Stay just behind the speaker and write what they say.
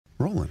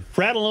Rolling.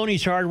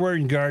 Fratelloni's Hardware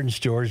and Garden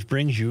Stores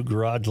brings you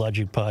Garage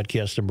Logic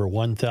Podcast number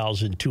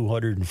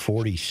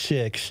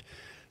 1246,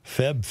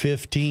 Feb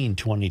 15,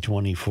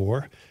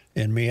 2024.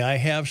 And may I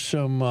have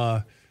some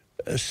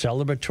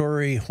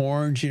celebratory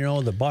horns,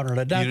 the butter.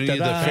 You need the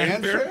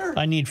fanfare?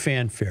 I need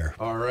fanfare.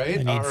 All right.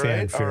 I need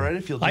fanfare. All right.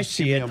 If you'll just I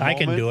see it. I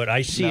can do it.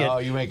 I see it. No,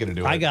 you ain't going to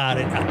do it. I got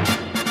it.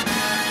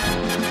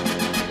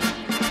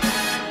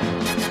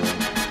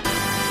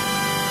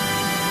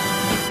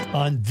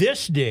 On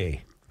this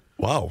day,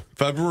 wow,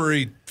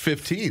 February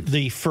 15th.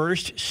 the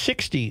first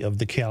 60 of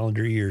the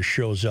calendar year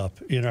shows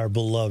up in our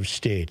beloved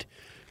state.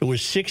 It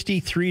was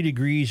 63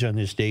 degrees on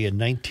this day in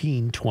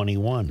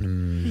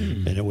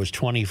 1921, and it was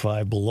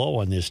 25 below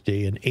on this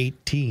day in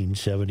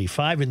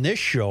 1875. And this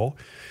show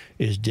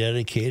is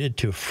dedicated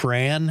to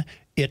Fran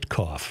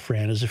Itkoff.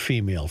 Fran is a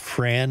female.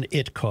 Fran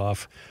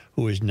Itkoff,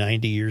 who is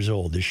 90 years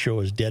old. This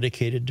show is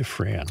dedicated to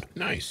Fran.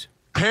 Nice.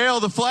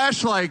 Hail the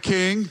flashlight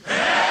king.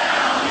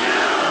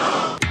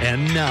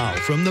 And now,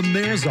 from the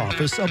mayor's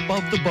office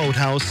above the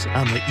boathouse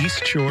on the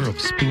east shore of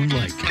Spoon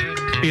Lake,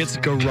 it's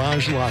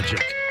Garage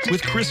Logic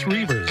with Chris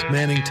Reavers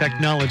manning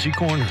Technology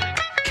Corner,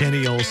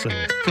 Kenny Olson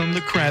from the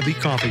Krabby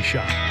Coffee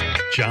Shop,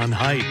 John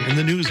Heidt in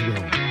the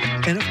newsroom,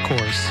 and of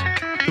course,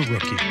 the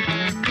rookie.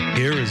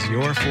 Here is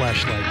your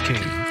flashlight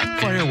king,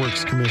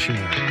 fireworks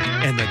commissioner,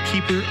 and the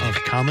keeper of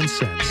common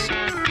sense,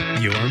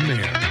 your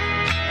mayor,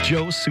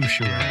 Joe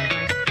Soucheray.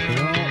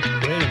 Well,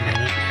 wait a minute.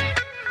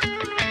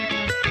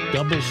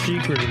 Double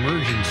secret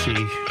emergency.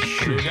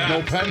 Shoot.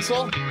 No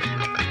pencil?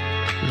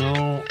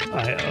 No,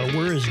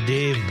 where is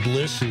Dave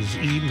Bliss's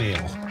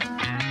email?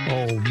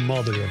 Oh,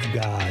 mother of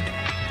God.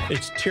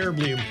 It's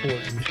terribly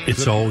important.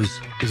 It's always,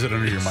 Is it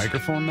under your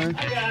microphone there?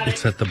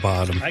 it's at the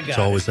bottom. I got It's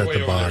always it. at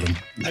the bottom.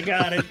 I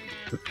got it.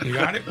 You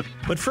got it?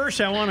 But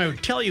first, I want to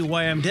tell you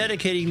why I'm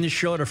dedicating this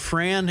show to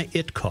Fran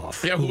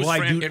Itkoff. Yeah, who's who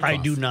Fran Itkoff? I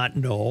do not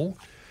know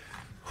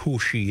who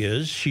she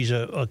is. She's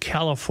a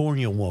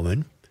California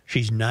woman.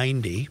 She's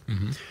 90.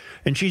 Mm-hmm.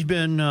 And she's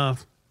been, and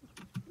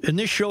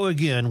this show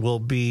again will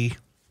be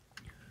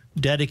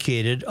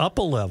dedicated up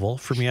a level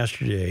from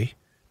yesterday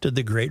to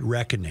the Great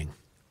Reckoning.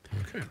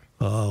 Okay.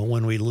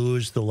 When we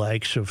lose the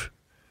likes of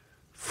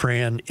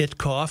Fran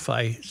Itkoff,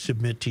 I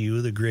submit to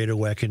you the Great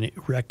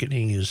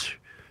Reckoning is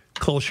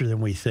closer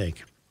than we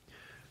think.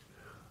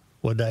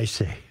 What did I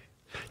say?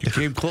 You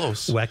came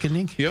close.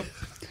 Reckoning? Yep.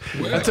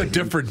 That's a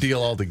different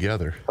deal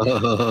altogether.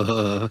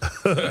 The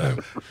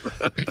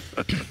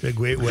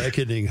Great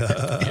Reckoning.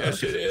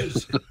 Yes, it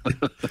is.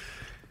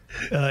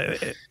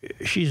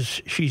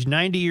 She's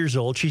 90 years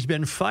old. She's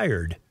been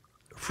fired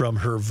from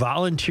her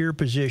volunteer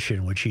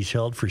position, which she's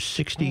held for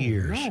 60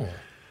 years. No.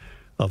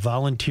 A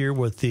volunteer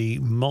with the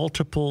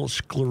Multiple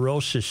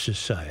Sclerosis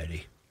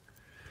Society,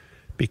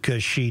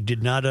 because she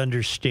did not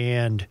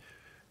understand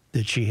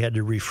that she had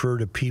to refer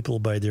to people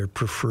by their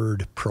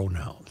preferred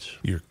pronouns.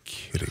 You're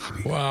kidding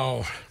me.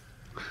 Wow.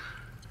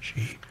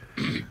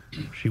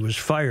 She was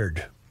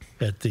fired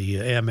at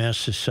the MS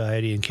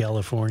Society in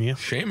California.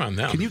 Shame on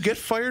them. Can you get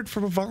fired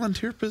from a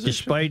volunteer position?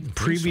 Despite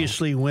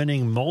previously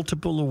winning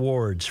multiple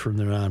awards from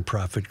the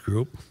nonprofit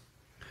group,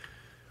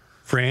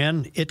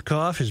 Fran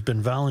Itkoff has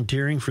been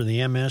volunteering for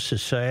the MS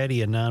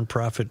Society, a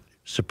nonprofit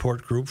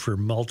support group for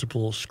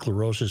multiple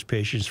sclerosis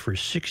patients, for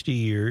 60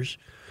 years.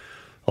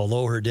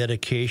 Although her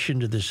dedication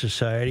to the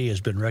society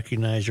has been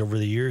recognized over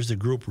the years, the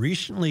group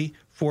recently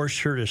forced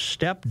her to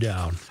step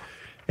down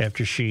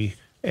after she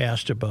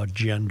asked about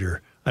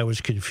gender. I was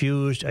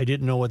confused. I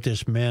didn't know what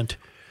this meant,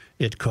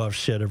 Itkoff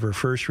said of her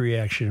first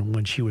reaction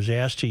when she was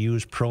asked to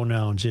use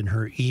pronouns in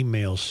her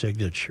email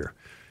signature.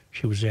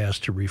 She was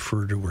asked to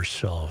refer to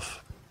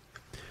herself.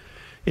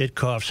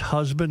 Itkoff's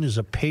husband is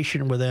a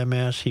patient with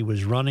MS. He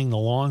was running the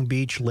Long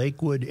Beach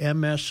Lakewood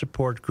MS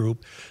support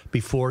group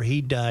before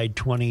he died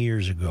 20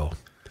 years ago.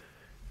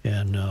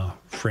 And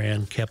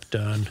Fran kept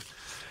on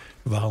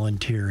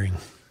volunteering.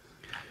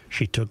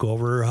 She took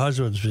over her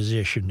husband's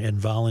position and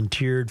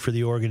volunteered for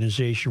the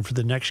organization for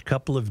the next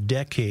couple of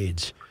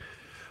decades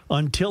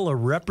until a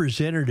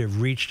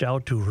representative reached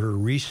out to her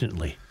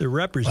recently. The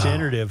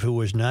representative, who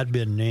has not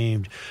been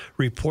named,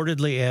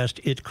 reportedly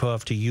asked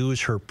Itkoff to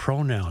use her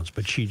pronouns,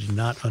 but she did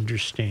not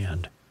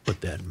understand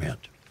what that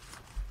meant.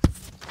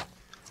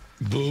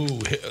 Boo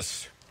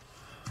hiss.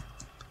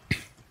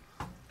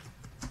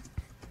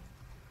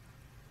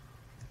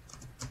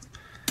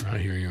 I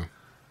hear you.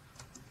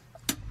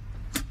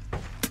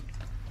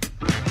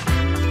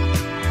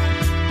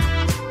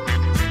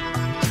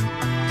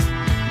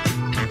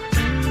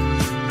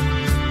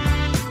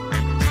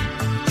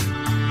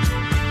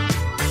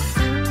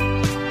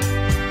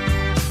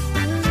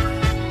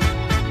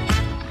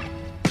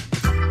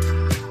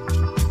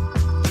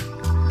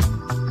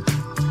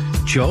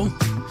 Joe?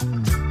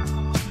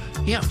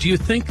 Yeah. Do you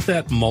think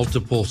that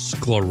Multiple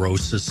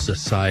Sclerosis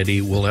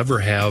Society will ever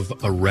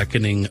have a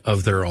reckoning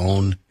of their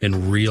own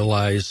and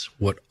realize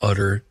what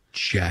utter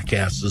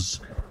jackasses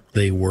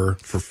they were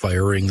for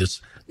firing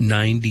this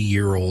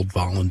 90-year-old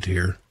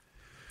volunteer?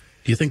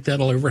 Do you think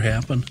that'll ever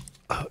happen?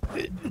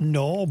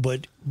 No,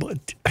 but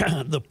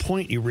the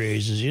point you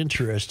raise is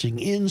interesting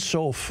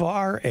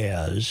insofar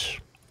as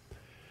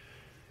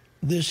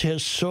this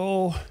has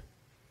so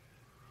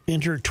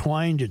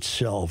intertwined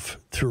itself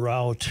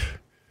throughout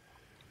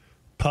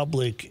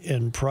public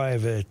and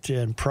private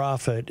and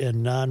profit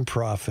and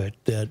nonprofit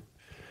that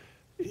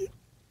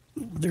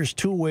there's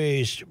two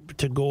ways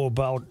to go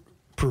about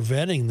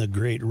preventing the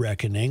Great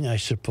Reckoning, I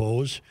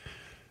suppose.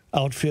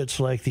 Outfits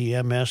like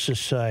the MS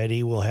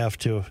Society will have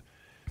to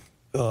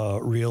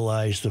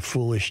realize the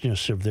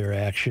foolishness of their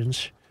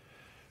actions,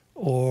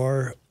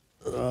 or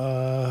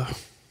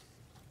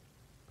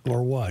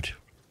what?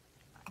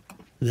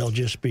 They'll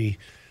just be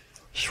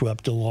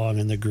swept along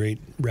in the Great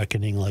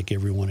Reckoning like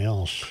everyone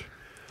else.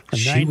 A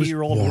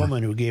 90-year-old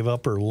woman who gave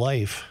up her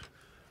life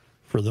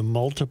for the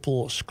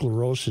Multiple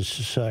Sclerosis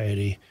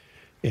Society,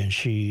 and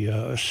she,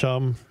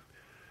 some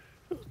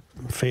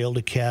failed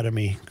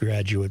academy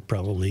graduate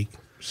probably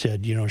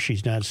said,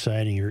 she's not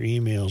signing her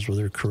emails with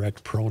her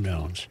correct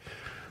pronouns,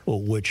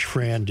 which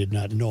Fran did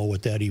not know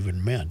what that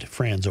even meant.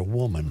 Fran's a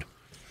woman.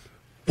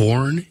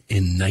 Born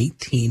in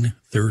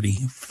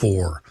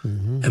 1934.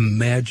 Mm-hmm.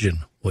 Imagine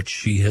what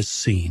she has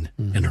seen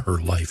in her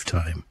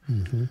lifetime.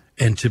 Mm-hmm.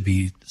 And to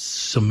be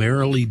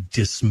summarily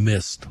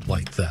dismissed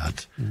like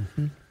that.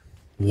 Mm-hmm.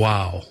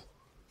 Wow.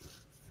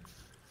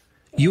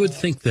 You would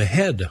think the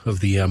head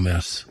of the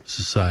MS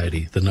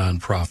Society, the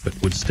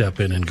nonprofit, would step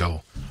in and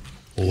go,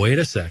 wait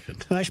a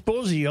second. I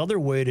suppose the other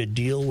way to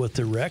deal with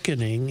the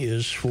reckoning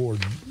is for,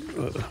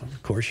 of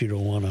course, you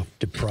don't want to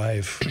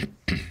deprive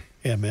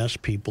MS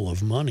people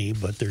of money,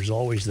 but there's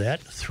always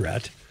that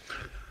threat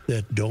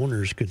that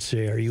donors could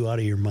say, are you out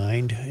of your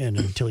mind? And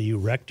until you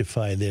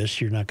rectify this,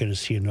 you're not going to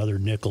see another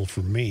nickel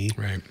from me.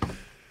 Right.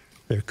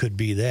 There could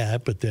be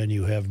that, but then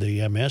you have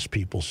the MS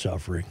people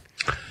suffering.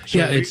 So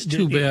yeah, it's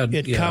too bad.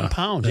 It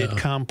compounds. It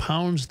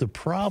compounds the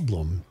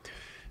problem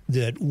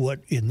that what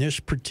in this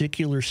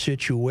particular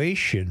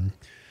situation,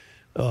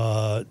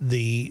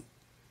 the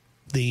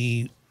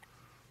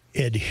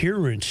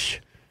adherence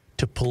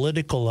to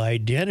political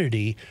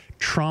identity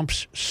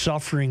trumps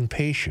suffering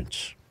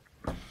patients.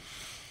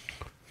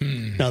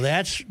 Now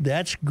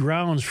that's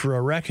grounds for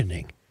a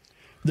reckoning.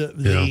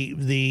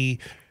 The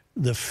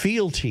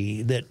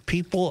fealty that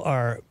people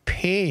are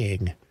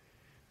paying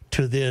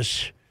to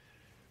this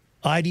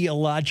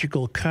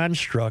ideological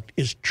construct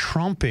is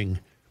trumping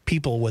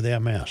people with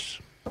MS.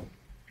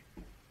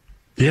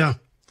 Yeah.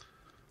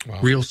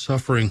 Wow. Real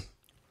suffering.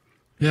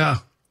 Yeah.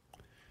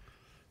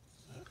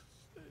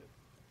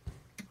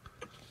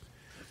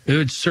 It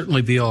would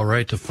certainly be all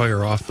right to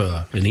fire off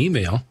an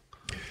email.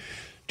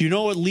 Do you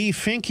know what Lee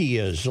Finke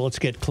is? Let's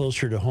get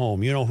closer to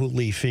home. You know who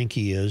Lee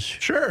Finke is?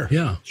 Sure.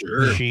 Yeah.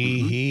 Sure.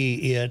 She,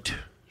 he, it.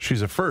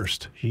 She's a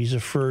first. She's a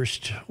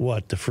first,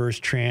 what, the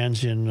first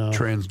trans in...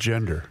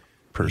 transgender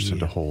person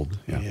to hold.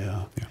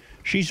 Yeah.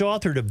 She's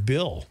authored a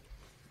bill,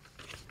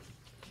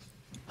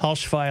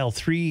 House File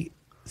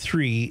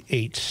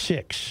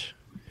 3386,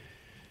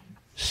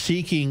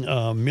 seeking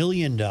 $1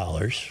 million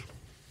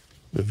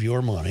of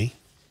your money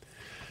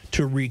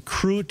to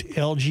recruit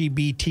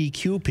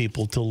LGBTQ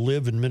people to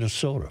live in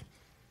Minnesota.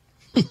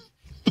 Oh,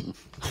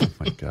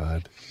 my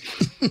God.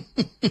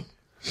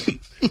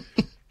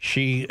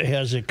 She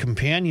has a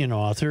companion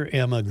author,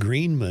 Emma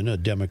Greenman, a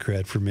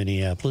Democrat from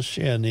Minneapolis,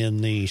 and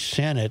in the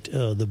Senate,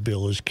 the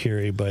bill is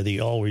carried by the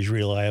always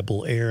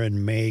reliable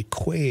Erin May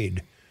Quaid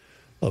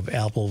of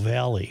Apple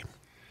Valley.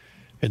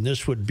 And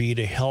this would be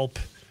to help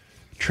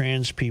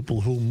trans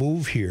people who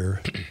move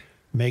here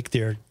make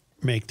their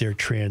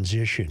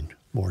transition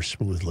more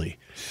smoothly.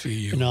 See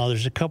you. Now,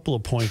 there's a couple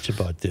of points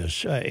about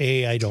this.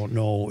 I don't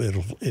know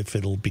if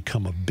it'll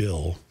become a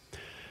bill,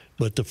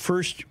 but the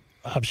first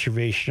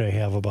observation I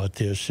have about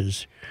this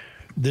is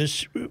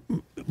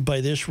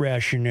by this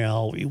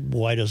rationale,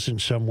 why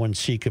doesn't someone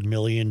seek $1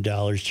 million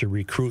to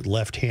recruit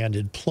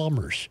left-handed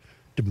plumbers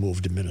to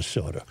move to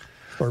Minnesota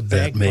or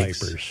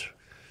bagpipers?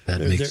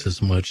 That makes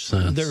as much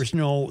sense. There's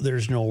no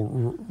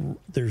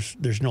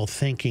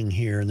thinking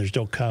here, and there's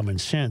no common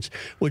sense.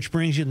 Which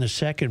brings in the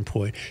second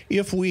point: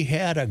 if we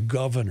had a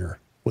governor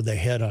with a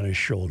head on his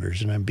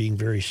shoulders, and I'm being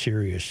very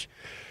serious,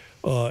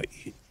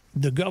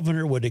 the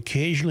governor would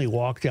occasionally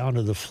walk down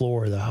to the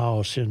floor of the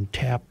House and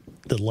tap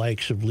the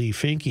likes of Lee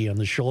Finke on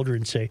the shoulder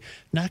and say,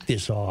 "Knock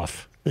this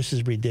off. This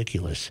is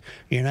ridiculous.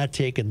 You're not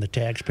taking the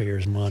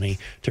taxpayers' money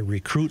to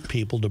recruit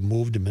people to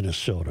move to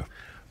Minnesota."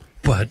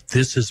 But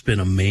this has been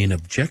a main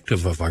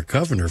objective of our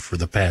governor for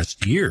the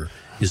past year,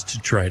 is to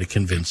try to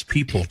convince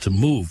people to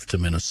move to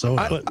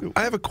Minnesota.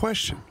 I have a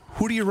question.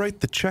 Who do you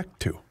write the check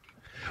to?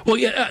 Well,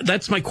 yeah,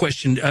 that's my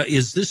question.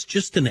 Is this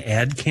just an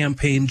ad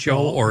campaign,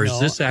 Joe, or is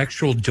this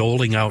actual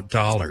doling out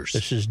dollars?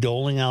 This is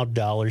doling out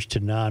dollars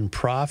to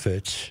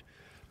nonprofits,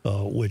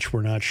 which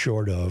we're not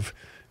short of,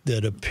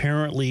 that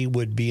apparently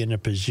would be in a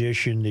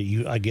position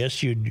that I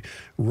guess you'd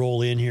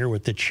roll in here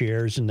with the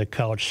chairs and the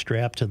couch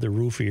strapped to the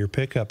roof of your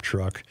pickup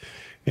truck,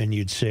 and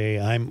you'd say,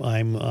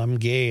 I'm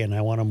gay and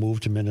I want to move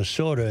to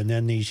Minnesota, and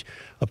then these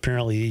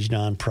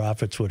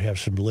nonprofits would have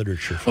some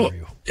literature for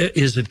you.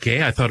 Is it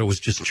gay? I thought it was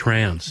just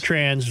trans.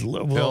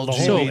 Well, the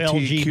whole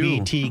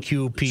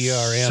LGBTQ,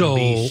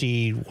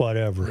 PRMBC,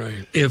 whatever.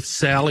 Right. If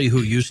Sally,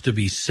 who used to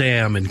be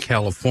Sam in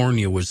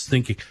California, was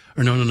thinking,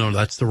 or no,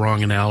 that's the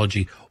wrong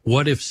analogy.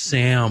 What if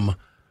Sam,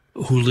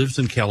 who lives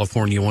in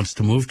California, wants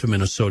to move to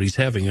Minnesota? He's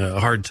having a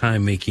hard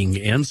time making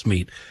ends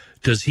meet.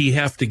 Does he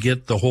have to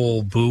get the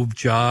whole boob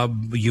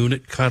job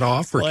unit cut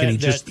off, or can he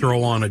just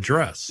throw on a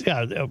dress?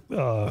 Yeah,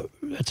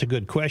 that's a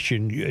good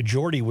question.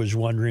 Jordy was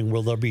wondering,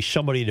 will there be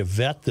somebody to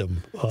vet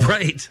them?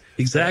 Right,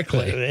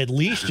 exactly. At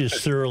least as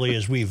thoroughly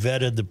as we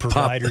vetted the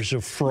providers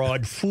of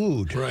fraud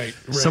food. Right.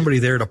 Somebody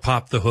there to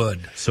pop the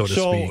hood, so to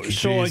speak.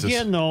 So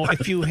again, though,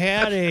 if you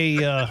had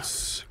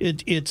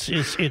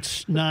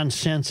it's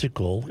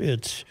nonsensical.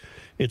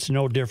 It's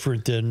no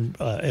different than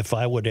if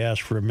I would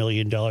ask for $1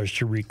 million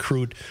to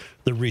recruit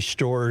the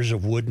restorers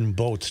of wooden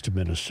boats to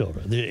Minnesota.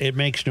 It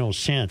makes no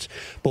sense.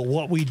 But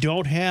what we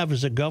don't have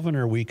is a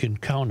governor we can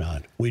count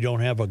on. We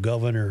don't have a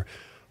governor.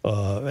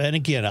 And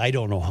again, I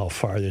don't know how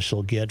far this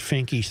will get.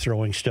 Finke's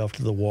throwing stuff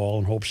to the wall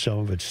and hopes some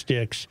of it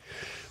sticks.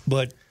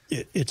 But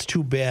it's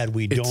too bad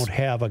we don't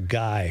have a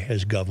guy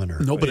as governor.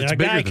 No, but it's a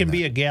bigger guy than can that.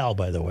 be a gal,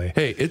 by the way.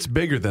 Hey, it's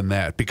bigger than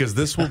that, because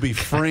this will be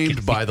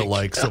framed by the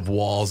likes of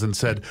Walls and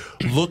said,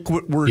 look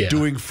what we're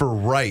doing for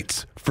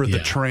rights for the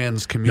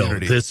trans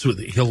community. No,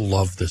 he'll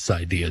love this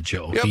idea,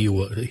 Joe. Yep.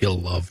 He'll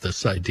love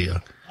this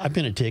idea. I'm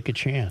going to take a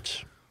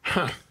chance.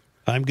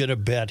 I'm going to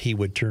bet he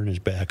would turn his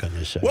back on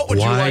this idea. What would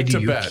you Why like do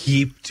to you bet?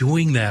 keep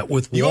doing that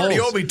with You Walls? already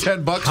owe me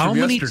 $10 from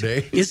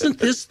yesterday. Isn't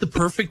this the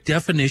perfect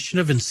definition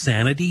of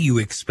insanity? You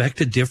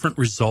expect a different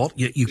result,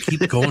 yet you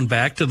keep going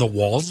back to the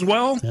Walls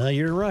well? No,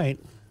 you're right.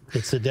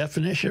 It's the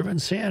definition of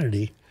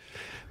insanity.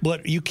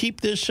 But you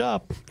keep this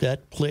up,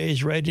 that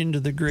plays right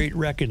into the Great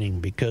Reckoning,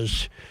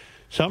 because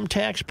some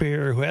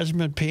taxpayer who hasn't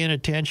been paying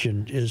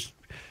attention is,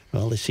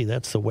 well, let's see,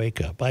 that's the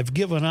wake up. I've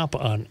given up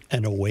on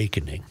an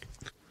awakening.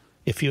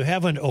 If you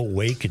haven't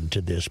awakened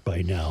to this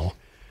by now,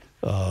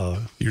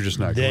 You're just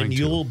not then going to.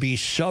 you'll be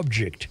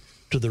subject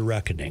to the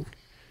reckoning.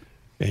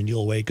 And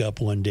you'll wake up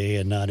one day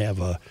and not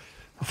have a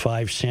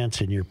 5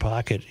 cents in your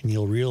pocket, and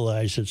you'll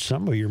realize that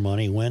some of your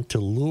money went to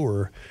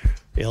lure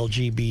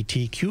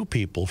LGBTQ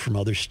people from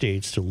other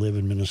states to live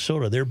in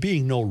Minnesota. There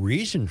being no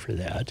reason for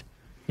that,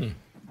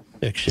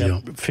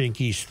 except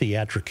Finke's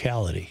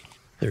theatricality.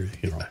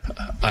 He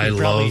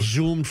probably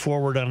zoomed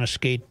forward on a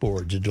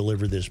skateboard to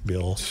deliver this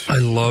bill. I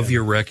love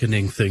your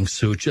reckoning thing,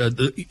 Such.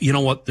 You know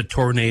what? The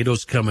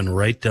tornado's coming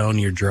right down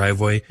your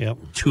driveway. Yep.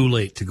 Too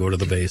late to go to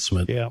the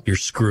basement. Yep. You're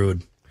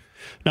screwed.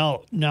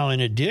 Now,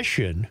 in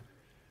addition,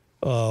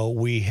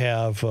 we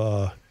have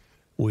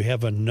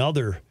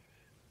another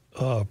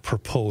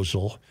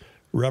proposal.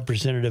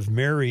 Representative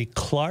Mary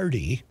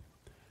Clardy,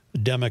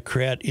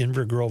 Democrat,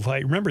 Inver Grove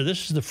Heights. Remember,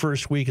 this is the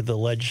first week of the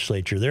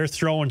legislature. They're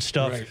throwing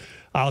stuff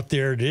out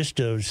there just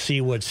to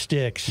see what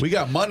sticks. We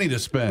got money to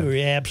spend.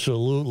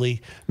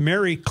 Absolutely.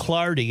 Mary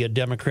Clardy, a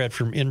Democrat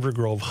from Inver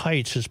Grove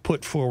Heights, has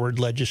put forward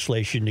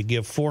legislation to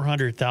give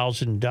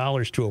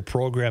 $400,000 to a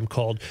program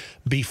called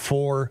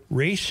Before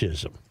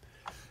Racism.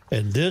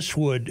 And this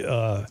would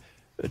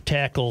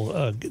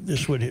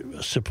this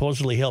would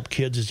supposedly help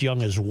kids as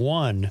young as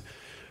 1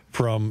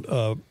 from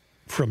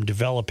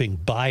developing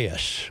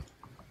bias.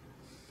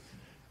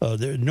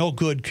 No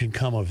good can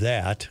come of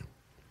that.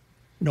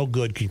 No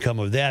good can come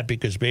of that,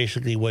 because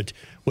basically what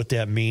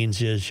that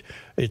means is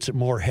it's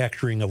more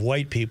hectoring of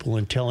white people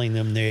and telling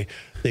them they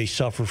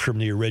suffer from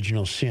the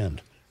original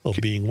sin of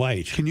being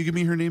white. Can you give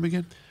me her name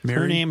again?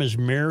 Her name is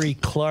Mary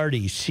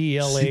Clardy,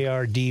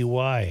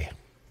 Clardy.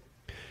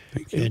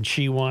 And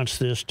she wants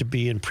this to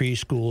be in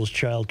preschools,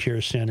 child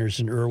care centers,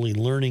 and early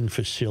learning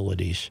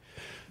facilities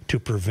to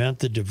prevent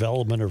the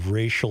development of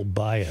racial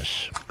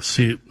bias.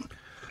 See,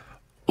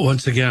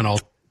 once again,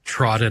 I'll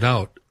trot it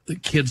out. The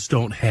kids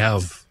don't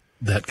have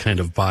that kind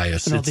of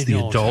bias. No, It's they the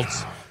don't.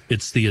 adults.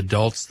 It's the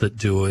adults that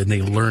do it, and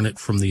they learn it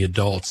from the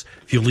adults.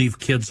 If you leave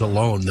kids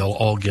alone, they'll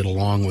all get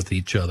along with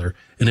each other.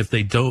 And if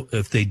they don't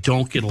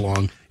get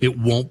along, it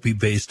won't be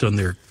based on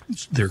their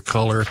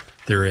color,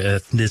 their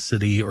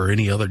ethnicity, or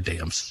any other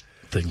damn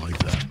thing like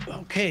that.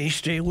 Okay,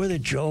 stay with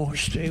it, Joe.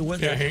 Stay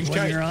with Yeah, it. hang When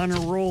tight. you're on a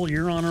roll,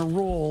 you're on a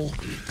roll.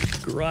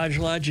 Garage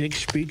Logic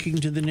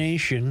speaking to the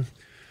nation.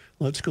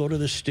 Let's go to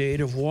the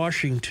state of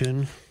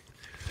Washington.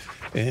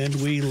 And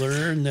we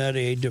learn that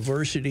a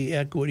diversity,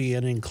 equity,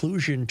 and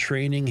inclusion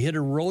training hit a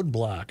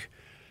roadblock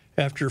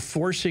after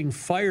forcing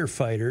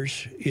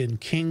firefighters in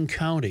King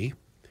County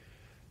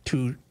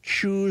to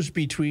choose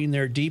between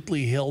their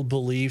deeply held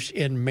beliefs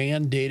and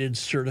mandated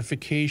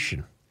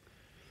certification.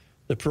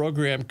 The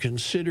program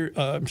criticized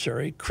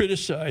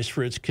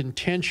for its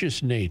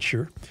contentious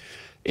nature,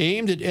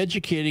 aimed at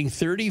educating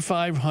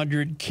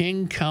 3,500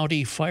 King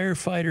County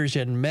firefighters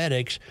and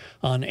medics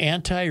on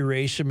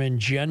anti-racism and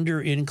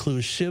gender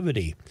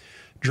inclusivity,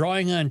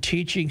 drawing on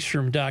teachings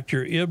from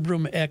Dr.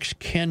 Ibram X.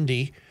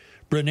 Kendi,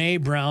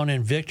 Brene Brown,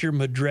 and Victor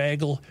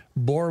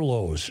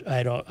Madragal-Borloz.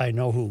 I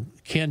know who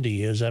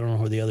Kendi is. I don't know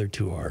who the other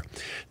two are.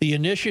 The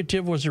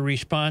initiative was a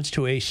response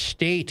to a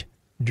state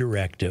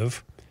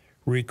directive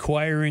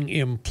requiring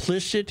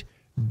implicit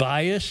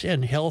bias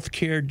and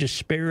healthcare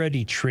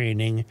disparity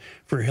training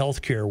for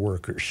healthcare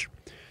workers.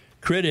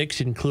 Critics,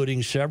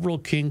 including several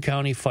King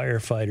County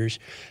firefighters,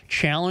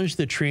 challenged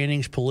the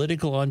training's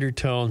political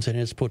undertones and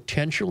its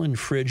potential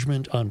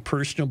infringement on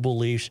personal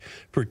beliefs,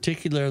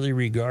 particularly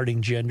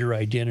regarding gender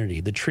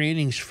identity. The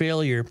training's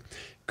failure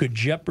could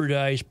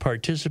jeopardize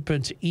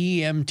participants'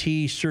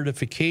 EMT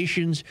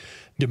certifications,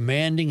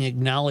 demanding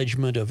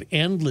acknowledgement of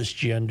endless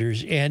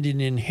genders and an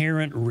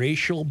inherent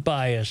racial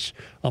bias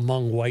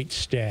among white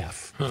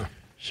staff.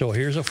 So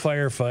here's a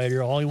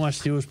firefighter. All he wants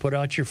to do is put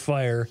out your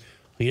fire.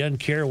 He doesn't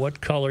care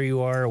what color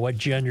you are or what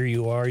gender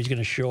you are. He's going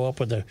to show up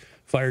with a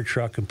fire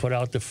truck and put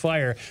out the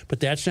fire. But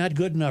that's not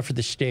good enough for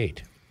the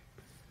state.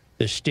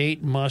 The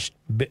state must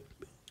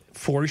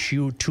force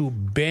you to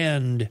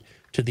bend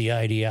to the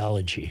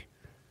ideology.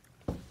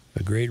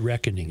 A great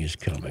reckoning is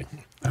coming.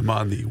 I'm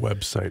on the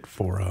website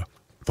for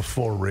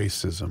Before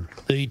Racism.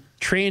 The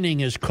training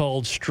is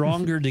called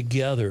Stronger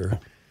Together,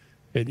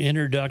 an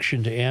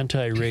introduction to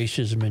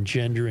anti-racism and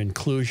gender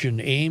inclusion,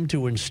 aimed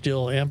to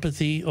instill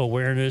empathy,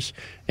 awareness,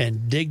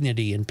 and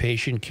dignity in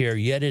patient care,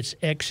 yet its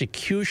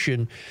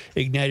execution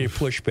ignited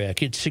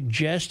pushback. It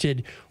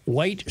suggested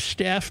white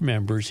staff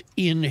members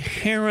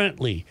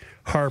inherently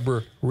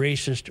harbor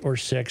racist or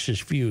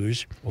sexist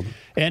views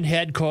and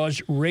had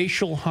caused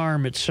racial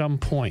harm at some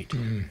point.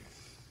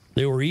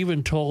 They were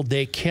even told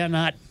they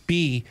cannot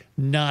be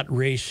not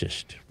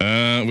racist.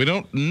 We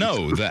don't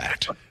know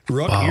that.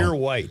 Rook, you're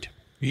white.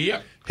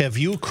 Yep. Have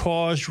you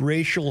caused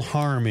racial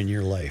harm in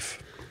your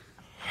life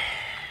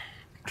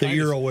that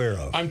you're aware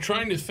of? I'm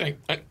trying to think.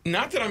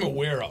 Not that I'm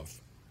aware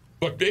of,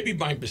 but maybe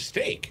by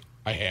mistake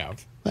I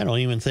have. I don't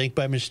even think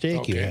by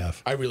mistake you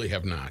have. I really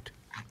have not.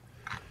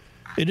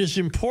 It is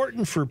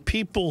important for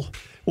people.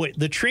 Wait,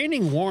 the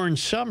training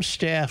warns some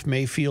staff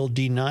may feel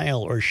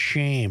denial or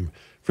shame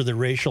for the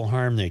racial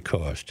harm they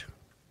caused.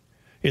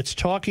 It's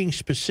talking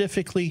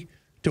specifically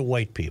to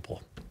white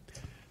people.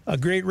 A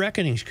great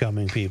reckoning's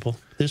coming, people.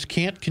 This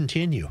can't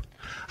continue.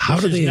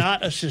 This is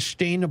not a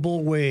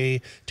sustainable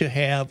way to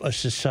have a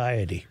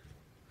society.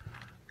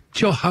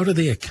 Joe, how do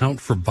they account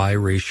for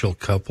biracial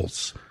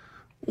couples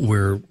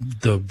where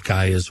the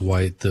guy is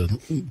white,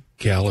 the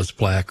gal is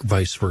black,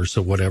 vice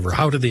versa, whatever?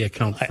 How do they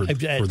account for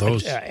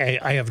those?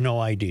 I have no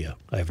idea.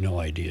 I have no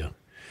idea.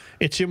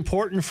 It's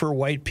important for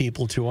white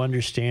people to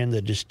understand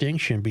the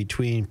distinction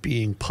between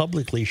being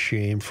publicly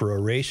shamed for a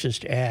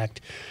racist act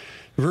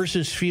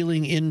versus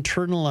feeling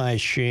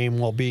internalized shame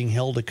while being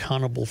held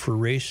accountable for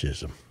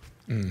racism.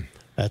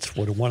 That's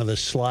what one of the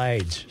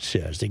slides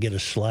says. They get a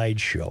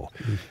slideshow,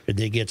 and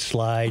they get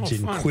slides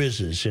and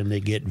quizzes, and they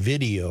get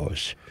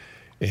videos.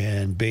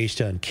 And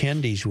based on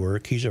Kendi's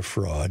work, he's a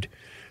fraud.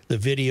 The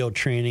video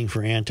training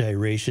for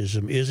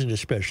anti-racism isn't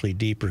especially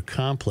deep or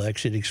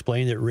complex. It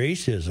explained that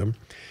racism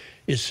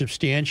is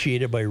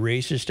substantiated by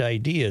racist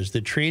ideas.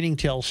 The training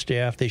tells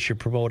staff they should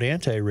promote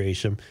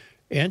anti-racism,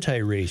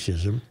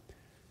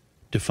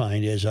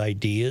 defined as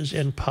ideas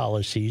and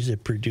policies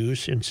that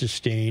produce and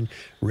sustain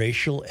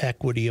racial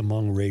equity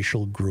among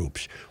racial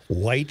groups.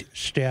 White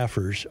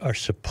staffers are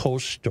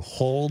supposed to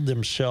hold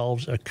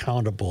themselves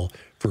accountable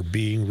for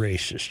being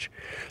racist.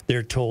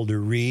 They're told to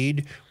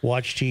read,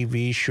 watch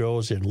TV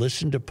shows, and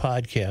listen to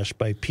podcasts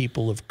by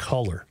people of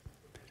color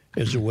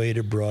as a way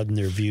to broaden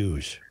their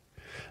views.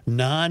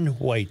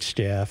 Non-white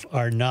staff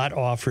are not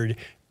offered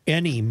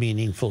any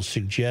meaningful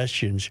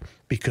suggestions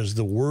because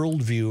the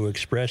worldview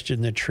expressed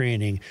in the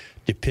training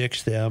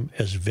depicts them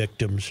as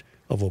victims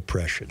of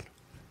oppression.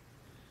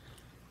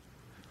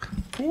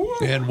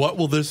 And what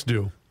will this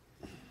do?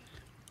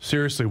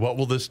 Seriously, what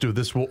will this do?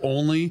 This will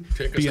only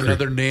be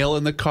another nail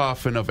in the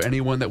coffin of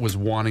anyone that was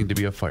wanting to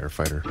be a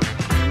firefighter.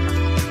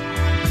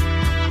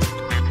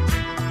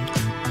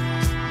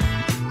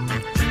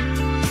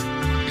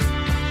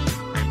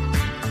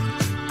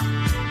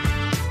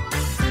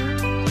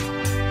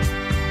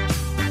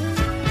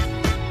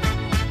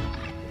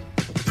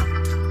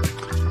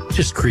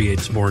 Just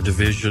creates more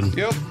division.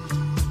 Yep.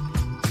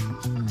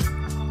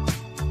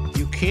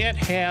 You can't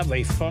have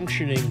a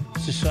functioning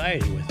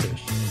society with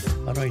this.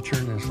 How do I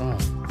turn this on?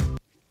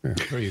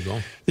 There you go.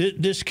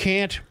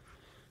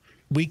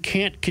 We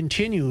can't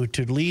continue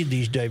to lead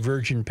these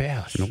divergent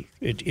paths. Nope.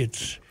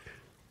 It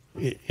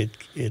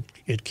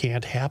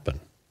can't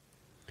happen.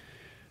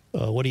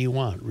 What do you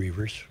want,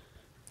 Reavers?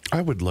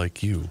 I would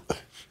like you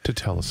to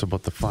tell us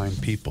about the fine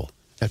people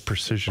at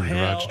Precision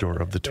Garage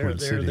Door of the Twin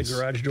Cities. They're the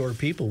garage door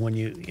people. When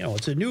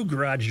it's a new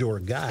garage door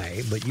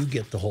guy, but you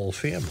get the whole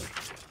family.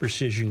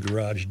 Precision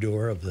Garage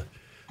Door of the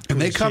And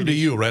they come to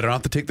you, right? I don't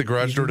have to take the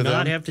garage door to them?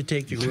 Not have to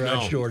take the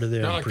garage door to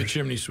them. Not like the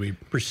chimney sweep.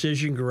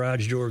 Precision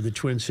Garage Door of the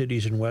Twin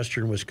Cities in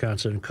western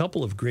Wisconsin. A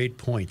couple of great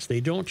points.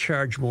 They don't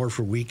charge more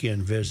for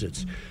weekend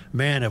visits.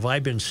 Man, have I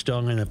been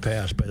stung in the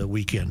past by the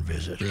weekend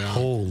visit. Yeah.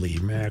 Holy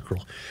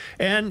mackerel.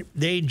 And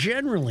they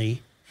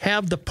generally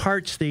have the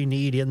parts they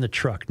need in the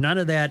truck. None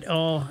of that,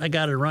 I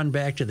got to run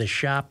back to the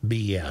shop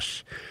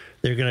BS.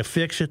 They're going to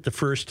fix it the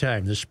first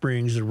time, the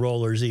springs, the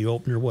rollers, the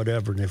opener,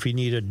 whatever. And if you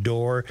need a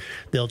door,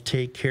 they'll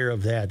take care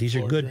of that. These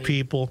are good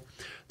people.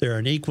 They're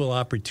an equal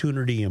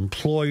opportunity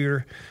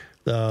employer.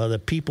 The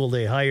people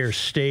they hire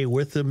stay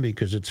with them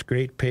because it's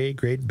great pay,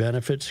 great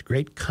benefits,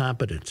 great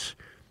competence.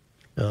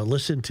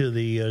 Listen to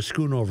the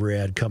Schoonover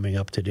ad coming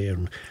up today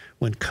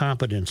when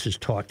competence is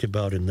talked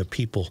about in the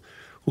people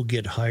who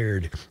get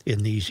hired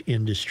in these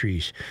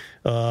industries.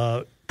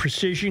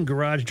 Precision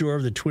Garage Door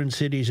of the Twin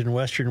Cities in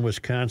western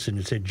Wisconsin.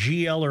 It's a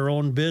GL or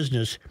owned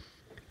business.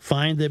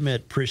 Find them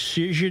at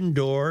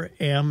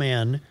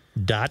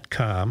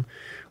precisiondoormn.com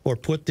or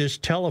put this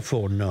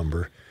telephone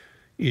number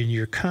in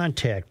your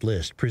contact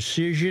list.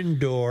 Precision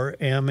Door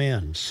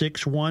MN,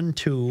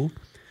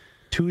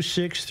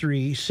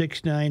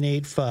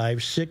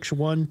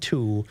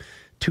 612-263-6985,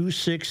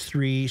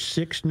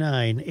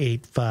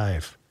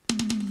 612-263-6985.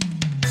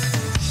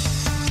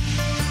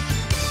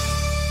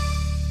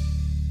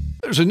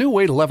 There's a new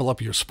way to level up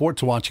your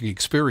sports watching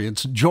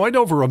experience. Join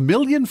over 1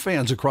 million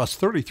fans across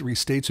 33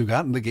 states who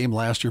got in the game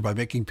last year by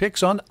making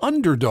picks on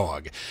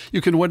Underdog.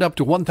 You can win up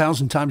to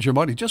 1,000 times your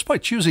money just by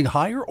choosing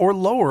higher or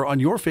lower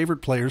on your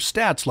favorite players'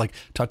 stats like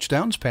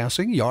touchdowns,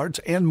 passing, yards,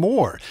 and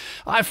more.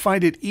 I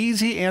find it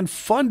easy and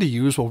fun to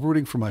use while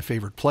rooting for my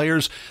favorite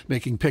players.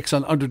 Making picks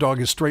on Underdog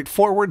is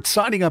straightforward.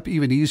 Signing up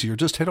even easier.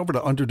 Just head over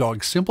to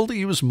Underdog's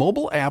simple-to-use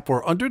mobile app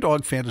or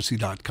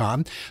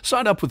UnderdogFantasy.com.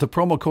 Sign up with the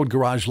promo code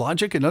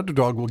GarageLogic, and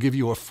Underdog will give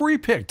you a free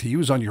pick to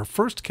use on your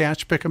first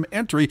cash pick'em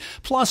entry,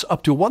 plus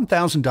up to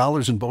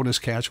 $1,000 in bonus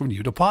cash when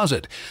you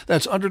deposit.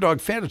 That's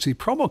Underdog Fantasy,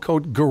 promo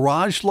code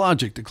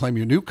GarageLogic to claim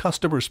your new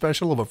customer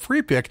special of a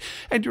free pick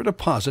and your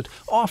deposit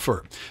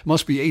offer.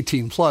 Must be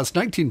 18 plus,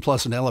 19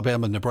 plus in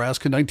Alabama and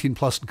Nebraska, 19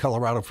 plus in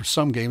Colorado for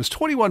some games,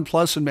 21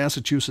 plus in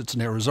Massachusetts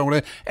and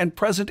Arizona, and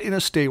present in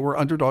a state where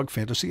Underdog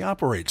Fantasy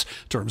operates.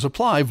 Terms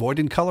apply. Void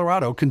in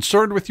Colorado.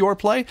 Concerned with your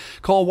play?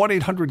 Call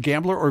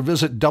 1-800-GAMBLER or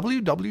visit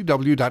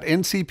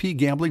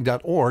www.ncpgambling.org.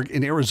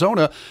 In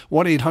Arizona,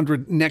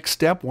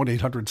 1-800-NEXT-STEP,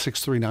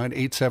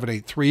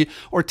 1-800-639-8783,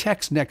 or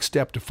text NEXT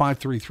STEP to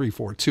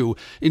 53342.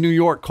 In New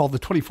York, call the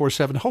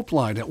 24/7 Hope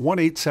line at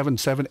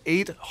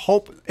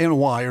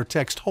 1-877-8-HOPE-NY or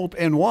text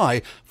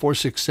HOPE-NY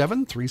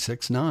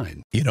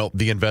 467-369. You know,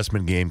 the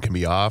investment game can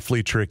be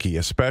awfully tricky,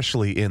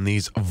 especially in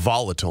these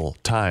volatile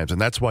times, and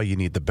that's why you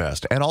need the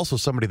best, and also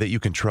somebody that you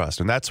can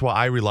trust, and that's why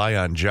I rely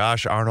on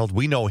Josh Arnold.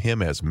 We know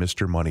him as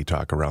Mr. Money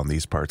Talk around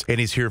these parts, and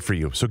he's here for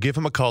you. So give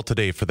him a call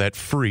today for that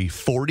free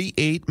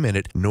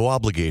 48-minute,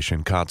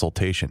 no-obligation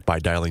consultation by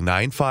dialing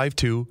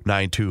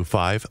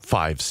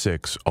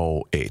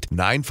 952-925-5608.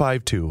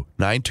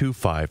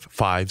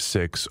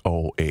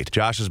 952-925-5608.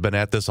 Josh has been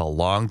at this a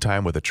long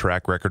time with a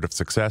track record of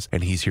success,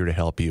 and he's here to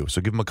help you.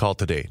 So give him a call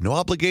today. No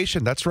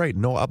obligation. That's right.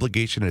 No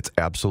obligation. It's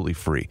absolutely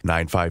free.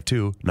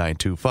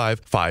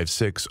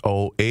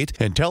 952-925-5608.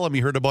 And tell him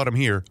you heard about him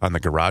here on the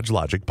Garage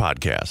Logic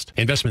podcast.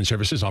 Investment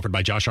services offered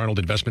by Josh Arnold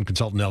Investment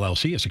Consultant,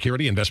 LLC, a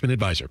security investment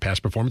advisor.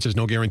 Past performance is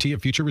no guarantee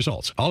of future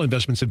results. All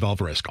investments involve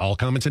risk. All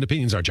comments and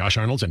opinions are Josh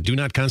Arnold's and do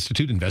not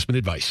constitute investment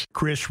advice.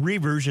 Chris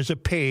Reavers is a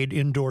paid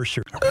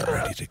endorser. We're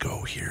ready to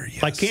go here,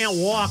 yes. I can't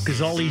walk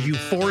because all these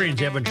euphorians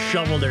haven't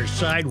shoveled their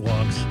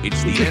sidewalks.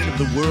 It's the end of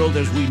the world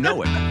as we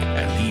know it,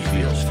 and he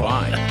feels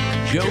fine.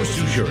 Joe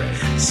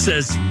Souchere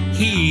says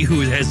he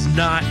who has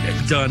not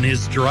done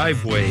his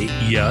driveway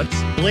yet.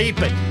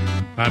 Bleep it.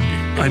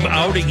 I'm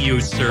outing you,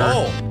 sir.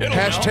 Oh,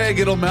 hashtag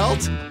it'll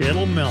melt?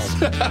 It'll melt.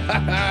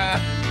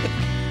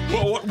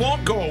 Well, what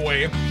won't go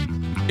away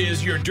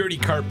is your dirty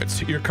carpets.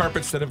 Your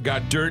carpets that have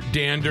got dirt,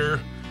 dander,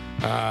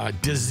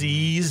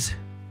 disease.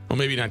 Well,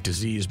 maybe not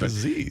disease, but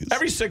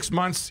every 6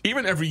 months,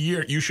 even every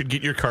year, you should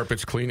get your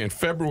carpets clean. And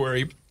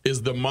February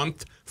is the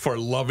month for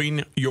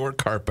loving your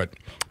carpet.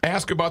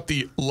 Ask about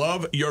the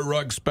Love Your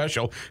Rug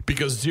special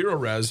because Zero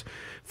Res,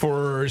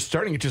 for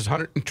starting at just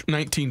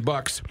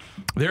 $119,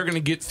 they're going to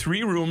get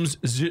 3 rooms.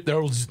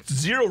 They'll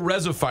Zero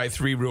Resify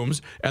 3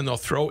 rooms, and they'll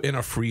throw in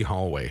a free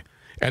hallway.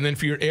 And then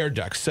for your air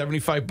ducts,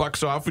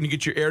 $75 off when you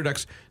get your air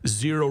ducts,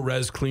 Zero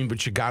Res clean,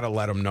 but you got to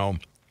let them know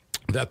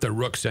that the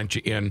Rook sent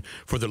you in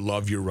for the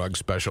Love Your Rug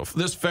special.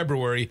 This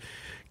February,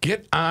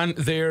 get on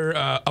their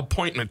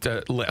appointment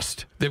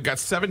list. They've got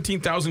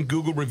 17,000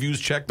 Google reviews.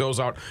 Check those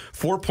out.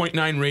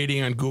 4.9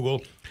 rating on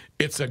Google.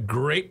 It's a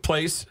great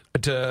place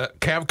to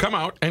come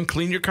out and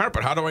clean your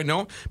carpet. How do I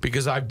know?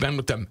 Because I've been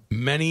with them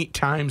many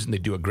times, and they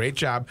do a great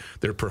job.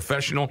 They're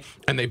professional,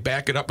 and they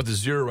back it up with the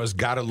Zero Res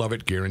Gotta Love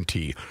It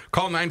guarantee.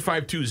 Call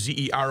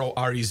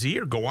 952-ZEROREZ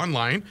or go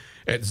online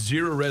at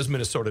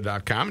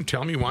ZeroResMinnesota.com and tell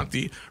them you want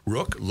the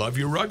Rook Love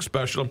Your Rug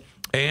special.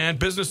 And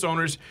business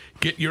owners,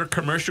 get your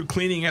commercial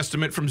cleaning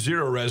estimate from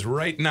Zero Res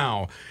right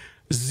now.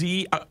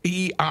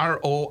 ZEROREZ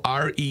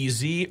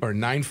or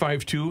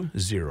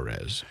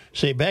 952-0RES.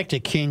 Say, back to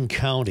King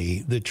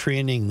County, the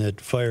training that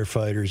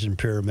firefighters and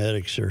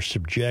paramedics are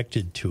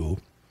subjected to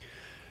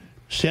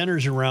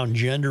centers around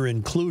gender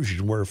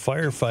inclusion, where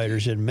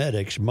firefighters and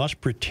medics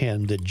must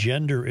pretend that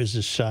gender is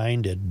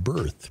assigned at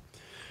birth.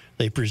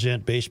 They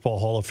present Baseball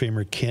Hall of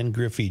Famer Ken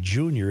Griffey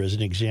Jr. as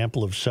an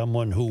example of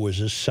someone who was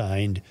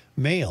assigned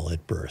male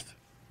at birth.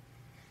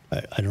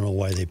 I don't know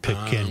why they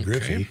picked Ken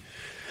Griffey.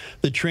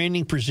 The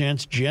training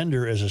presents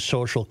gender as a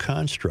social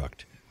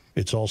construct.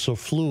 It's also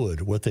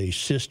fluid, with a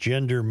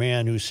cisgender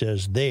man who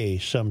says they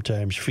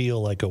sometimes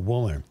feel like a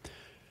woman.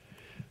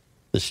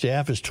 The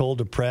staff is told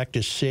to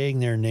practice saying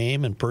their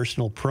name and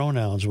personal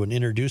pronouns when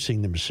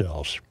introducing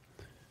themselves.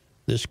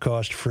 This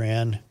cost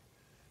Fran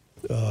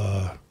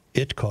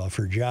Itkoff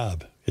her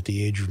job at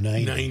the age of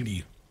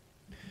 90.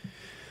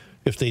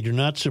 If they do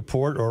not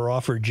support or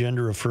offer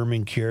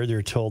gender-affirming care,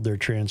 they're told they're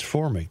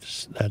transforming.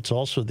 That's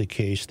also the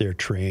case, they're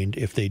trained,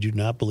 if they do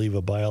not believe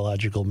a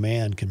biological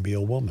man can be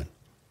a woman.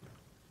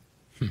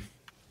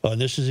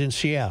 And this is in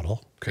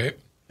Seattle. Okay.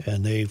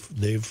 And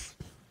they've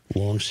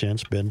long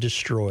since been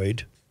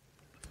destroyed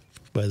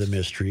by the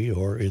mystery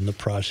or in the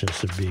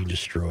process of being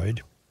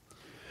destroyed.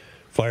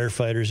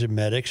 Firefighters and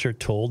medics are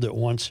told that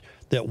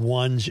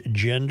one's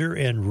gender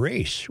and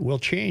race will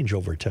change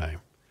over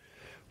time.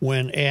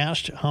 When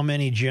asked how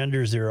many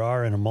genders there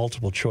are in a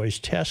multiple-choice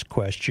test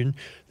question,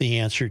 the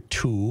answer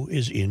 2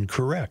 is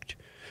incorrect.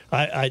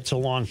 It's a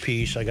long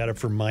piece. I got it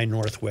from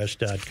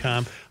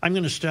mynorthwest.com. I'm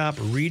going to stop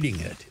reading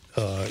it.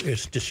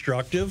 It's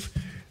destructive,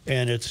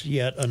 and it's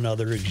yet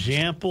another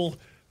example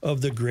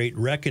of the great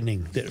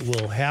reckoning that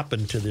will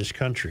happen to this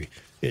country.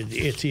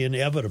 It's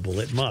inevitable.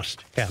 It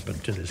must happen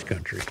to this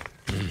country.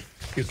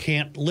 You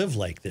can't live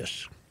like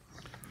this.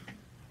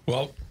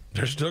 Well,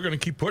 they're still going to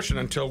keep pushing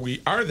until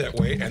we are that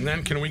way, and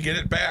then can we get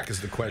it back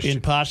is the question. In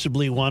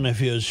possibly one of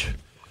his,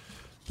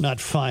 not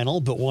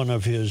final, but one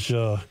of his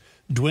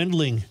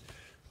dwindling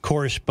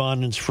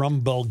correspondence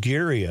from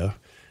Bulgaria,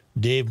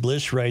 Dave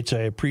Bliss writes, I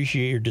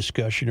appreciate your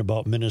discussion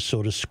about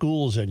Minnesota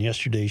schools on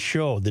yesterday's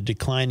show. The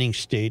declining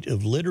state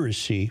of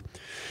literacy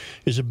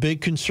is a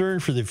big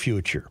concern for the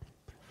future.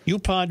 You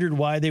pondered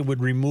why they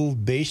would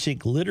remove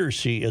basic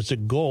literacy as a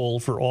goal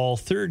for all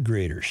third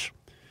graders.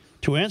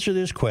 To answer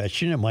this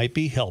question, it might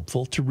be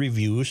helpful to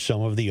review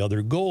some of the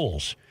other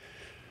goals.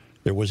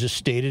 There was a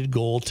stated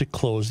goal to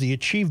close the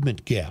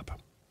achievement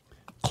gap.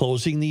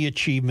 Closing the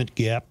achievement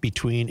gap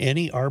between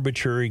any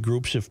arbitrary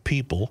groups of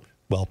people,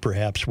 while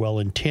perhaps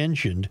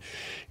well-intentioned,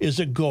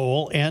 is a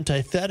goal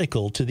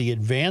antithetical to the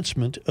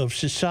advancement of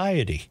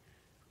society.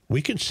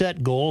 We can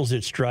set goals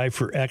that strive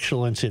for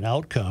excellence in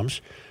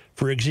outcomes.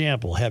 For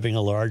example, having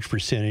a large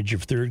percentage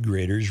of third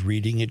graders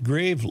reading at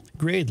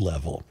grade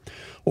level.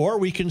 Or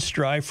we can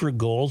strive for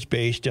goals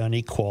based on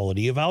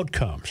equality of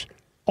outcomes.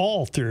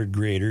 All third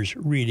graders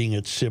reading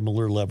at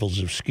similar levels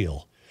of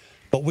skill.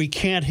 But we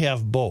can't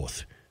have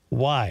both.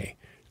 Why?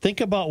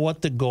 Think about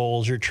what the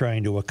goals are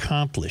trying to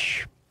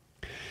accomplish.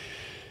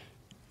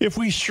 If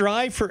we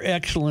strive for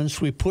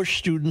excellence, we push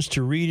students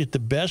to read at the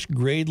best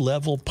grade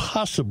level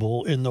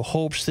possible in the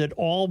hopes that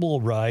all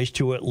will rise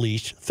to at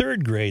least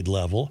third grade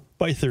level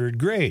by third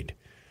grade.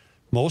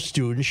 Most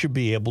students should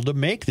be able to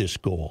make this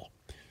goal.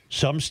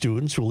 Some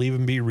students will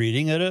even be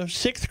reading at a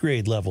 6th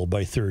grade level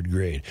by 3rd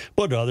grade,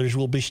 but others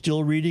will be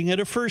still reading at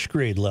a 1st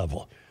grade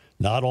level.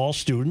 Not all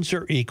students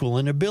are equal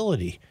in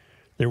ability.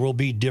 There will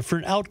be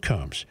different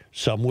outcomes.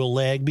 Some will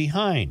lag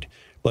behind,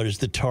 but as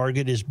the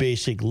target is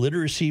basic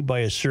literacy by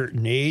a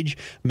certain age,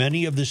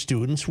 many of the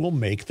students will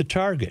make the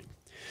target.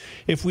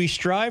 If we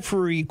strive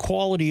for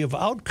equality of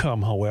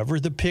outcome, however,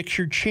 the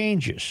picture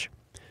changes.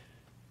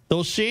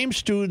 Those same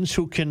students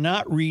who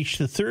cannot reach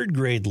the 3rd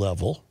grade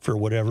level, for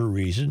whatever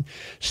reason,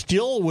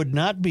 still would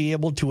not be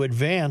able to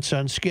advance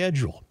on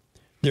schedule.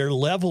 Their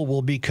level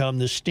will become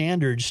the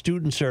standard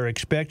students are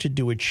expected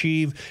to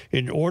achieve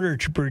in order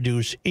to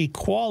produce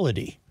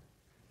equality.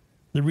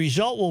 The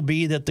result will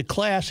be that the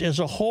class as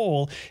a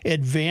whole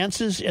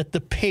advances at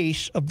the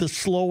pace of the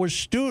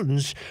slowest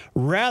students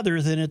rather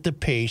than at the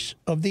pace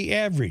of the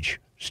average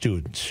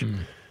students.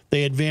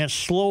 They advance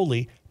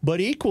slowly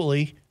but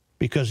equally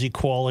because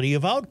equality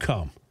of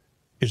outcome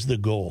is the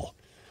goal.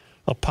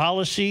 A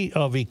policy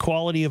of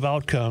equality of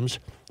outcomes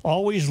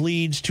always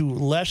leads to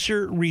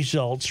lesser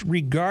results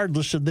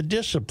regardless of the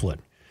discipline.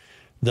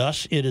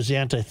 Thus, it is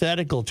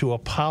antithetical to a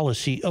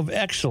policy of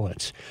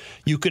excellence.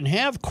 You can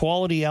have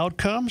quality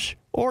outcomes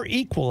or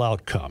equal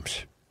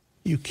outcomes.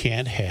 You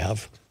can't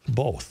have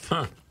both.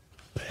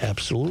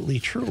 Absolutely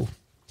true.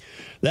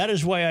 That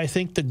is why I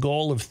think the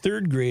goal of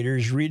 3rd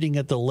graders reading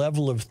at the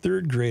level of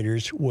 3rd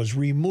graders was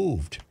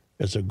removed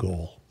as a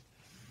goal.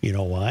 You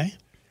know why?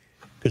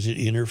 Because it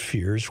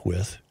interferes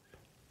with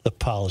the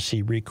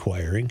policy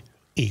requiring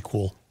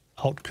equal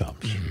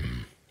outcomes.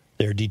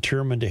 They're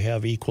determined to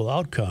have equal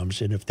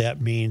outcomes, and if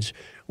that means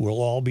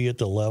we'll all be at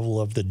the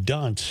level of the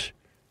dunce,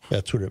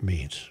 that's what it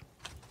means.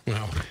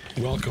 Well,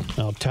 welcome.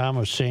 Now,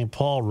 Thomas St.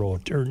 Paul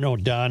wrote,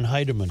 Don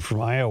Heidemann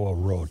from Iowa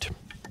wrote,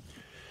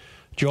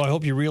 Joe, I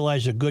hope you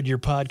realize how good your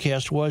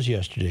podcast was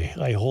yesterday.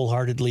 I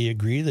wholeheartedly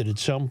agree that at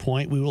some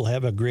point we will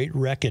have a great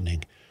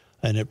reckoning,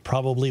 and it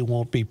probably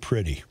won't be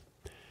pretty.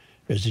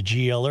 As a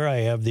GLer, I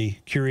have the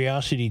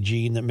curiosity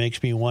gene that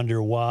makes me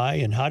wonder why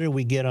and how did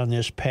we get on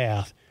this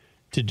path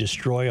to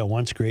destroy a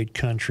once great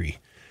country.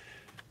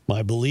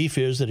 My belief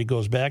is that it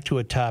goes back to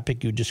a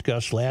topic you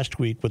discussed last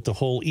week with the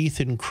whole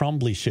Ethan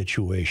Crumbley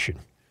situation.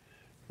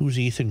 Who's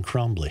Ethan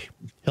Crumbley?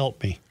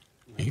 Help me.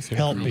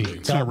 Help me.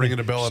 It's not ringing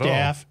a bell at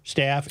all.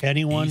 Staff,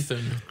 anyone?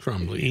 Ethan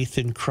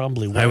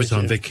Crumbley. I was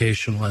on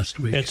vacation last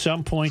week. At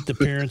some point, the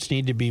parents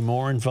need to be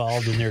more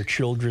involved in their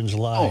children's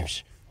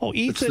lives.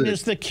 Ethan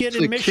is the kid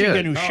in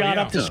Michigan who shot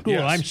up the school.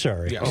 Yes. I'm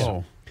sorry.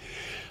 Yes.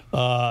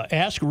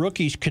 Ask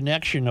Rookie's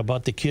connection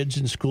about the kids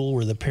in school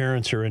where the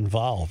parents are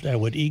involved. I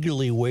would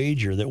eagerly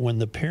wager that when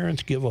the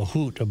parents give a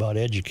hoot about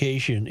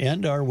education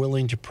and are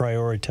willing to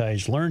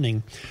prioritize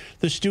learning,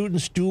 the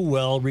students do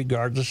well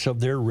regardless of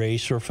their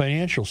race or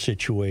financial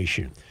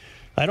situation.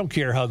 I don't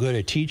care how good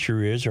a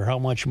teacher is or how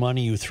much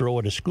money you throw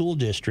at a school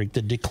district.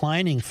 The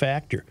deciding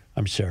factor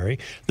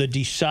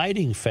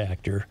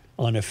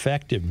on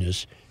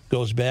effectiveness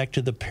goes back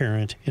to the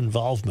parent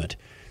involvement.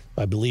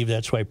 I believe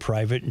that's why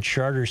private and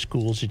charter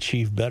schools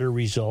achieve better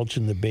results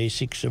in the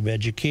basics of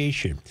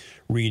education,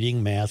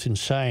 reading, math, and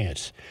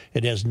science.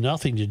 It has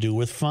nothing to do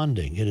with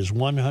funding. It is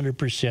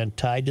 100%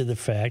 tied to the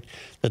fact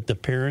that the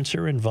parents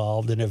are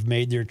involved and have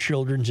made their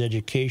children's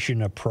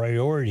education a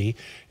priority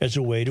as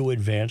a way to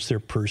advance their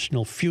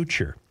personal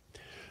future,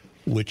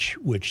 which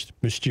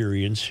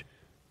Mysterians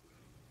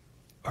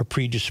are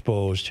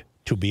predisposed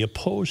to be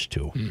opposed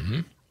to. Mm-hmm.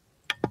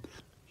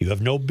 You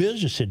have no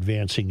business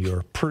advancing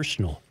your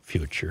personal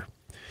future.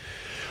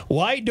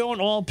 Why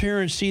don't all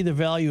parents see the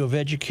value of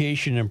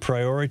education and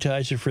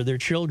prioritize it for their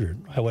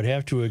children? I would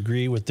have to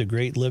agree with the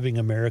great living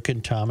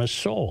American Thomas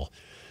Sowell.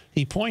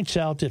 He points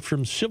out that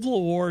from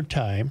Civil War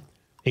time,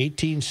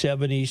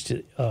 1870s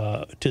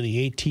to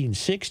the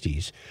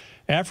 1860s,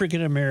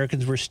 African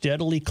Americans were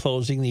steadily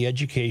closing the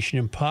education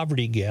and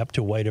poverty gap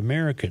to white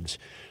Americans.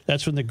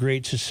 That's when the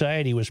Great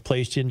Society was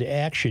placed into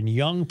action.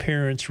 Young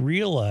parents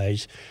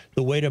realized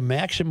the way to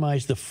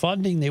maximize the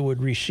funding they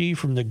would receive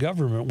from the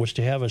government was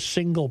to have a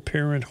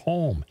single-parent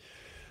home.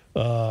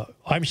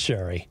 I'm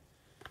sorry.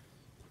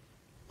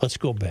 Let's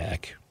go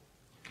back.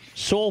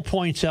 Sowell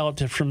points out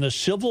that from the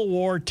Civil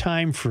War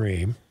time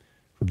frame,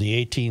 from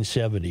the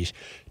 1870s,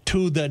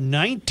 to the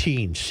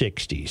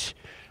 1960s,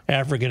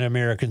 African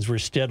Americans were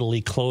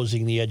steadily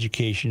closing the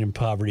education and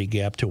poverty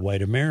gap to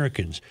white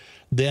Americans.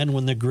 Then,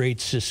 when the Great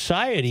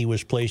Society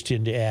was placed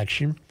into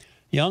action,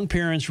 young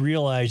parents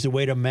realized the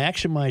way to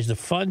maximize the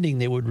funding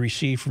they would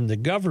receive from the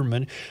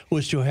government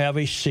was to have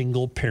a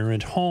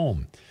single-parent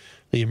home.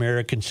 The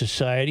American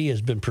Society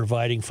has been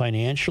providing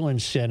financial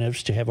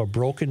incentives to have a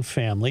broken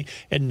family,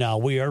 and now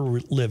we are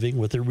living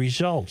with the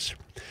results.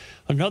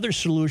 Another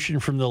solution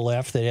from the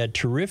left that had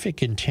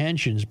terrific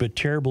intentions but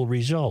terrible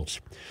results.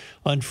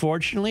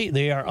 Unfortunately,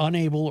 they are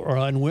unable or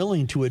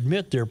unwilling to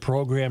admit their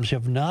programs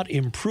have not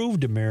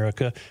improved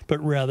America, but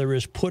rather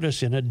has put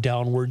us in a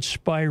downward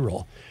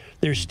spiral.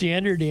 Their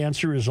standard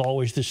answer is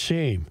always the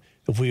same.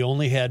 If we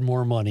only had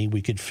more money,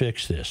 we could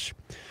fix this.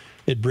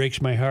 It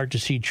breaks my heart to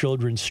see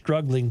children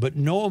struggling, but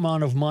no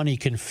amount of money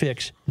can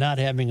fix not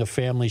having a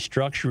family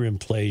structure in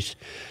place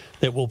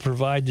that will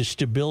provide the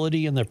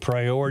stability and the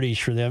priorities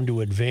for them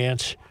to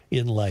advance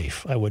in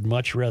life. I would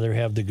much rather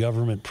have the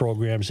government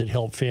programs that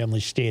help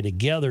families stay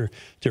together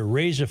to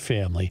raise a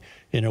family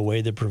in a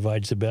way that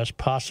provides the best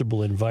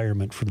possible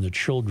environment for the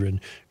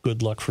children.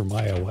 Good luck from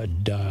Iowa,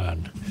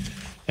 Don.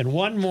 And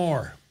one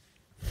more.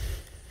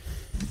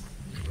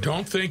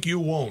 Don't think you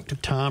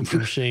won't. Tom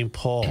from St.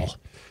 Paul.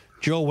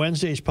 Joe,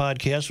 Wednesday's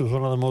podcast was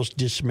one of the most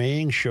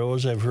dismaying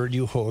shows I've heard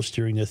you host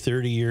during the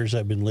 30 years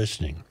I've been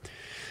listening.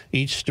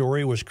 Each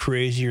story was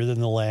crazier than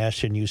the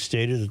last, and you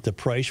stated that the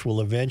price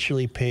will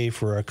eventually pay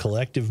for our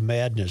collective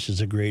madness is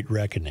a great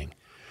reckoning.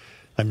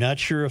 I'm not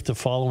sure if the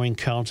following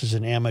counts as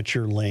an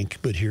amateur link,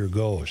 but here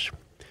goes.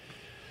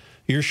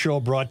 Your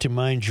show brought to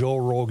mind Joe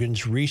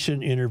Rogan's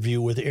recent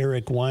interview with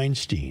Eric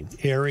Weinstein.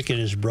 Eric and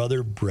his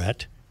brother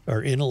Brett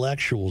are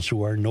intellectuals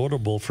who are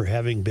notable for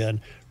having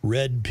been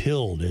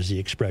red-pilled, as the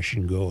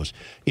expression goes.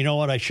 You know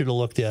what? I should have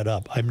looked that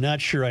up. I'm not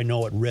sure I know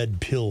what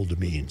red-pilled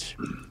means.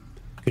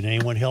 Can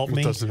anyone help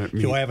me? Doesn't it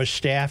mean? Do I have a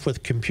staff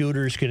with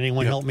computers? Can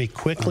anyone help me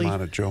quickly? I'm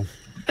on it, Joe.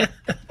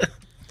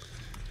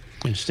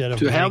 Instead of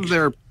to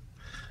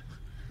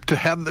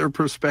have their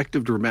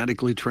perspective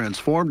dramatically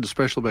transformed,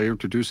 especially by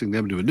introducing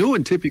them to a new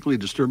and typically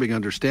disturbing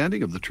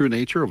understanding of the true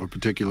nature of a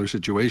particular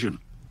situation.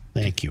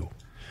 Thank you.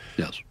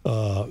 Yes.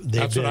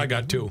 That's what I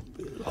got, too.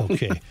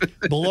 Okay.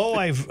 Below,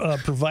 I've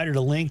provided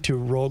a link to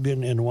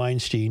Rogan and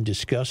Weinstein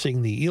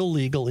discussing the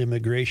illegal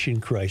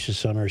immigration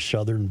crisis on our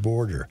southern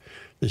border.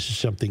 This is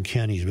something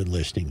Kenny's been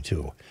listening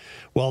to.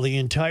 While the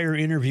entire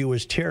interview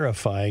is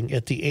terrifying,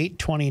 at the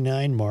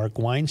 8:29 mark,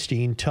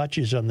 Weinstein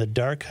touches on the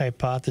dark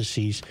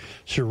hypotheses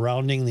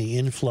surrounding the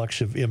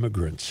influx of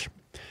immigrants.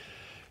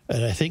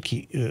 And I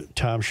think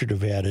Tom should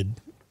have added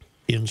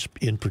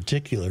in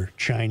particular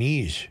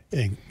Chinese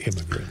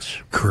immigrants.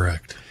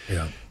 Correct.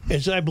 Yeah.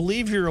 As I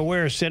believe you're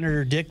aware,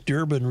 Senator Dick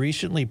Durbin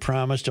recently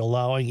promised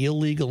allowing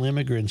illegal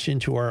immigrants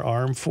into our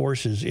armed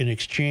forces in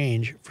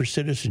exchange for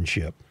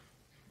citizenship.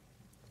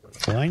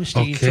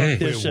 Weinstein took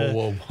this.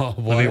 Let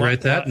me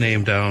write that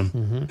name down.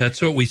 Mm-hmm.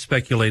 That's what we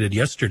speculated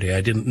yesterday.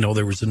 I didn't know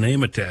there was a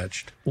name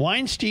attached.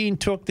 Weinstein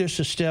took this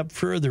a step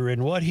further,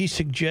 and what he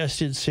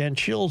suggested sent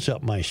chills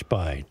up my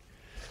spine.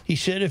 He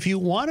said, if you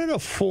wanted a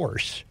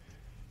force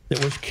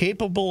that was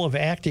capable of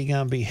acting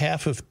on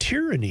behalf of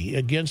tyranny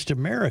against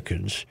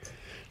Americans,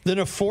 then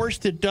a force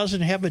that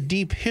doesn't have a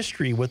deep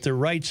history with the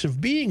rights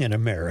of being an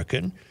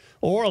American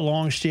or a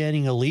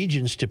longstanding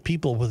allegiance to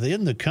people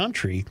within the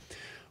country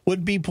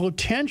would be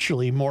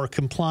potentially more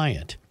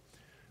compliant.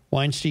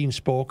 Weinstein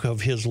spoke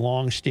of his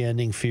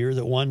longstanding fear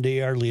that one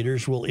day our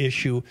leaders will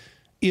issue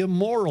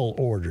immoral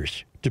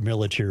orders to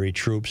military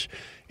troops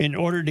in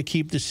order to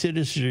keep the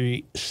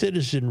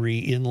citizenry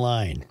in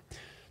line.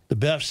 The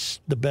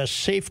best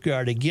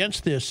safeguard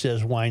against this,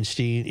 says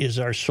Weinstein, is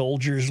our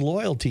soldiers'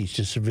 loyalty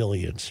to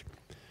civilians.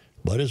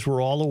 But as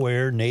we're all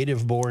aware,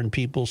 native-born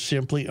people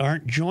simply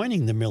aren't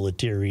joining the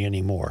military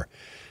anymore.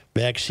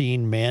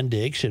 Vaccine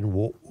mandates and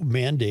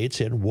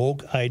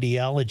woke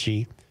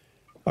ideology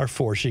are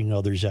forcing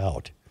others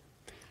out.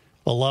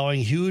 Allowing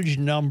huge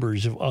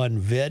numbers of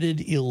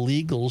unvetted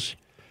illegals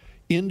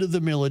into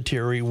the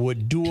military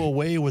would do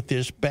away with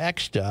this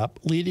backstop,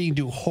 leading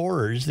to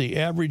horrors the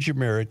average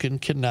American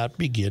cannot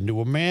begin to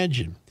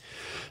imagine.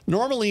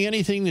 Normally,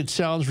 anything that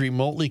sounds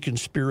remotely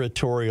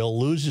conspiratorial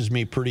loses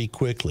me pretty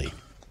quickly.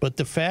 But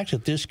the fact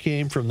that this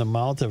came from the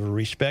mouth of a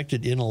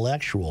respected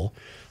intellectual,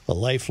 a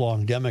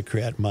lifelong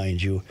Democrat,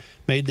 mind you,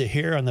 made the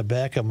hair on the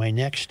back of my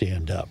neck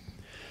stand up.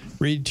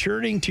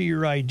 Returning to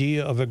your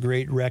idea of a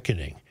great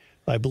reckoning,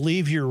 I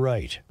believe you're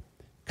right.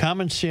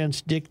 Common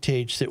sense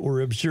dictates that we're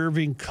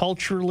observing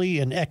culturally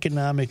and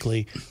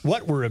economically,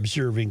 what we're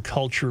observing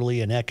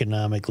culturally and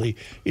economically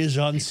is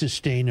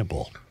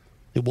unsustainable.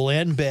 It will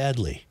end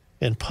badly,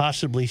 and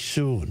possibly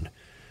soon.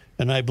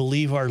 And I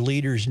believe our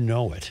leaders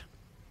know it.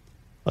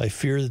 I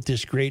fear that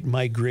this great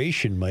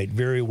migration might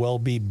very well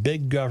be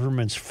big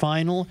government's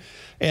final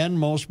and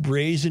most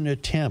brazen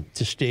attempt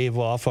to stave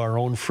off our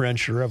own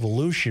French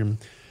Revolution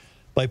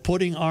by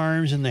putting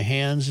arms in the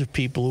hands of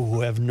people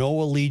who have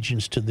no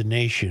allegiance to the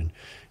nation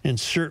and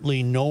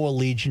certainly no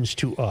allegiance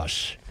to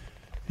us.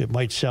 It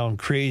might sound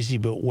crazy,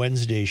 but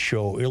Wednesday's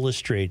show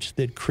illustrates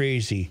that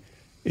crazy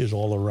is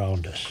all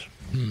around us.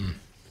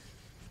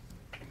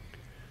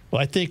 Well,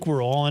 I think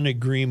we're all in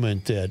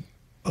agreement that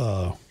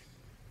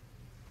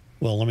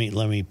well,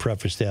 let me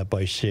preface that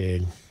by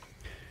saying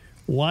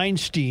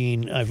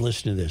Weinstein, I've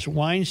listened to this,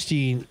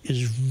 Weinstein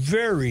is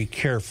very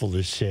careful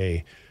to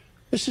say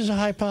this is a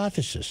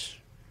hypothesis.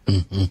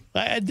 Mm-hmm.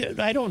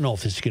 I don't know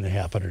if this is going to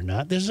happen or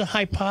not. This is a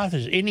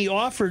hypothesis. And he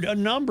offered a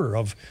number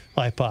of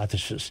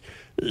hypotheses,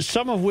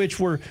 some of which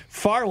were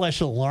far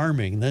less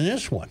alarming than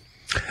this one.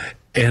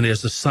 And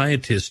as a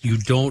scientist, you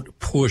don't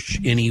push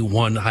any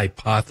one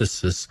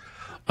hypothesis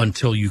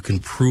until you can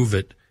prove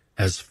it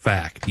as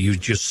fact. You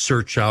just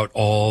search out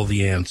all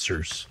the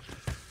answers.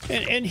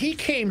 And he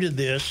came to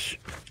this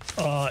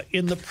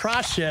in the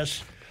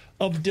process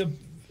of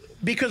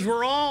because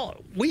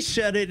we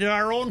said it in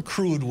our own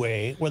crude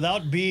way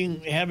without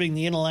having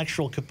the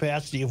intellectual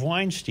capacity of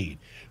Weinstein.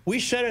 We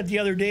said it the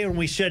other day when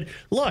we said,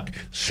 look,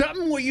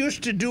 something we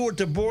used to do at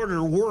the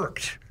border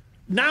worked.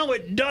 Now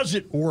it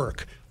doesn't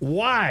work.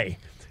 Why?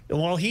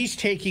 Well, he's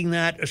taking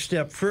that a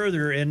step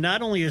further, and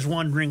not only is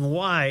wondering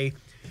why,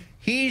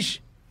 he's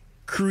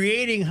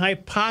creating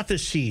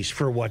hypotheses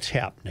for what's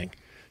happening.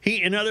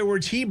 In other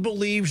words, he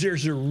believes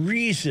there's a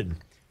reason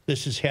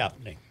this is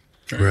happening.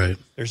 Right.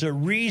 There's a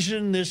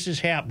reason this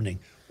is happening.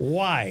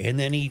 Why? And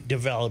then he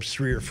develops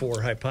 3 or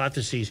 4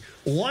 hypotheses,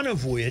 one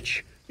of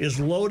which is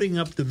loading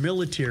up the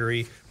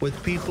military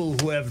with people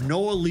who have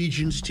no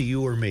allegiance to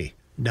you or me.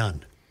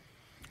 None.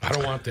 I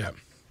don't want that.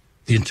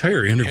 The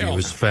entire interview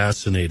was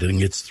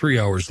fascinating. It's 3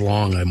 hours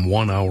long. I'm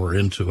 1 hour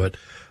into it.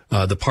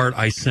 The part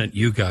I sent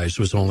you guys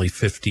was only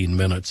 15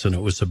 minutes, and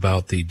it was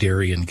about the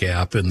Darien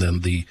Gap and then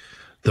the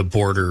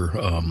border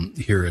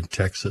here in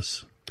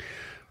Texas.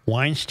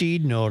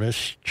 Weinstein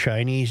noticed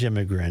Chinese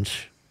immigrants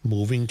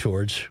moving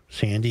towards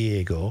San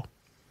Diego,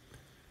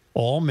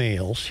 all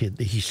males.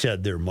 He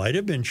said there might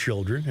have been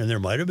children and there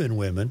might have been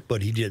women,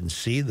 but he didn't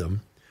see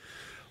them.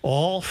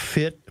 All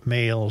fit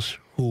males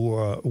who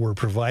were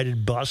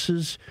provided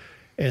buses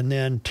and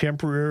then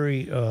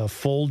temporary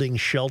folding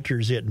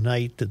shelters at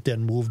night that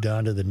then moved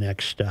on to the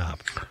next stop.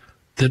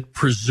 That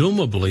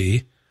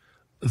presumably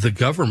the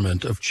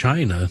government of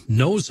China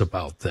knows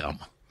about them,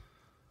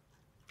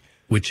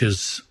 which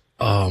is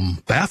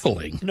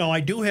baffling. No,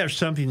 I do have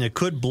something that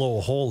could blow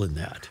a hole in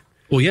that.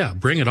 Well, yeah,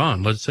 bring it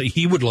on. Let's say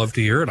he would love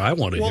to hear it. I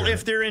want to hear it. Well,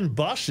 if they're in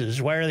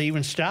buses, why are they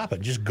even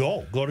stopping? Just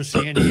go to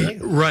San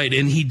Diego. Right,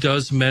 and he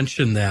does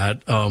mention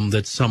that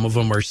some of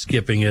them are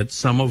skipping it.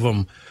 Some of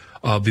them,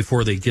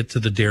 before they get to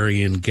the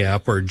Darien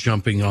Gap, are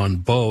jumping on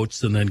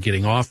boats and then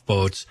getting off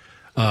boats.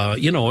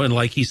 And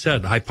like he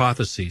said,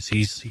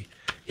 hypotheses.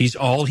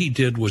 All he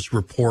did was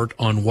report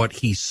on what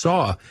he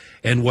saw.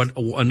 And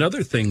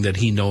another thing that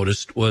he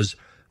noticed was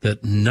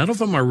that none of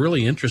them are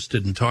really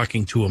interested in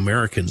talking to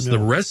Americans. No. The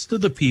rest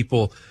of the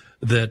people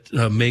that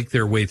make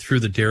their way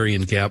through the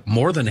Darien Gap,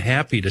 more than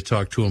happy to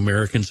talk to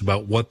Americans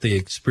about what they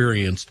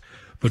experienced.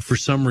 But for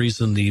some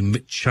reason, the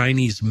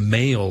Chinese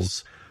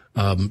males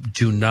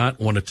do not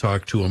want to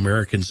talk to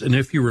Americans. And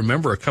if you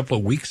remember, a couple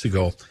of weeks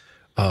ago,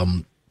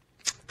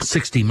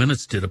 60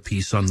 Minutes did a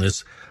piece on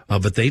this,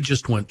 but they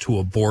just went to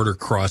a border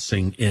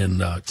crossing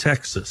in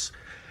Texas.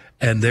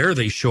 And there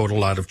they showed a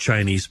lot of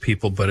Chinese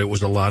people, but it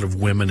was a lot of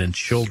women and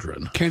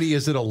children. Kenny,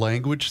 is it a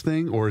language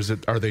thing, or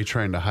are they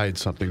trying to hide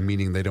something,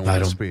 meaning they don't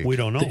want to speak? We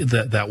don't know.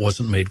 That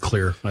wasn't made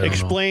clear.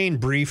 Explain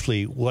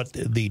briefly what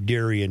the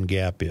Darien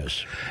Gap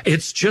is.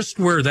 It's just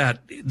where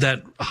that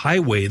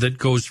highway that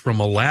goes from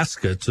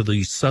Alaska to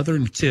the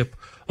southern tip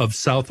of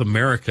South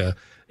America.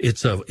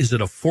 Is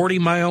it a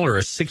 40-mile or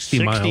a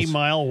 60-mile?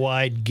 60-mile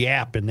wide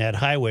gap in that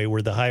highway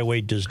where the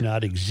highway does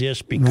not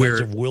exist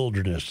because of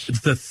wilderness.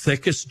 The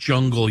thickest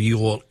jungle you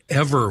will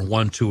ever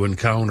want to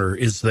encounter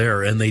is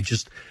there, and they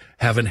just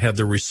haven't had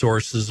the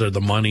resources or the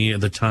money or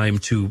the time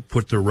to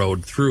put the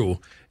road through.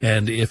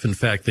 And if, in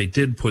fact, they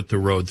did put the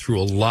road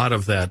through, a lot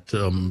of that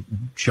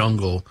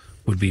jungle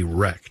would be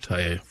wrecked,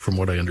 from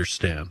what I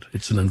understand.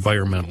 It's an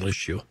environmental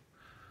issue.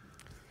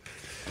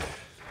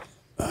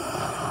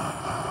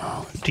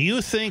 Do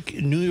you think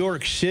New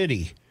York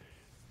City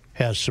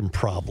has some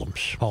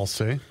problems? I'll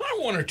say.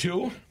 One or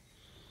two.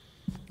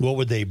 What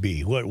would they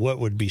be? What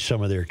would be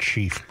some of their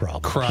chief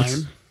problems?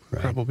 Crime,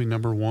 probably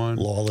number one.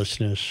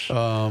 Lawlessness.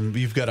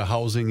 You've got a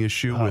housing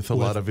issue with a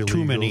lot of illegals.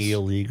 Too many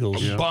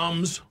illegals. Yeah.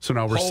 Bums. So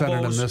now we're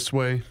sending them this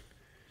way.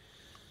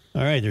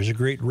 All right, there's a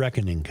great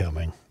reckoning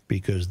coming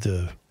because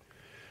the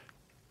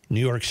New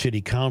York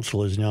City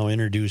Council is now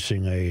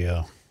introducing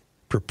a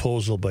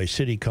proposal by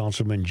City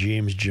Councilman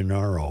James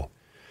Gennaro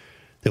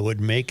that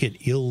would make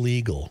it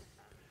illegal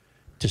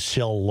to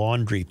sell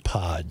laundry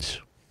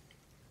pods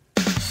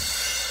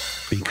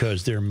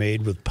because they're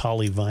made with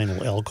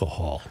polyvinyl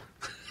alcohol.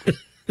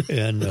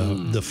 And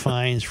the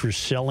fines for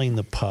selling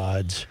the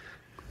pods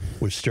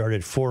would start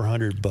at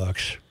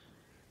 $400,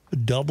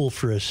 double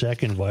for a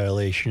second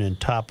violation, and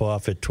top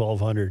off at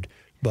 $1,200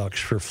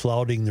 for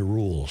flouting the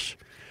rules.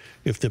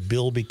 If the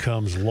bill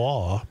becomes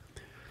law,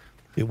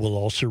 it will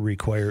also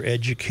require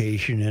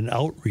education and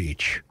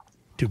outreach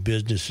to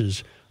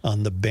businesses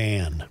on the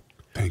ban.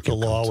 The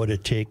law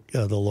would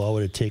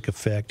take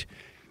effect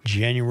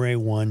January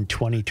 1,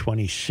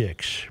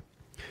 2026.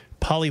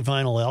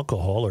 Polyvinyl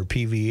alcohol, or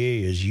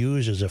PVA, is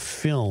used as a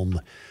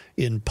film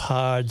in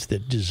pods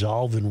that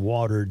dissolve in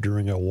water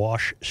during a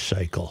wash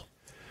cycle.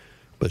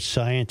 But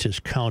scientists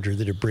counter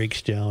that it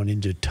breaks down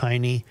into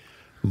tiny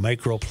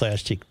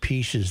microplastic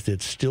pieces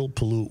that still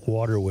pollute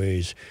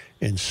waterways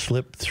and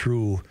slip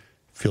through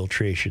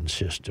filtration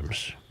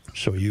systems.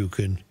 So you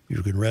can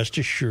rest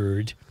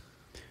assured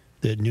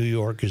that New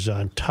York is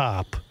on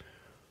top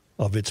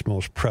of its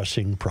most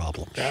pressing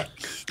problems.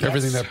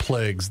 Everything that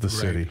plagues the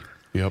city.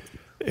 Yep.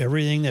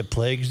 Everything that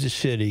plagues the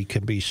city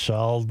can be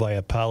solved by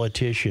a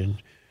politician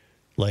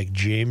like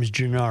James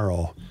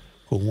Gennaro,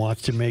 who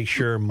wants to make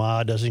sure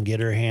Ma doesn't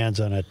get her hands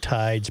on a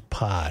Tides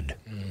pod.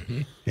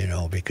 Mm-hmm.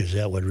 Because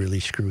that would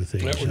really screw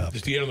things up.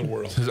 It's the end of the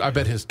world. I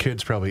bet his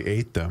kids probably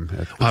ate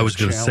them. I was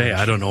going to say,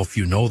 I don't know if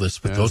you know this,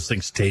 but those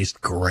things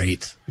taste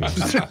great. You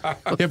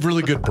have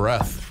really good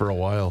breath for a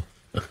while.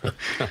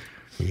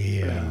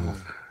 Yeah.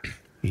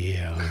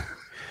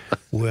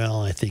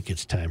 Well, I think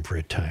it's time for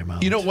a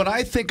timeout. When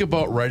I think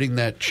about writing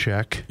that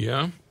check,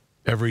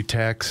 every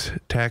tax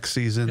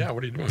season,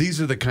 what are you doing?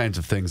 These are the kinds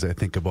of things I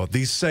think about.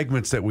 These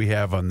segments that we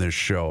have on this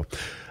show.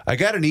 I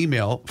got an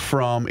email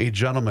from a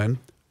gentleman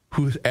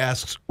who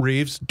asks,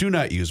 Reeves, do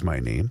not use my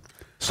name.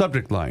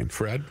 Subject line: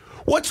 Fred,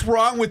 what's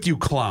wrong with you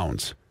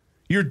clowns?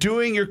 You're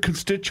doing your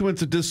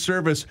constituents a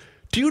disservice.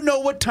 Do you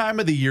know what time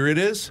of the year it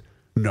is?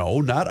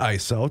 No, not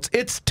ice outs.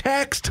 It's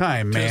tax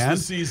time, man.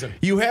 Tis the season.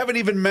 You haven't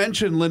even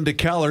mentioned Linda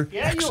Keller.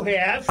 Yeah, you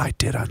have. I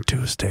did on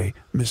Tuesday,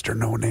 Mr.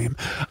 No Name.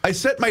 I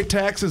sent my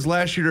taxes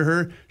last year to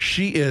her.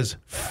 She is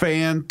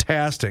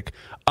fantastic.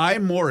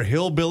 I'm more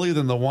hillbilly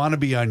than the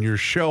wannabe on your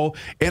show,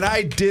 and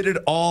I did it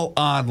all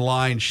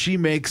online. She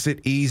makes it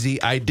easy.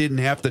 I didn't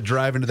have to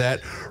drive into that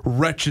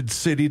wretched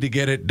city to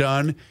get it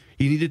done.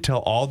 You need to tell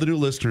all the new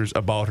listeners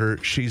about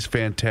her. She's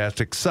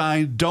fantastic.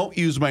 Signed, don't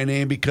use my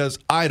name because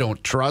I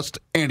don't trust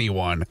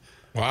anyone.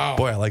 Wow.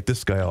 Boy, I like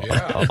this guy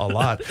a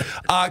lot.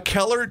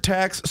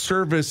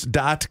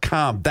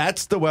 KellerTaxService.com.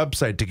 That's the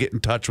website to get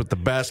in touch with the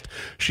best.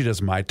 She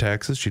does my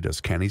taxes. She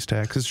does Kenny's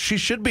taxes. She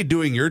should be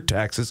doing your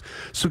taxes.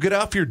 So get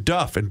off your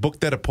duff and book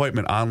that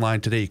appointment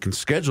online today. You can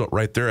schedule it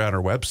right there on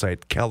our website,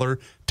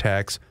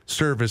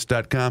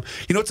 KellerTaxService.com.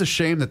 It's a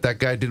shame that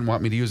guy didn't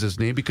want me to use his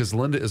name because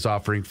Linda is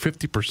offering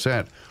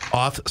 50%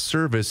 off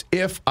service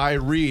if I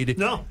read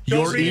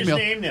your email. His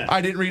name then.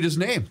 I didn't read his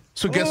name.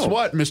 So guess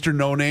what, Mr.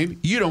 No Name?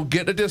 You don't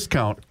get a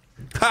discount.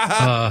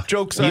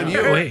 Joke's on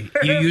you. Wait,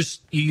 you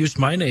used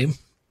my name.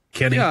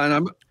 Kenny? Yeah,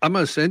 and I'm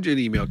going to send you an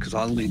email because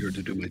I'll need her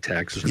to do my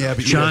taxes. Yeah,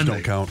 but John,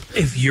 don't count.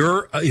 If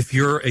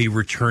you're a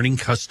returning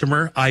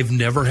customer, I've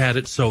never had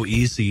it so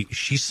easy.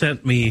 She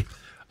sent me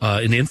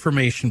an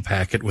information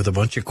packet with a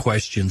bunch of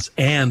questions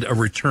and a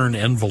return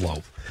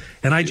envelope.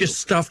 And I just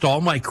stuffed all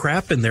my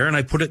crap in there and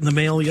I put it in the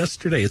mail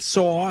yesterday. It's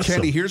so awesome.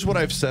 Kenny, here's what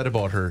I've said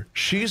about her.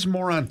 She's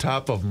more on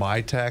top of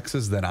my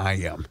taxes than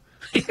I am.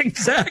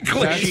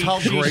 Exactly. That's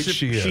how great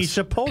she is. She's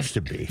supposed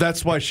to be.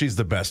 That's why she's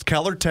the best.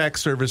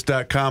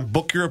 KellerTaxService.com.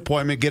 Book your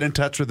appointment. Get in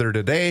touch with her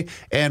today.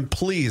 And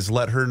please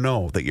let her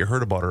know that you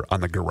heard about her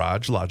on the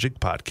Garage Logic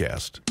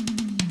podcast.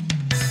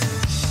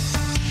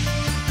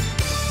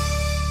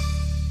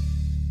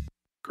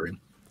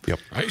 Yep.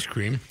 Ice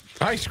cream.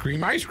 Ice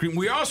cream. Ice cream.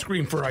 We all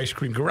scream for ice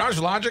cream. Garage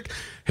Logic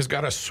has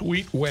got a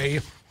sweet way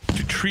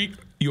to treat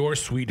your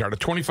sweetheart. A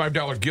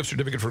 $25 gift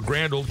certificate for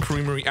Grand Old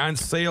Creamery on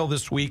sale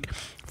this week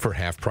for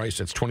half price.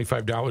 That's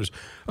 $25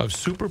 of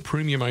super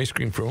premium ice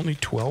cream for only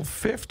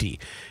 $12.50.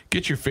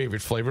 Get your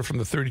favorite flavor from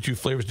the 32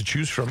 flavors to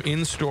choose from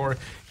in-store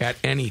at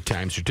any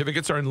time.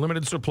 Certificates are in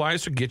limited supply,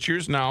 so get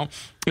yours now.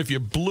 If you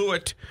blew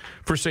it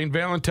for St.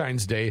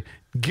 Valentine's Day,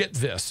 get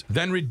this.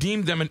 Then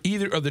redeem them in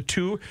either of the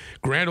two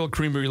Grand Old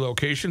Creamery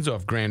locations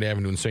of Grand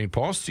Avenue in St.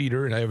 Paul,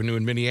 Cedar Avenue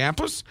in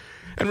Minneapolis.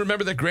 And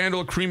remember that Grand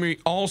Old Creamery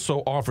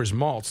also offers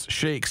malts,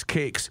 shakes,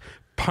 cakes,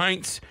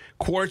 pints,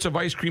 quarts of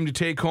ice cream to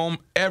take home,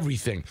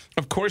 everything.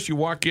 Of course, you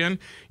walk in,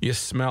 you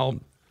smell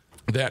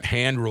that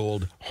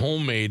hand-rolled,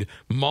 homemade,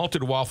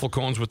 malted waffle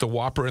cones with the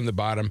Whopper in the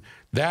bottom.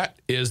 That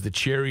is the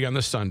cherry on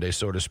the sundae,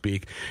 so to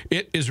speak.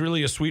 It is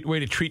really a sweet way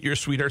to treat your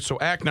sweetheart, so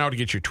act now to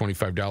get your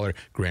 $25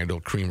 Grand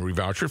Old Creamery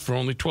voucher for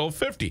only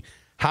 $12.50.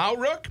 How,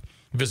 Rook?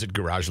 Visit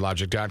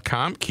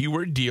GarageLogic.com,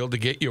 keyword deal to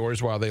get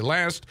yours while they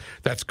last.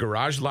 That's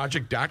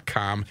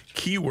GarageLogic.com,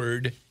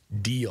 keyword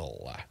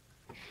deal.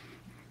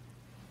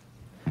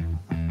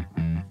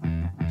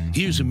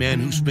 Here's a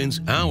man who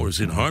spends hours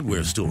in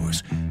hardware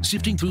stores,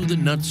 sifting through the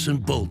nuts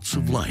and bolts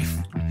of life.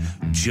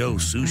 Joe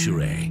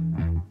Souchere.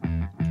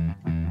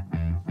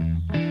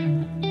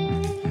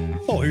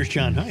 Oh, here's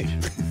John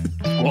Heidt.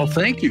 Well,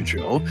 thank you,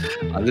 Joe.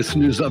 This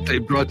news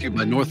update brought to you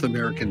by North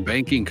American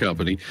Banking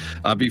Company.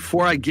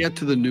 Before I get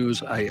to the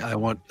news, I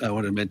want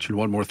to mention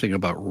one more thing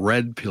about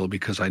red pill,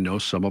 because I know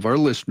some of our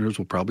listeners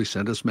will probably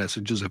send us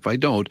messages if I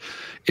don't.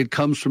 It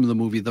comes from the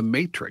movie The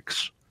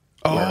Matrix.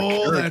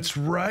 Oh, that's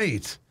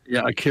right.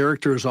 Yeah, a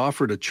character is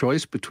offered a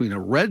choice between a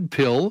red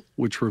pill,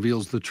 which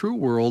reveals the true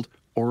world,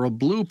 or a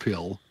blue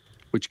pill,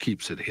 which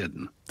keeps it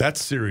hidden. That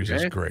series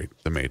is great,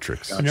 The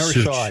Matrix. I never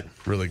saw it.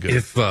 Really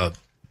good.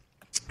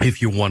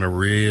 If you want to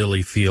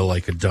really feel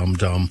like a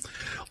dum-dum,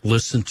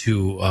 listen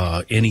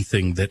to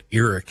anything that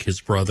Eric,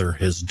 his brother,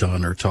 has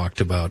done or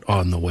talked about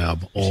on the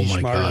web. Oh, my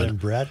smarter God. than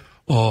Brett?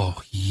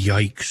 Oh,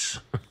 yikes.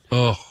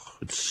 Oh,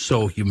 it's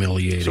so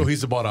humiliating. So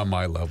he's about on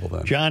my level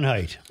then. John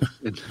Heidt.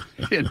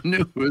 In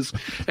news,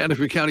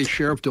 Hennepin County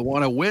Sheriff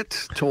DeWanna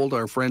Witt told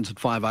our friends at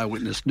 5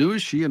 Eyewitness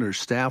News she and her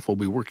staff will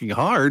be working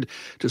hard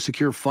to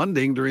secure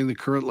funding during the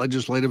current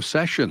legislative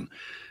session.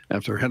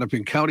 After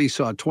Hennepin County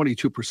saw a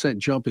 22%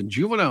 jump in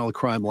juvenile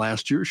crime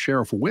last year,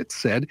 Sheriff Witt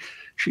said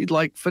she'd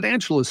like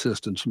financial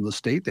assistance from the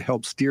state to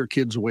help steer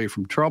kids away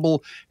from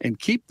trouble and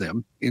keep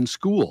them in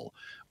school.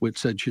 Witt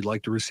said she'd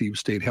like to receive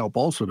state help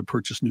also to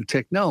purchase new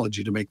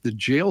technology to make the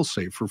jail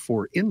safer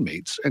for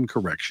inmates and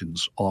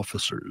corrections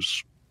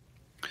officers.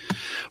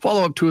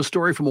 Follow up to a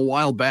story from a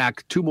while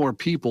back. 2 more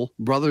people,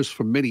 brothers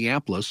from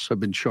Minneapolis, have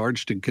been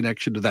charged in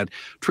connection to that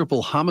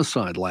triple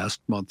homicide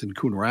last month in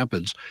Coon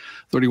Rapids.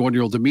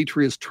 31-year-old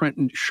Demetrius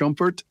Trenton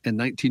Schumpert and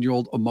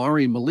 19-year-old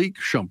Amari Malik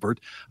Schumpert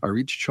are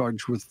each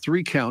charged with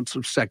 3 counts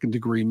of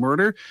second-degree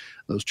murder.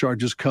 Those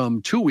charges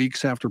come 2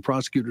 weeks after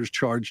prosecutors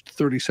charged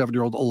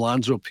 37-year-old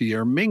Alonzo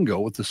Pierre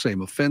Mingo with the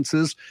same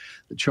offenses.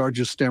 The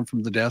charges stem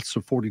from the deaths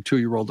of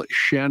 42-year-old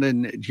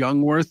Shannon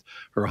Youngworth,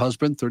 her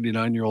husband,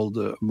 39-year-old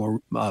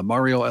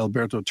Mario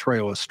Alberto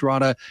Trejo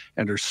Estrada,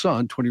 and her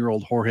son,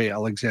 20-year-old Jorge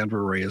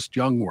Alexander Reyes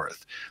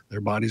Youngworth.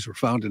 Their bodies were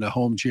found in a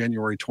home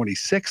January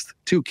 26th.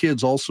 2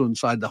 kids also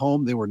inside the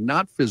home. They were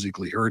not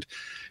physically hurt.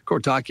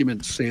 Court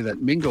documents say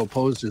that Mingo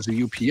posed as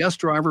a UPS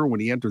driver when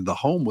he entered the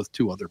home with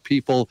 2 other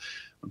people.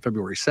 On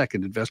February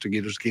 2nd,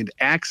 investigators gained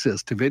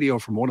access to video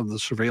from one of the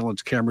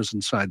surveillance cameras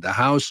inside the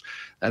house.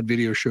 That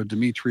video showed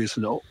Demetrius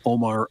and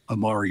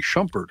Amari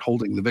Schumpert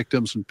holding the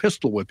victims and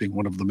pistol whipping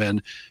one of the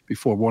men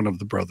before one of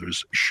the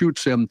brothers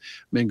shoots him.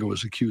 Mingo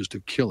is accused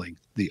of killing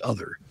the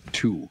other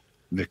 2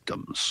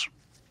 victims.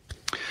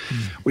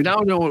 We now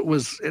know it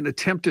was an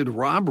attempted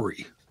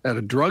robbery at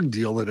a drug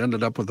deal that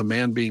ended up with a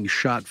man being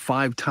shot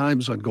 5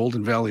 times on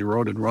Golden Valley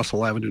Road and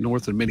Russell Avenue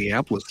North in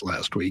Minneapolis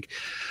last week.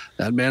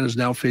 That man is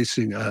now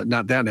facing,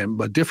 not that man,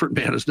 but a different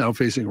man is now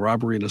facing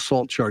robbery and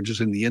assault charges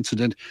in the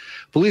incident.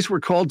 Police were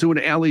called to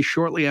an alley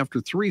shortly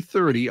after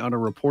 3:30 on a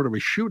report of a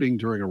shooting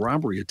during a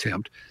robbery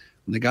attempt.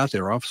 When they got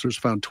there, officers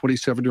found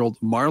 27-year-old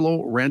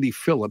Marlo Randy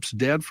Phillips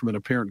dead from an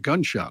apparent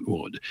gunshot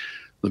wound.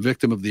 The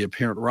victim of the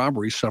apparent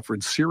robbery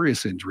suffered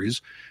serious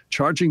injuries.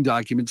 Charging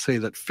documents say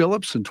that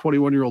Phillips and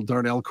 21-year-old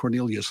Darnell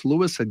Cornelius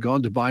Lewis had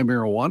gone to buy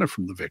marijuana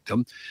from the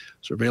victim.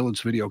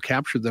 Surveillance video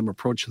captured them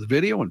approach the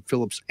video, and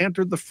Phillips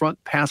entered the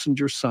front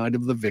passenger side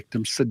of the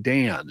victim's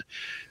sedan.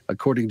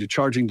 According to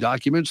charging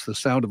documents, the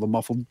sound of a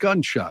muffled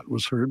gunshot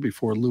was heard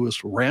before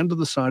Lewis ran to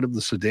the side of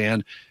the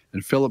sedan,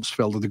 and Phillips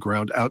fell to the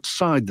ground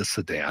outside the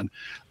sedan.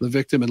 The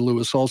victim and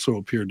Lewis also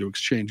appeared to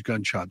exchange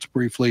gunshots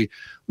briefly.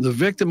 The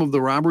victim of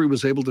the robbery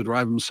was able to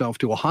drive himself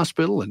to a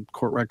hospital, and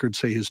court records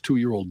say his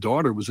 2-year-old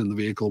daughter was in the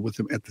vehicle with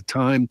him at the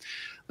time.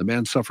 The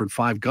man suffered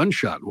 5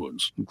 gunshot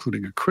wounds,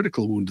 including a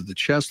critical wound to the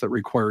chest that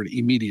required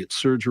immediate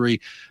surgery.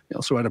 He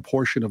also had a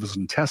portion of his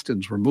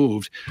intestines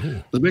removed.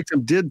 Ooh. The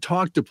victim did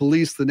talk to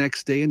police the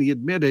next day, and he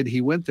admitted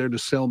he went there to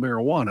sell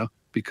marijuana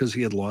because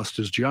he had lost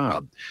his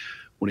job.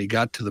 When he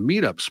got to the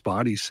meetup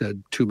spot, he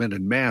said 2 men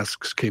in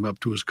masks came up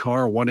to his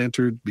car. One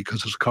entered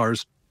because his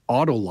car's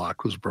auto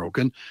lock was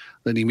broken,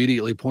 then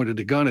immediately pointed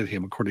a gun at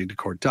him, according to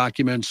court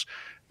documents.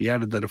 He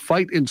added that a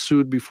fight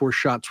ensued before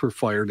shots were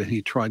fired, and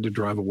he tried to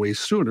drive away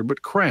sooner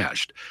but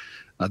crashed.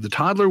 The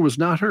toddler was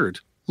not hurt.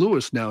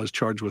 Lewis now is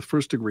charged with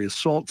first-degree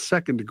assault,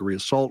 second-degree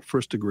assault,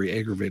 first-degree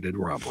aggravated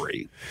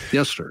robbery.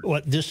 Yes, sir.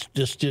 Well, this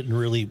didn't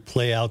really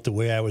play out the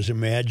way I was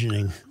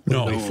imagining when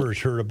I first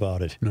heard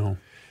about it. No.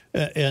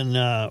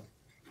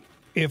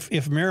 If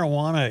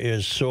marijuana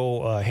is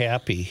so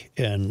happy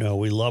and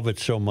we love it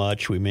so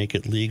much, we make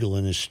it legal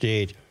in the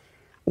state,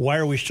 why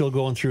are we still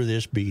going through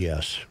this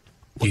BS?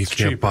 You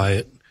can't buy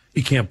it.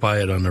 You can't buy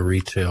it on the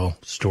retail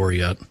store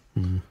yet.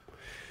 Mm-hmm.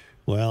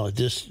 Well,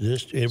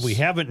 we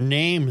haven't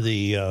named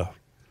the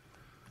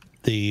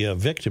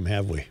victim,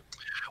 have we?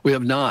 We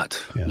have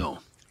not. Yeah. No.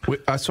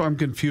 So I'm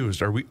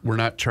confused. We're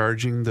not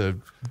charging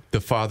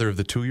the father of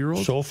the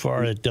 2-year-old? So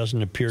far, it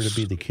doesn't appear to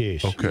be the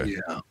case. Okay.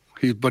 Yeah.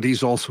 But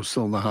he's also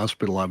still in the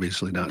hospital,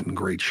 obviously not in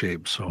great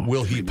shape. So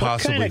will he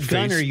possibly What kind of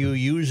gun are you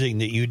using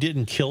that you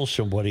didn't kill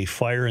somebody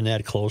firing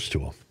that close to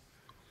him?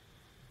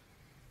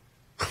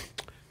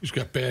 He's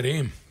got bad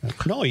aim.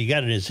 No, he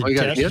got in his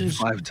intestines. He got hit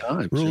 5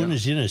 times. Ruin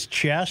is in his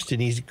chest,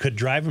 and he could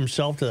drive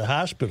himself to the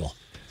hospital.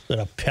 Is that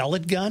a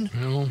pellet gun?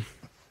 No.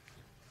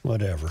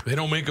 Whatever. They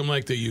don't make them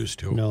like they used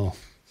to. No.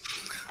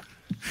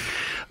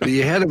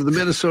 The head of the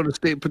Minnesota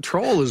State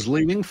Patrol is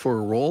leaving for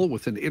a role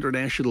with an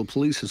International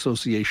Police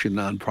Association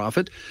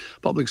nonprofit.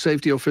 Public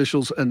safety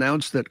officials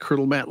announced that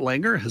Colonel Matt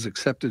Langer has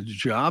accepted a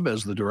job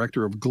as the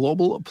director of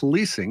global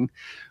policing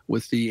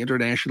with the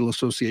International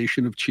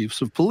Association of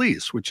Chiefs of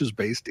Police, which is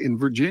based in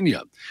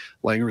Virginia.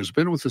 Langer has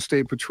been with the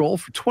State Patrol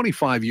for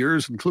 25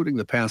 years, including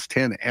the past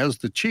 10 as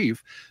the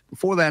chief.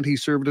 Before that, he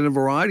served in a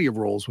variety of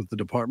roles with the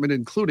department,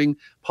 including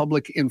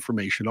public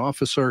information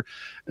officer.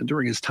 And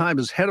during his time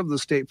as head of the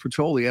State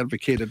Patrol, he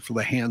advocated for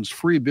the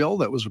hands-free bill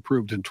that was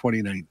approved in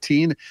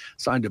 2019,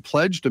 signed a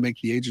pledge to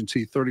make the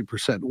agency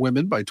 30%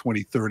 women by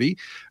 2030,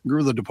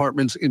 grew the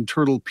department's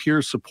internal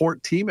peer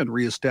support team, and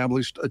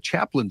reestablished a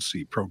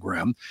chaplaincy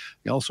program.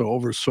 He also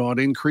oversaw an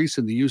increase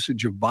in the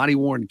usage of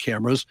body-worn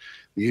cameras,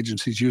 the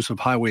agency's use of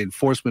highway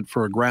enforcement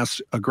for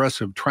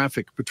aggressive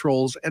traffic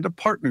patrols, and a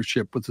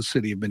partnership with the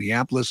city of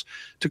Minneapolis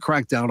to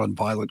crack down on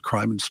violent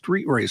crime and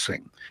street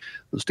racing.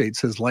 The state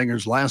says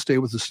Langer's last day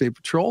with the State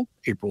Patrol,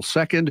 April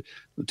 2nd.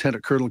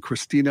 Lieutenant Colonel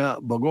Christina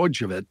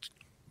Bogojevic,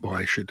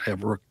 I should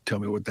have Rook tell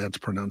me what that's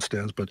pronounced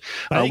as, but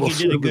I think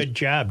you did a good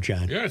job,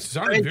 John. Yeah, it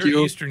sounded very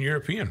Eastern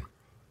European.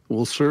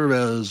 Will serve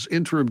as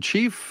interim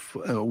chief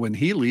when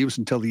he leaves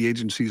until the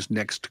agency's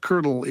next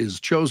colonel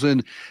is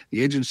chosen.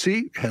 The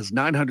agency has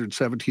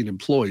 917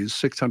 employees,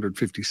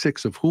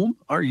 656 of whom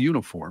are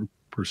uniform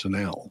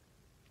personnel.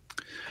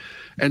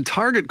 And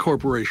Target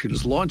Corporation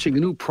is launching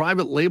a new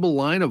private label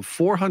line of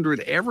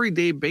 400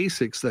 everyday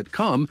basics that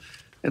come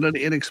at an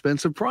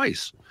inexpensive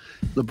price.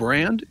 The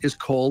brand is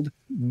called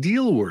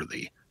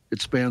Dealworthy.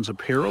 It spans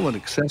apparel and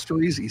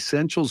accessories,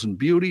 essentials and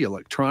beauty,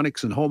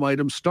 electronics and home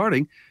items,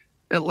 starting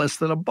at less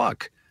than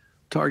 $1.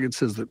 Target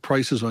says that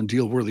prices on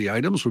deal-worthy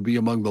items would be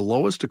among the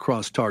lowest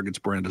across Target's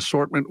brand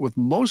assortment, with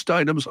most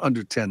items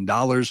under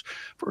 $10.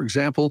 For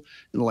example,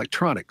 in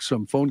electronics,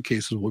 some phone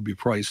cases would be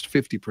priced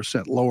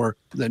 50% lower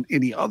than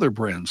any other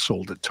brand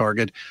sold at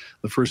Target.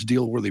 The first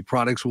deal-worthy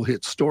products will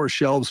hit store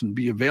shelves and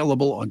be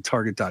available on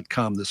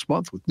Target.com this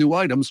month, with new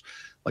items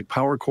like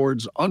power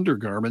cords,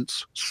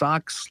 undergarments,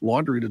 socks,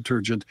 laundry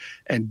detergent,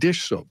 and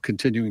dish soap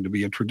continuing to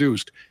be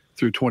introduced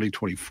through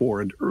 2024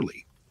 and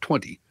early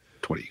 2025.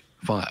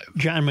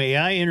 John, may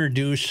I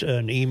introduce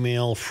an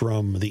email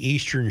from the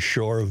Eastern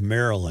Shore of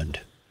Maryland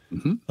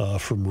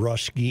from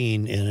Russ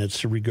Geen, and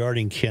it's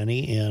regarding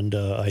Kenny, and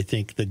I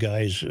think the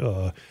guy's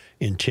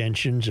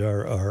intentions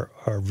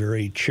are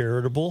very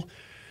charitable.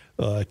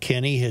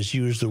 Kenny has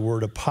used the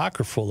word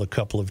apocryphal a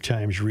couple of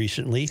times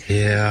recently.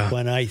 Yeah.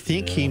 When I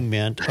think he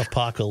meant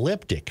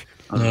apocalyptic.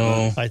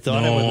 No. I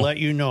thought I would let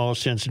you know,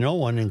 since no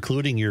one,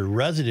 including your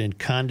resident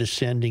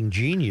condescending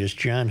genius,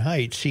 John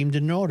Heidt, seemed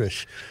to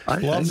notice.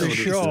 Love the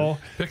show.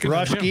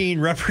 Russ Geen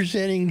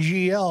representing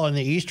GL on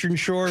the Eastern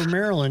Shore of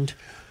Maryland.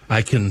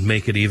 I can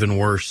make it even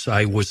worse.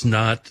 I was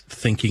not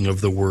thinking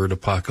of the word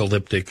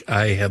apocalyptic.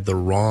 I had the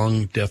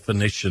wrong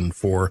definition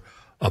for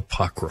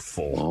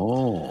apocryphal.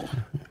 Oh.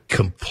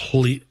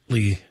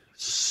 Completely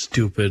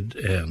stupid,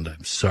 and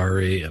I'm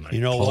sorry, and I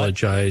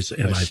apologize, what?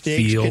 and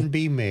Mistakes can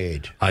be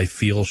made. I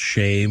feel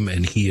shame,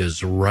 and he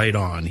is right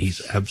on.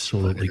 He's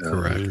absolutely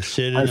correct. You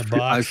sit in a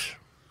box.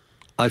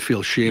 I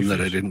feel shame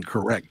that I didn't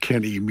correct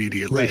Kenny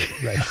immediately.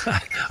 Right.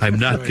 I'm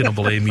not going to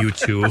blame you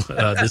two.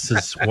 This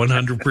is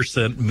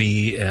 100%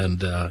 me,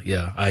 and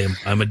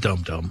I'm a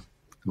dum-dum.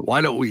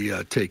 Why don't we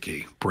take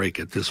a break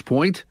at this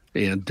point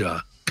and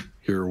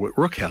hear what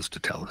Rook has to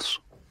tell us?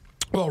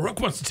 Well,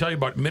 Rook wants to tell you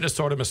about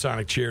Minnesota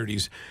Masonic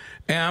Charities,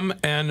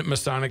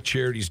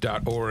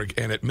 mnmasoniccharities.org.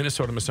 And at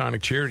Minnesota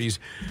Masonic Charities,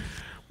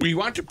 we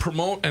want to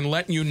promote and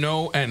let you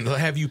know and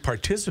have you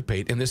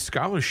participate in this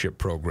scholarship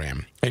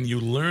program. And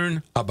you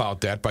learn about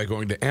that by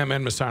going to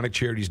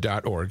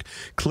mnmasoniccharities.org.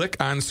 Click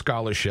on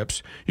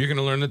scholarships. You're going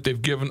to learn that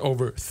they've given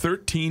over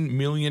 $13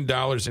 million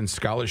in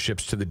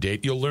scholarships to the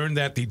date. You'll learn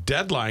that the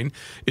deadline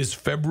is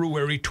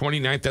February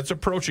 29th. That's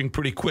approaching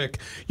pretty quick.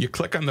 You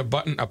click on the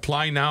button,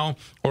 apply now,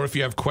 or if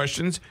you have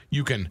questions,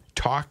 you can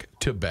talk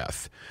to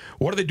Beth.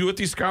 What do they do with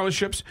these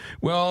scholarships?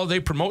 Well, they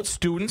promote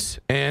students,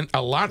 and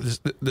a lot of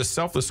the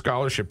Selfless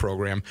Scholarship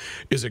Program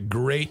is a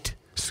great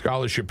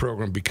scholarship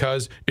program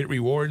because it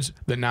rewards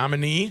the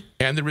nominee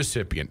and the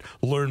recipient.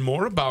 Learn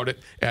more about it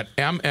at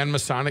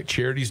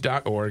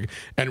mnmasoniccharities.org.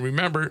 And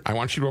remember, I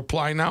want you to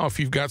apply now if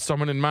you've got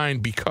someone in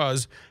mind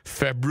because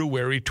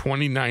February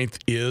 29th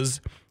is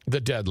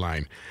the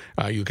deadline.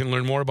 You can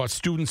learn more about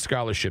student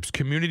scholarships,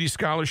 community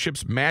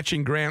scholarships,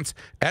 matching grants,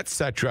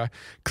 etc.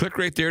 Click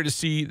right there to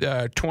see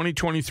the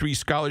 2023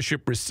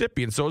 scholarship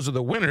recipients. Those are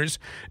the winners.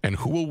 And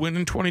who will win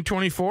in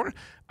 2024?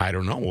 I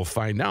don't know. We'll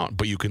find out.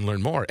 But you can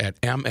learn more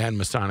at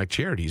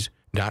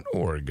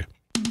mnmasoniccharities.org.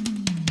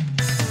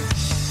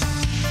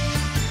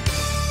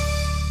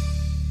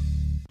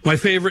 My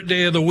favorite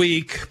day of the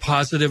week,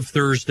 Positive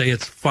Thursday.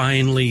 It's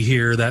finally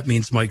here. That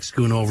means Mike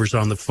Schoonover's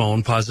on the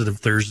phone. Positive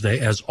Thursday,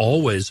 as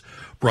always,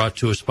 brought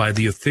to us by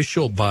the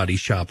official body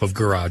shop of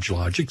Garage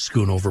Logic,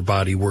 Schoonover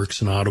Body Works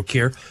and Auto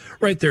Care,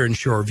 right there in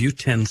Shoreview,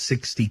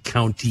 1060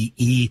 County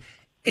E.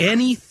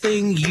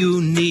 Anything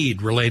you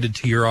need related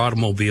to your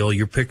automobile,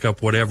 your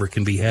pickup, whatever,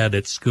 can be had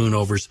at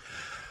Schoonover's.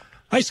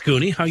 Hi,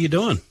 Schoonie. How you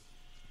doing?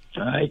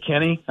 Hi,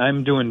 Kenny.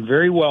 I'm doing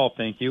very well,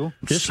 thank you.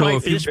 This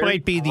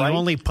might be the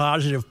only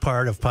positive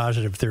part of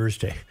Positive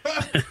Thursday.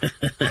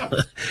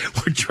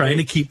 We're trying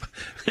to keep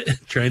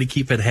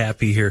it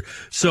happy here.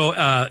 So,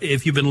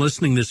 if you've been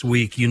listening this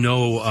week, you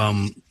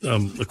know,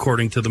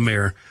 according to the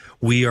mayor,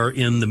 we are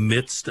in the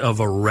midst of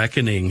a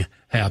reckoning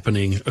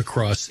happening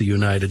across the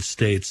United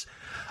States,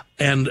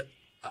 and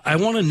I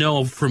want to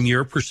know from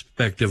your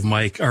perspective,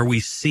 Mike, are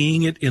we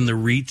seeing it in the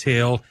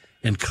retail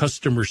and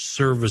customer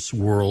service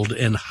world,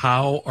 and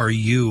how are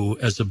you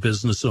as a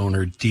business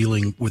owner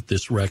dealing with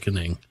this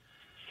reckoning?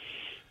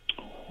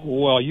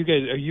 Well,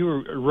 you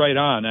were right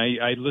on.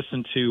 I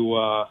listened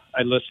to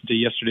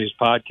yesterday's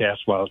podcast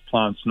while I was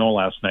plowing snow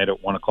last night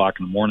at 1:00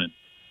 in the morning,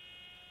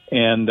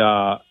 and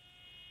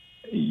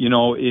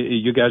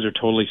you guys are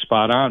totally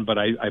spot on. But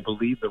I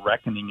believe the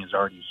reckoning is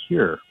already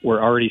here. We're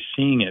already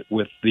seeing it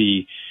with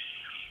the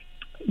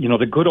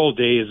good old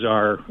days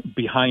are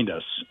behind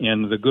us.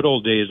 And the good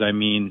old days, I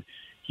mean,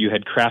 you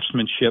had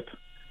craftsmanship,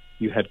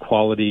 you had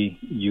quality,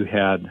 you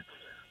had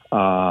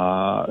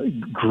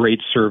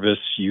great service,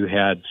 you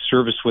had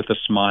service with a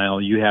smile,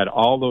 you had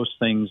all those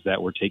things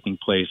that were taking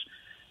place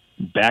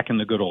back in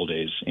the good old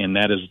days. And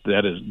that is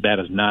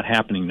not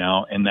happening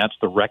now. And that's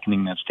the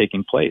reckoning that's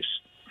taking place.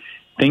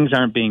 Things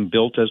aren't being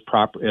built as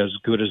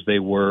good as they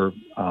were.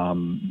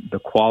 The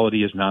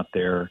quality is not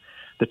there.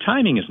 The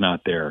timing is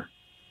not there.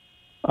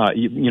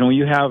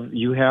 You have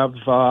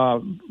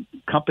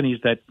companies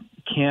that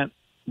can't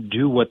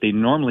do what they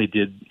normally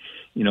did,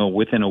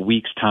 within a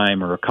week's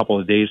time or a couple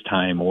of days'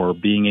 time, or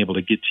being able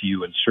to get to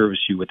you and service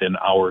you within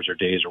hours or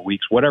days or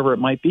weeks, whatever it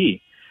might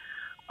be,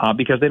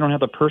 because they don't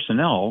have the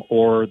personnel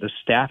or the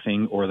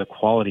staffing or the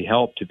quality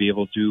help to be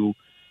able to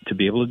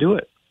do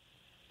it.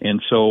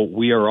 And so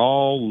we are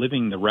all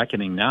living the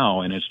reckoning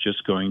now, and it's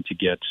just going to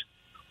get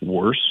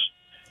worse.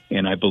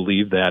 And I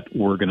believe that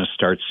we're going to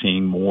start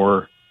seeing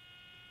more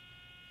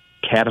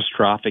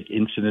catastrophic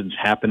incidents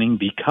happening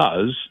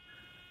because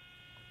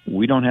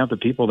we don't have the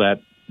people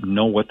that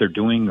know what they're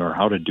doing or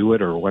how to do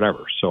it or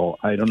whatever. So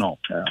I don't know.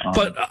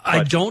 But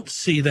I don't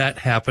see that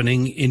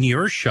happening in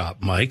your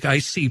shop, Mike. I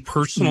see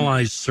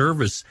personalized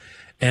service,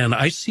 and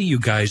I see you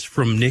guys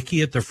from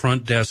Nikki at the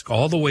front desk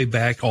all the way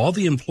back, all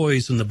the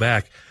employees in the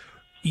back.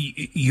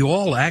 You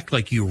all act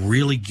like you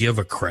really give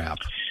a crap.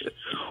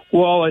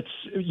 Well, it's,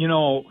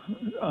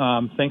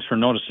 thanks for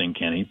noticing,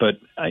 Kenny, but,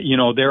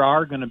 there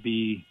are going to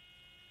be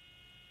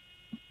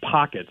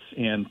pockets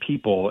and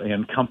people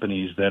and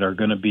companies that are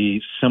going to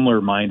be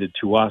similar minded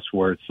to us,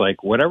 where it's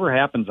like whatever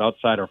happens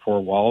outside our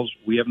four walls,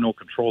 we have no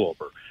control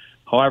over.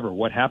 However,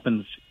 what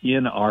happens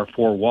in our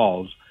four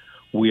walls,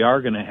 we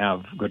are going to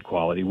have good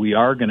quality. We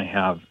are going to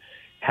have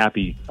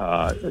happy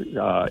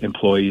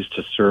employees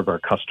to serve our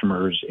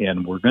customers,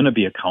 and we're going to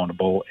be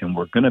accountable, and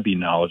we're going to be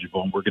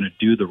knowledgeable, and we're going to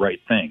do the right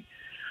thing,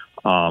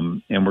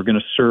 and we're going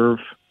to serve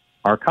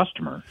our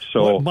customer.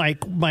 So,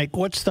 Mike,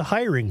 what's the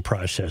hiring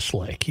process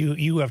like?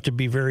 You have to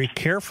be very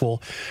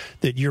careful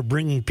that you're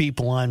bringing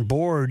people on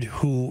board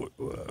who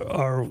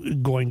are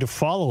going to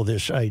follow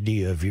this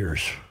idea of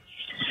yours.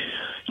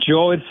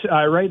 Joe, it's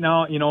right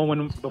now,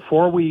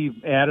 before we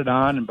added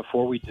on and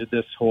before we did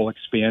this whole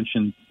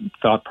expansion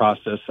thought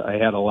process, I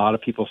had a lot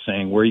of people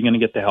saying, where are you going to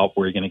get the help?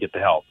 Where are you going to get the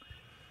help?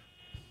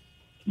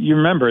 You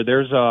remember,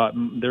 there's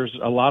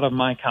a lot of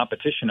my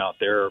competition out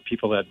there, or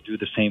people that do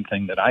the same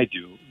thing that I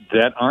do,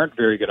 that aren't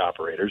very good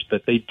operators,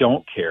 that they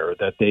don't care,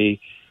 that they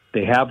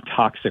have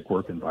toxic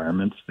work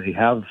environments, they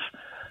have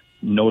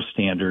no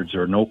standards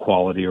or no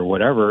quality or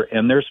whatever,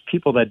 and there's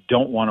people that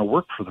don't want to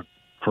work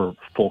for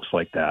folks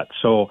like that.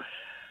 So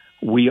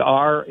we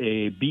are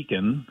a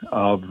beacon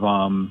of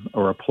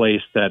or a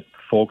place that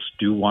folks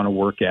do want to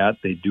work at.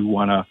 They do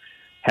want to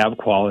have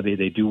quality.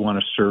 They do want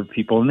to serve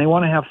people, and they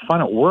want to have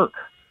fun at work.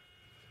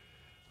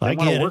 I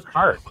get it. Work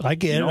hard. I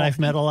get it. I've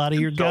met a lot of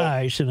your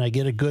guys, and I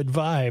get a good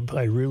vibe.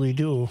 I really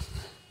do.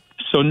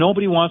 So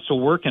nobody wants to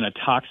work in a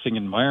toxic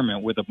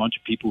environment with a bunch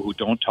of people who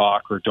don't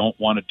talk or don't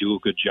want to do a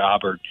good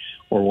job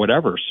or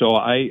whatever. So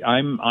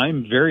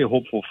I'm very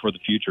hopeful for the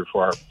future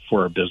for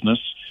our business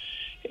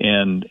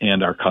and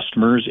our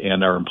customers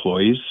and our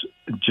employees,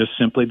 just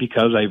simply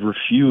because I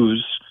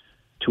refuse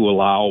to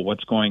allow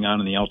what's going on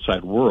in the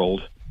outside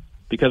world,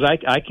 because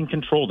I can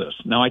control this.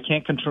 Now, I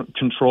can't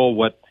control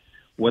what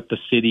the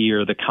city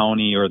or the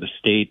county or the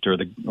state or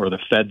the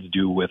feds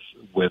do with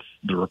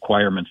the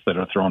requirements that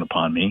are thrown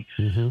upon me.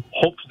 Mm-hmm.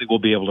 Hopefully we'll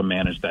be able to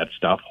manage that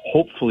stuff.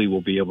 Hopefully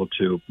we'll be able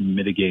to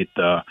mitigate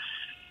the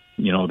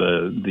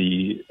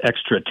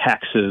extra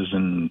taxes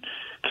and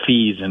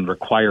fees and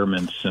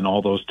requirements and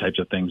all those types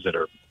of things that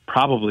are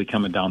probably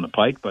coming down the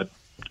pike, but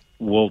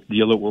we'll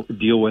deal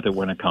with it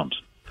when it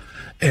comes.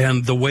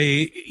 And the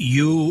way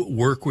you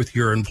work with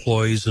your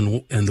employees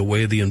and the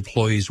way the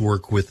employees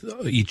work with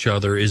each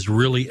other is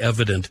really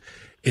evident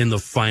in the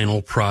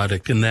final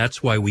product. And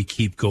that's why we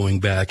keep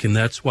going back. And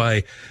that's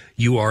why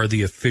you are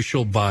the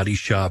official body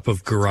shop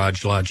of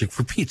Garage Logic.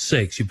 For Pete's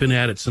sakes, you've been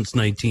at it since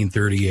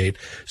 1938.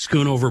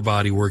 Schoonover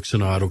Body Works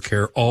and Auto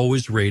Care,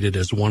 always rated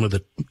as one of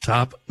the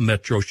top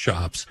Metro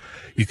shops.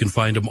 You can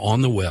find them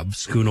on the web,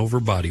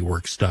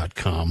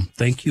 schoonoverbodyworks.com.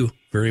 Thank you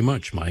very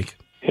much, Mike.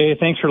 Hey,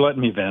 thanks for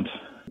letting me vent.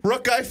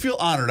 Rook, I feel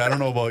honored. I don't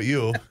know about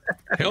you.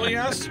 Hell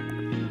yes.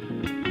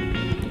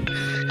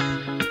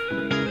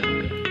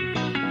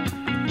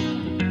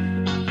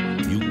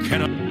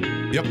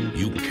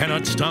 You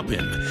cannot stop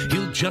him.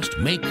 He'll just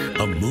make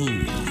a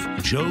move.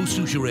 Joe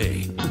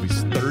Soucheray.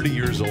 He's 30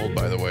 years old,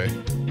 by the way.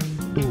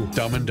 Ooh.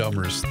 Dumb and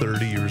Dumber's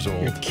 30 years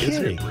old. You're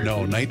kidding. No,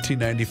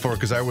 1994,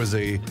 because I was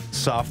a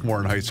sophomore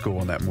in high school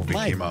when that movie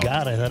came out. My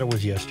God, I thought it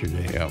was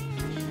yesterday. Yeah.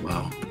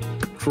 Wow.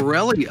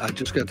 Ferrelli, I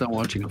just got done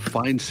watching a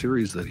fine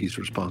series that he's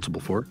responsible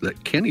for,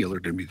 that Kenny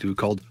alerted me to,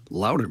 called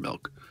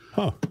Loudermilk.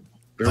 Huh.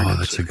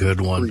 That's a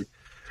good one.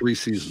 Three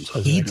seasons.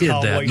 He did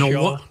that. It's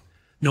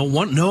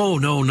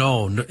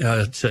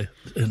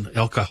an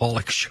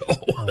alcoholic show.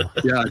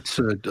 It's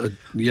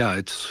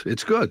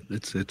good.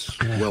 It's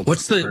well.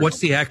 What's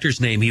the actor's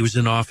name? He was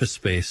in Office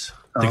Space.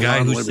 The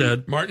guy who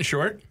said Martin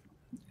Short.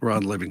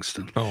 Ron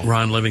Livingston. Oh.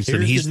 Ron Livingston.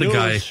 Here's he's the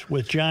guy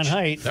with John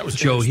Heidt. That was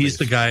Joe. He's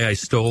the guy I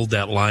stole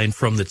that line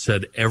from that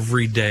said,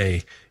 "Every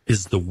day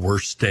is the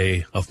worst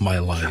day of my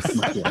life." And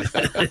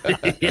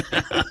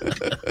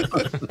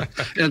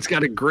it's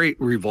got a great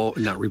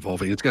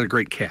It's got a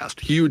great cast,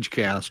 huge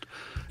cast,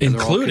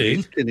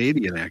 including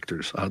Canadian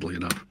actors. Oddly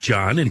enough,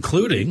 John,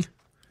 including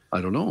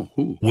I don't know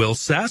who. Will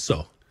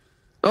Sasso.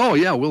 Oh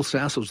yeah, Will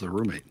Sasso's the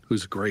roommate,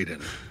 who's great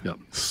in it. Yep.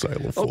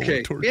 Silo full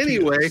of tortillas.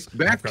 Anyway,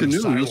 back to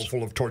news. Silo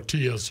full of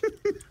tortillas.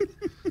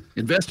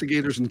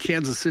 Investigators in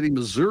Kansas City,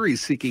 Missouri,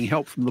 seeking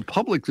help from the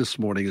public this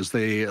morning as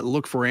they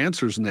look for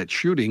answers in that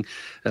shooting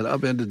that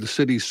upended the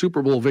city's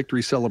Super Bowl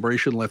victory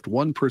celebration, left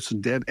one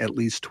person dead, at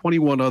least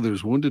 21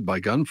 others wounded by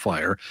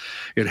gunfire.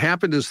 It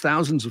happened as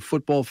thousands of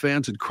football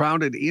fans had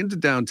crowded into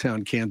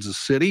downtown Kansas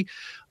City.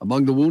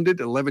 Among the wounded,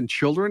 11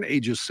 children,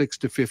 ages 6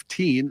 to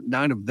 15.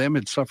 9 of them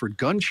had suffered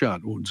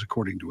gunshot wounds,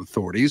 according to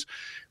authorities.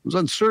 It was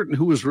uncertain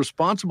who was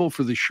responsible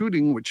for the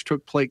shooting, which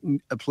took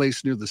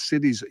place near the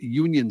city's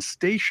Union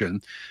Station.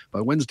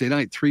 By Wednesday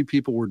night, 3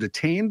 people were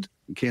detained,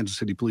 the Kansas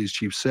City Police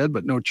Chief said,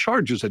 but no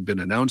charges had been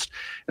announced,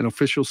 and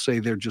officials say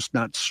they're just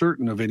not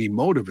certain of any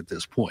motive at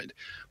this point.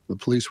 The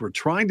police were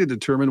trying to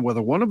determine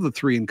whether one of the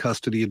 3 in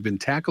custody had been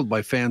tackled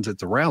by fans at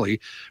the rally,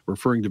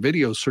 referring to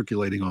videos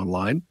circulating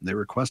online. They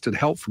requested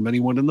help from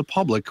anyone in the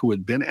public who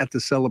had been at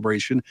the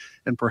celebration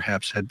and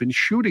perhaps had been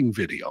shooting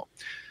video.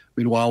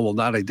 Meanwhile, while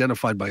not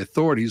identified by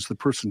authorities, the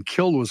person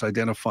killed was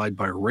identified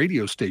by a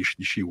radio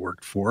station she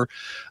worked for.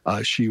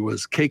 She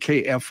was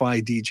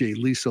KKFI DJ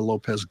Lisa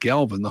Lopez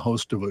Galvin, the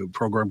host of a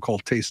program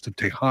called Taste of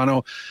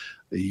Tejano.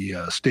 The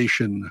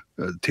station,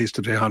 Taste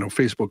of Tejano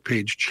Facebook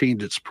page,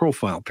 changed its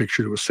profile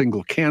picture to a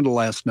single candle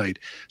last night.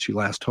 She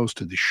last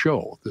hosted the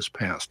show this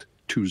past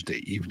Tuesday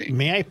evening.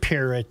 May I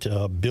parrot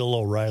Bill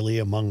O'Reilly,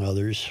 among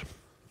others?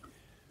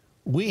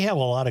 We have a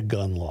lot of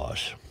gun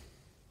laws.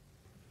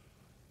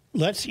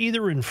 Let's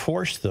either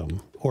enforce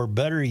them or,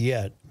 better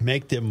yet,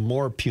 make them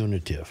more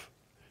punitive.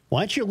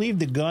 Why don't you leave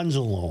the guns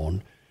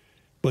alone,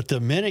 but the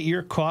minute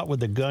you're caught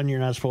with a gun you're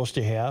not supposed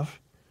to have,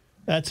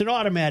 that's an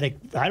automatic,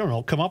 I don't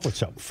know, come up with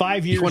something.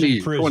 5 years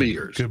in prison. 20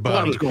 years.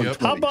 Goodbye. Yep.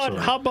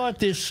 How about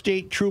this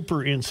state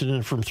trooper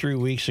incident from 3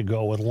 weeks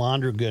ago with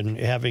Londrigan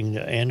having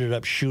ended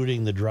up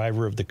shooting the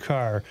driver of the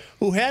car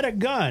who had a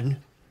gun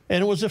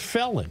and was a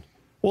felon?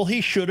 Well,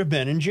 he should have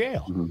been in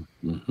jail.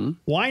 Mm-hmm.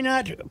 Why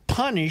not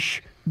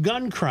punish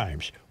gun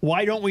crimes?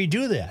 Why don't we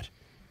do that?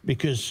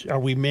 Because are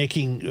we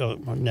making,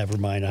 never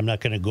mind, I'm not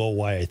going to go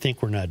why I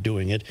think we're not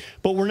doing it,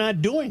 but we're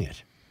not doing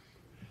it.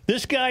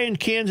 This guy in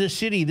Kansas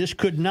City, this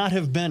could not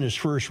have been his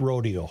first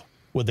rodeo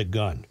with a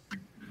gun.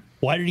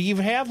 Why did he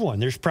even have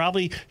one?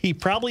 He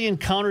probably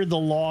encountered the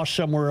law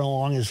somewhere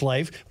along his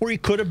life where he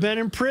could have been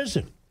in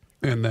prison.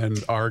 And then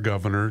our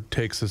governor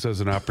takes this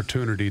as an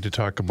opportunity to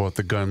talk about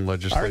the gun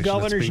legislation. Our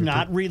governor's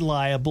not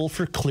reliable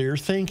for clear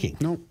thinking.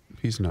 No,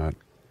 he's not.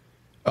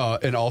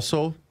 And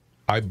also,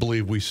 I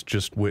believe we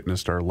just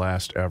witnessed our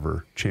last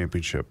ever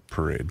championship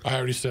parade. I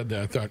already said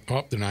that. I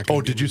thought, they're not going to.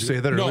 Oh, did you say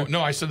that earlier?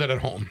 No, I said that at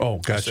home. Oh,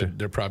 gotcha. I said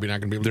they're probably not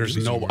going to be able to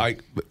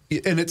do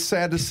this. And it's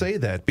sad to say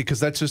that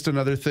because that's just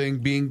another thing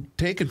being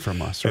taken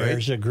from us, right?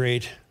 There's a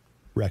great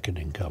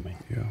reckoning coming.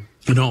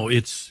 Yeah. No,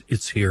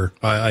 it's here.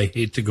 I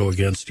hate to go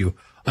against you.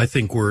 I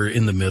think we're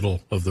in the middle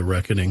of the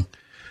reckoning.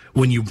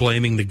 When you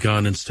blaming the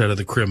gun instead of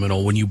the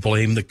criminal, when you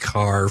blame the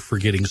car for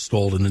getting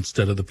stolen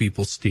instead of the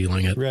people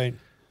stealing it. Right.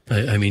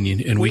 I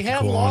mean, and we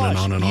could go on and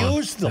on and on.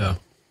 Use them.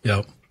 Yeah.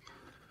 Yep.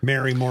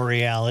 Marry more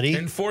reality.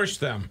 Enforce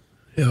them.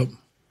 Yep.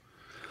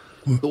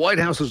 The White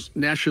House's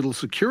national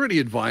security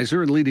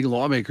advisor and leading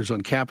lawmakers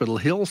on Capitol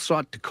Hill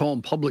sought to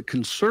calm public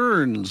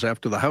concerns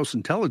after the House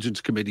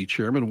Intelligence Committee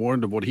chairman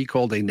warned of what he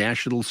called a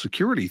national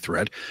security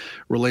threat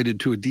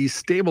related to a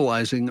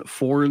destabilizing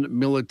foreign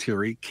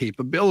military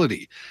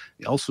capability.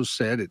 He also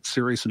said it's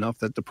serious enough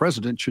that the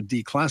president should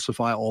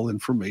declassify all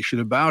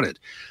information about it.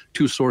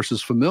 Two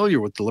sources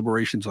familiar with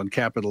deliberations on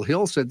Capitol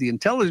Hill said the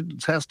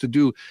intelligence has to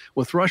do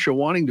with Russia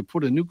wanting to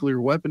put a nuclear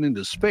weapon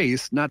into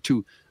space, not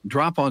to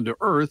drop onto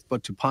Earth,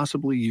 but to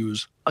possibly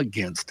use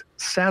against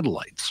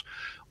satellites.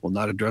 While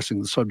not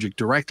addressing the subject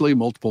directly,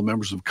 multiple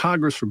members of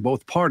Congress from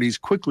both parties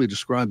quickly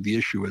described the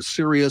issue as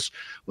serious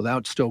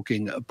without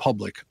stoking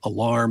public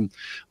alarm.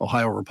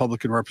 Ohio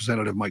Republican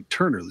Representative Mike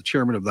Turner, the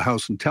chairman of the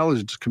House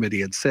Intelligence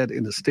Committee, had said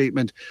in a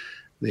statement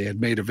they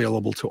had made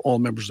available to all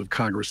members of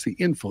Congress the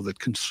info that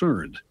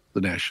concerned the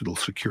national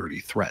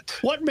security threat.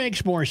 What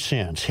makes more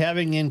sense?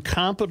 Having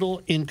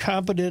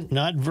incompetent,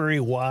 not very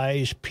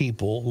wise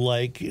people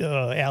like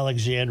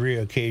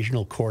Alexandria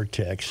Occasional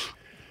Cortex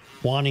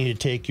wanting to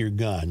take your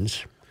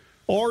guns,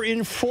 or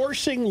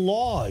enforcing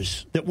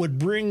laws that would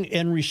bring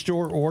and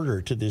restore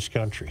order to this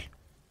country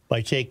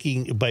by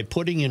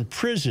putting in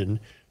prison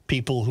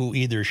people who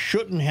either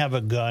shouldn't have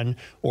a gun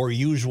or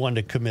use one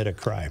to commit a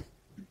crime?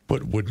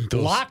 But wouldn't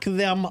those lock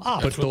them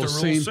up? But those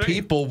same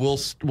people will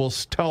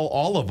tell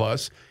all of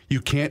us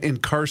you can't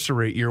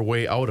incarcerate your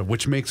way out of,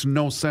 which makes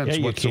no sense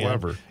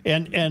whatsoever.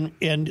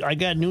 And I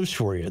got news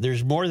for you.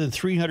 There's more than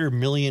 300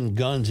 million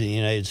guns in the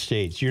United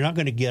States. You're not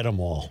going to get them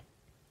all.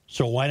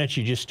 So why don't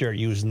you just start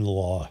using the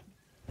law?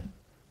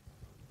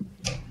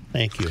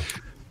 Thank you.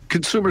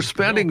 Consumer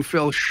spending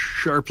fell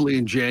sharply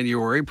in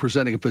January,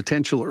 presenting a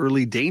potential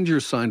early danger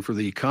sign for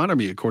the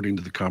economy, according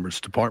to the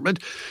Commerce Department.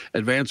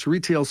 Advanced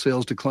retail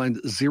sales declined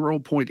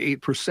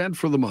 0.8%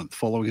 for the month,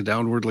 following a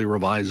downwardly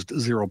revised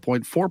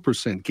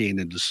 0.4% gain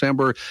in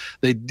December.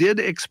 They did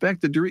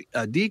expect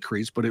a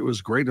decrease, but it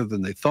was greater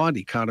than they thought.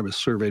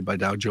 Economists surveyed by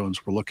Dow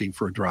Jones were looking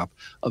for a drop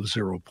of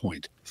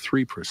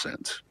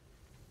 0.3%.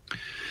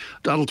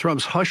 Donald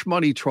Trump's hush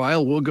money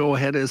trial will go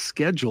ahead as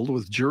scheduled,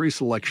 with jury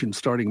selection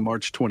starting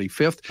March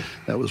 25th.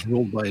 That was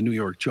ruled by a New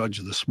York judge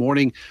this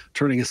morning,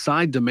 turning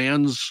aside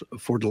demands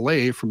for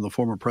delay from the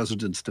former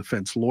president's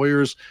defense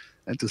lawyers.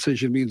 That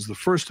decision means the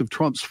first of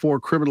Trump's 4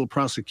 criminal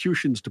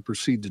prosecutions to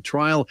proceed to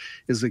trial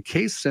is a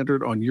case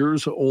centered on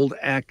years-old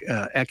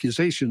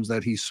accusations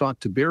that he sought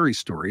to bury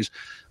stories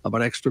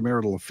about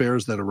extramarital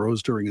affairs that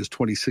arose during his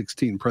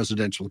 2016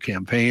 presidential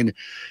campaign.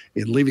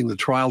 In leaving the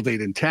trial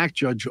date intact,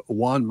 Judge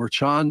Juan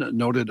Merchan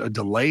noted a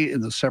delay in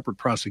the separate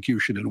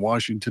prosecution in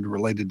Washington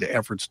related to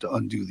efforts to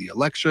undo the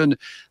election.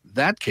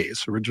 That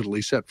case,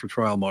 originally set for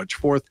trial March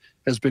 4th,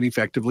 has been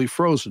effectively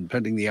frozen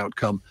pending the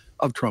outcome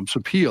of Trump's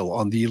appeal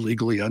on the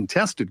illegally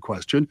untested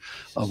question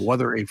of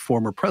whether a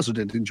former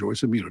president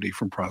enjoys immunity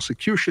from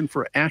prosecution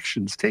for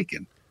actions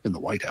taken in the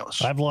White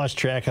House. I've lost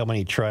track how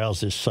many trials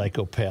this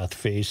psychopath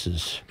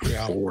faces.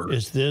 Yeah. 4.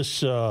 Is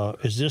this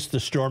the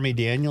Stormy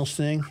Daniels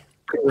thing?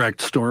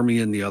 Correct. Stormy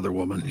and the other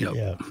woman. Yep.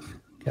 Yeah.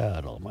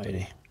 God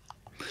almighty.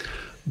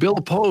 Bill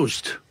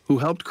Post, who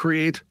helped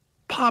create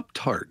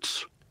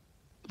Pop-Tarts,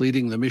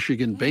 leading the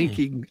Michigan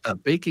baking I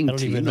team.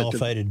 don't even know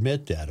if I'd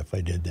admit that if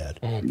I did that.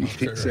 Oh,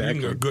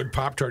 exactly. A good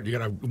Pop-Tart, you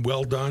got a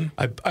well done.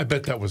 I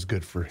bet that was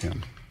good for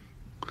him.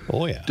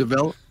 Oh, yeah.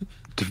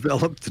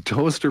 Developed the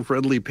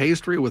toaster-friendly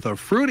pastry with a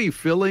fruity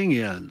filling,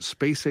 and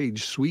Space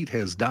Age Sweet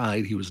has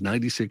died. He was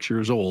 96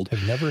 years old.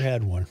 I've never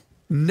had one.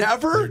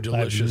 Never? They're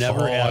delicious.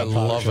 never had I a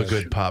love a Pop-Tart.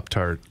 good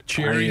Pop-Tart.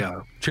 Cherry.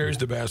 Cherry's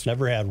the best.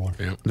 Never had one.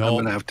 Yeah. I'm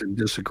going to have to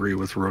disagree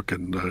with Rook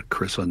and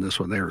Chris on this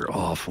one. They're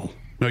awful.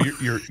 No,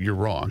 you're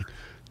wrong.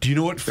 Do you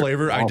know what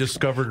flavor I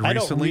discovered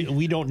recently?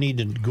 We don't need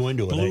to go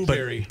into it.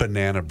 Blueberry.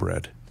 Banana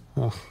bread.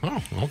 Oh,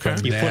 okay.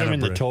 You put them in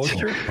the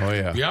toaster? Oh,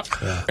 yeah. Yep.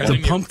 And The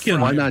then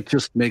pumpkin, Why not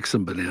just make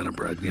some banana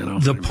bread, you know?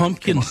 the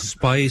pumpkin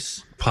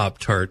spice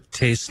Pop-Tart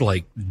tastes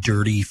like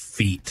dirty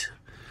feet.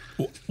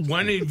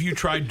 When have you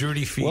tried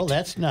Dirty Feet? Well,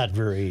 that's not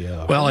very...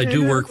 Well, I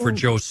do work for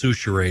Joe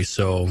Souchere,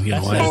 so,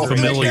 I'm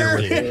familiar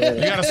with it.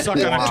 You got to suck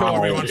on a toe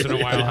every once in a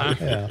while, huh?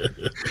 Yeah.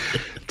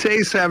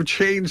 Tastes have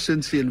changed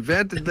since he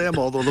invented them,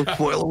 although the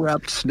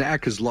foil-wrapped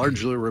snack has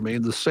largely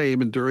remained the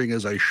same, enduring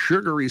as a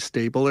sugary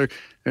staple. They're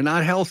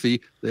not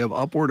healthy. They have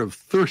upward of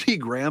 30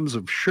 grams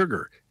of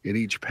sugar in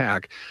each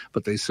pack,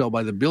 but they sell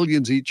by the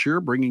billions each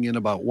year, bringing in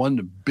about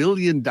 $1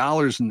 billion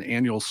in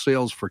annual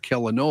sales for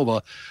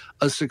Kellanova,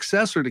 a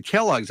successor to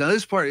Kellogg's. Now,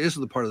 this is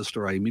the part of the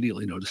story I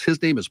immediately noticed.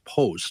 His name is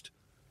Post.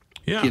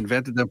 Yeah. He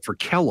invented them for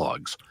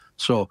Kellogg's.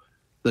 So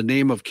the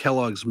name of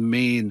Kellogg's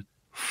main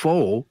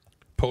foe,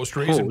 Post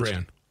Raisin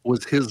Bran.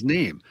 was his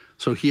name.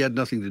 So he had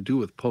nothing to do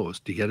with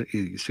Post. Do you get it?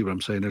 You see what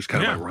I'm saying? There's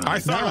kind of ironic. I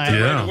thought of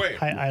that right away.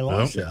 I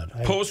lost that.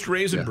 Post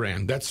Raisin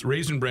Bran. That's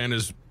Raisin Bran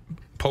is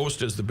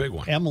Post is the big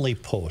one. Emily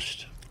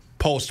Post.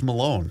 Post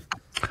Malone.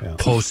 Yeah.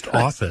 Post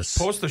office.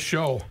 Post the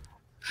show.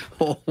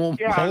 Yeah,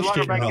 I want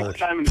to make it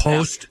time and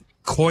Post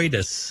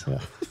coitus.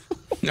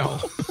 No.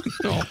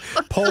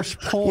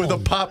 Postpone. With a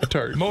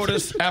Pop-Tart.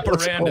 Modus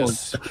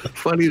operandus.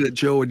 Funny that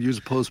Joe would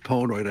use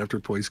postpone right after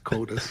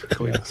coitus.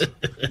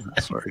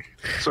 Sorry,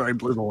 I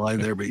blew the line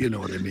there, but you know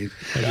what I mean.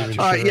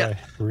 I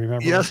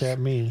remember what that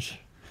means.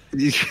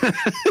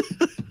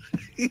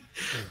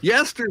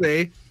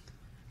 Yesterday,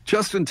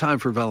 just in time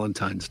for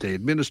Valentine's Day,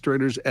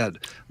 administrators at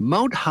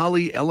Mount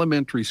Holly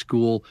Elementary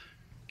School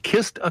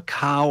kissed a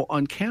cow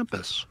on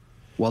campus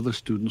while the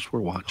students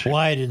were watching.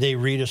 Why? Did they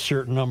read a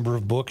certain number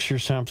of books or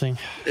something?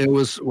 It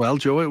was a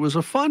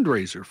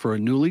fundraiser for a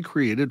newly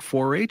created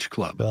 4-H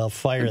club. Well,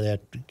 fire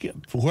that.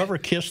 Whoever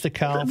kissed the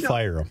cow,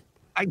 fire him.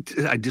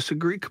 I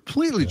disagree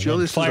completely, Joe.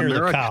 This is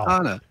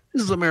Americana.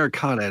 This is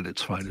Americana at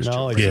its finest.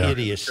 No, it's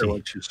idiocy.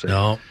 What you say.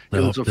 No, it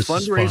was a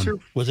fundraiser.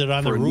 Was it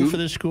on the roof of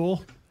the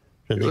school?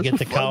 Did they get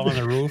the cow on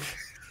the roof?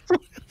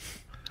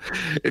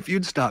 If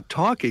you'd stop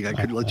talking, I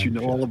could let you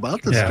know all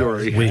about the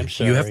story.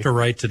 You have to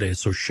write today,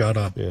 so shut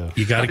up. Yeah.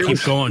 You got to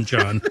keep going,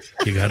 John.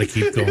 You got to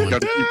keep going.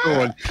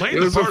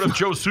 Playing the part of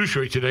Joe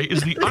Souchere today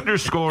is the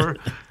underscore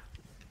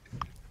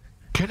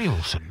Kenny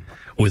Olson.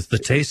 With the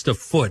taste of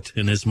foot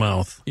in his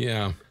mouth.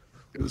 Yeah.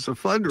 It was a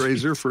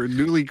fundraiser for a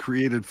newly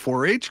created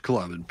 4-H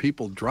club, and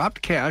people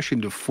dropped cash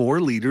into 4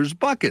 liters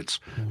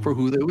buckets for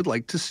who they would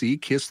like to see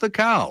kiss the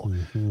cow.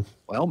 Mm-hmm.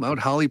 Well, Mount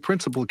Holly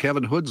principal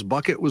Kevin Hood's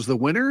bucket was the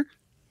winner.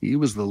 He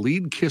was the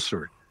lead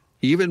kisser.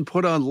 He even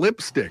put on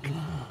lipstick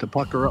to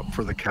pucker up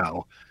for the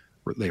cow.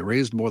 They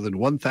raised more than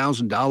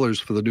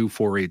 $1,000 for the new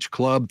 4-H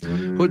club.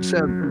 Hood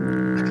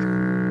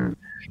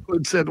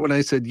said, when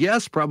I said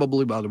yes,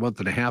 probably about a month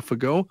and a half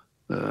ago,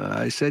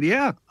 I said,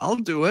 yeah, I'll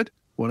do it.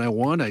 When I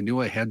won, I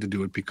knew I had to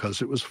do it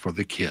because it was for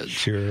the kids.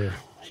 Sure.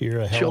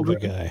 You're a hell of a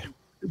guy.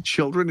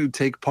 Children who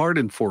take part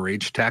in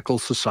 4-H tackle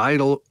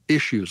societal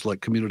issues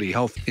like community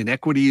health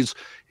inequities,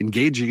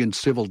 engaging in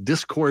civil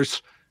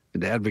discourse,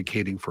 and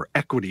advocating for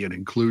equity and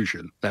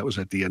inclusion. That was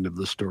at the end of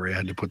the story. I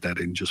had to put that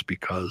in just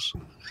because.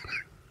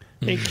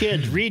 Hey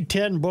kids, read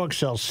 10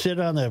 books. I'll sit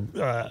on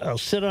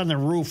the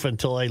roof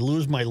until I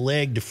lose my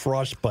leg to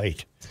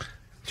frostbite.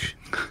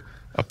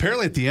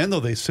 Apparently, at the end though,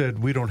 they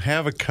said we don't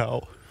have a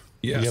cow.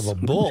 Yes. You have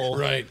a bull.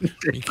 Right.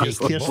 You kiss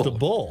the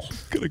bull.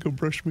 Gotta go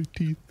brush my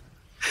teeth.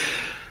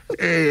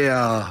 Hey,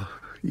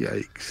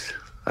 yikes.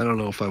 I don't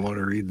know if I want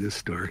to read this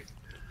story.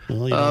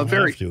 Well, you don't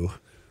have to.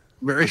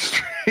 Very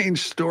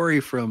strange story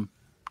from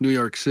New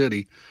York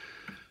City.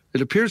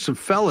 It appears some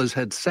fellas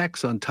had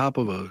sex on top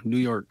of a New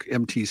York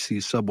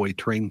MTC subway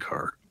train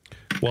car.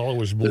 While it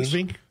was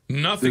moving?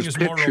 Nothing is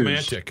more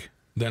romantic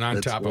than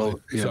on top of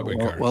a subway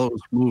car. Well, it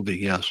was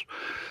moving, yes.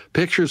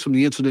 Pictures from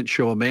the incident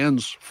show a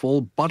man's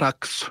full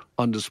buttocks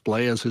on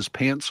display as his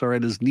pants are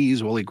at his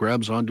knees while he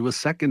grabs onto a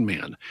second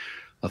man.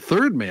 A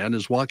third man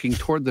is walking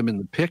toward them in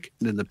the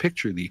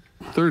picture. The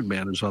third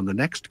man is on the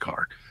next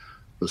car.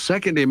 The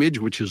second image,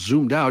 which is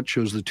zoomed out,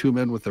 shows the 2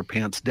 men with their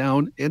pants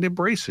down and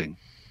embracing,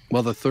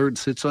 while the third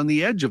sits on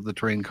the edge of the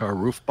train car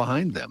roof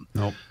behind them.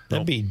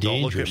 That'd be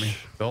dangerous.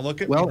 Don't look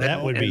at me.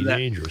 That would be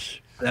dangerous.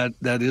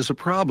 That is a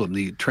problem.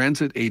 The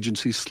transit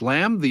agency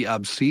slammed the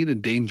obscene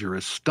and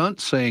dangerous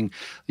stunt, saying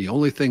the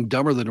only thing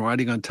dumber than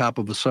riding on top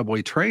of a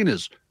subway train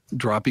is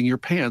dropping your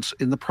pants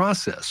in the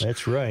process.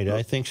 That's right.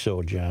 I think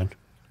so, John.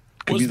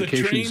 Was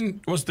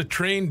the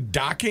train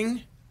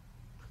docking?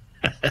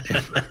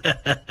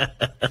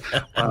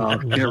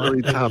 Can't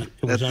really top.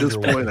 At this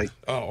point, I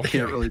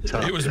can't really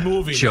top. It was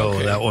moving. Joe,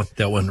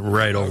 that went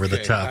right over the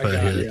top of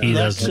it. He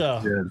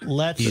doesn't.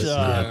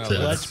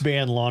 Let's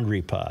ban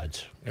laundry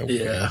pods.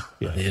 Yeah.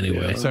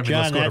 Anyway,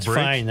 John, that's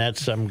fine.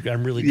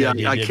 I'm really glad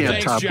you I did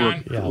can't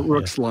that. top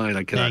Rook's line.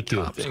 I cannot Thank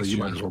you. top. So you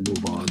might as well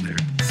move on there.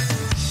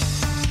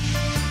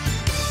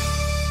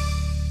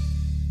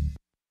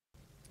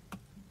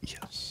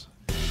 Yes.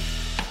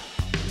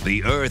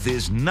 The Earth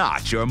is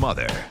not your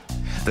mother.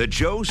 The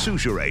Joe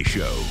Souchere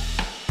Show.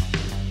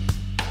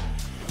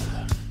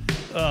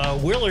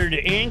 Willard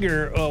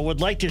Anger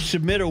would like to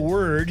submit a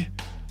word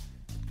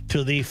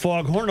to the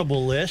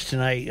Foghornable list,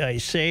 and I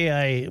say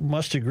I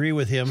must agree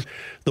with him.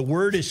 The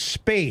word is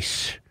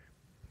space.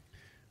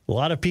 A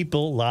lot of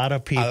people like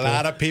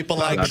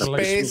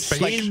space.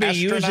 Seem to be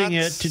using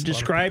it to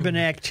describe an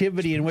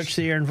activity in which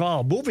they are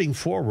involved. Moving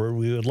forward,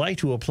 we would like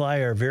to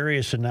apply our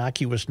various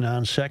innocuous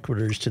non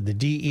sequiturs to the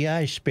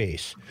DEI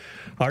space.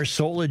 Our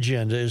sole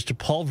agenda is to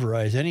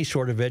pulverize any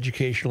sort of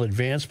educational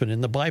advancement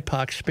in the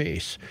BIPOC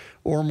space.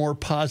 Or more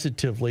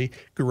positively,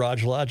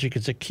 garage logic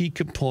is a key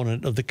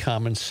component of the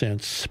common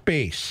sense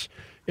space.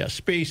 Yeah,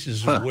 space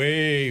is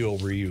way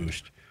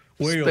overused.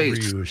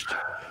 Overused.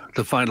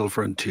 The final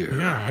frontier.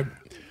 Yeah.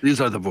 These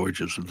are the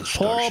voyages of the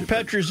Paul Starship.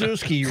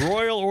 Petruzewski,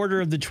 Royal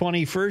Order of the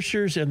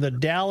 21sters and the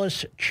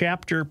Dallas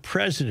chapter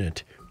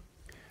president,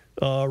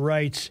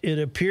 writes, it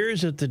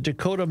appears that the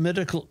Dakota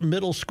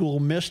Middle School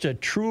missed a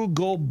true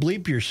go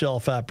bleep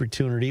yourself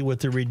opportunity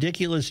with the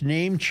ridiculous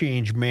name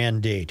change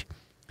mandate.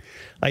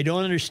 I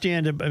don't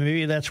understand it, but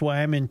maybe that's why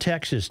I'm in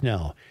Texas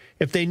now.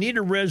 If they need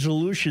a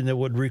resolution that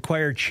would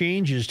require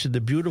changes to the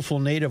beautiful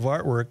native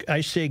artwork,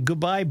 I say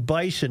goodbye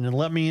bison and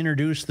let me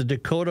introduce the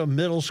Dakota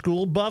Middle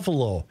School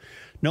buffalo.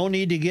 No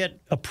need to get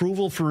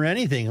approval for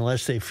anything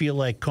unless they feel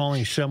like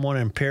calling someone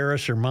in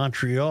Paris or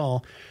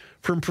Montreal.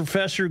 From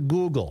Professor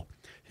Google,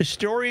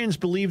 historians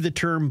believe the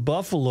term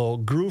buffalo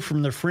grew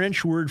from the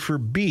French word for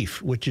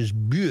beef, which is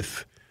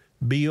boeuf,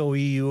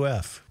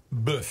 B-O-E-U-F.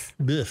 Boeuf.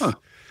 Boeuf. Huh.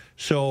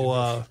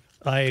 So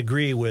I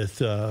agree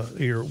with,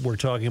 we're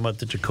talking about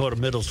the Dakota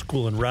Middle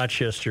School in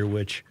Rochester,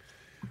 which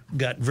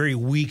got very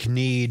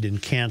weak-kneed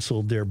and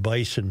canceled their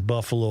bison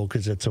buffalo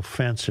because it's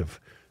offensive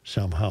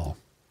somehow.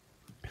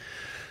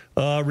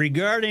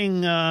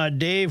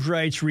 Dave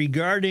writes,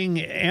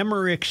 regarding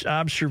Emmerich's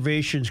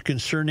observations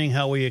concerning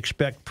how we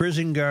expect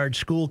prison guards,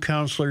 school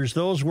counselors,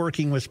 those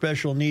working with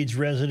special needs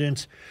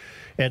residents,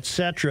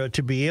 etc.,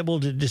 to be able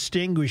to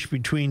distinguish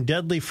between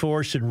deadly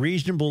force and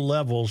reasonable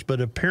levels,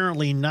 but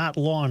apparently not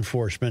law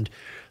enforcement,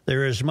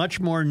 there is much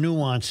more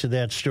nuance to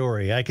that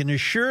story. I can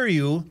assure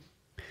you,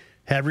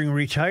 having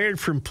retired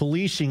from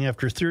policing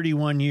after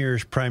 31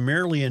 years,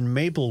 primarily in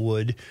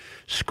Maplewood,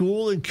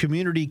 school and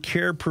community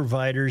care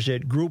providers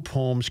at group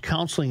homes,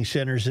 counseling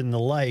centers, and the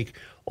like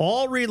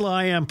all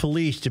rely on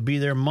police to be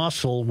their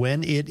muscle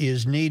when it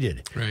is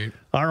needed. Right.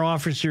 Our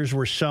officers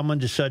were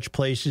summoned to such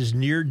places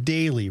near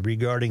daily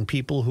regarding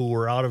people who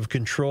were out of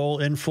control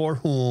and for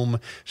whom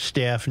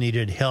staff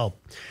needed help.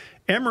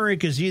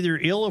 Emmerich is either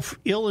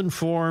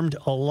ill-informed,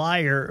 a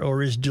liar,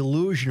 or is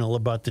delusional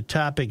about the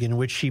topic in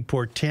which she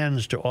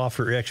portends to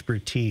offer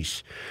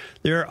expertise.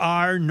 There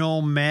are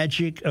no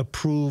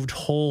magic-approved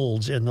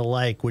holds and the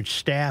like which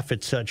staff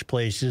at such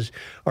places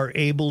are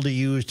able to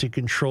use to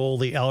control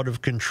the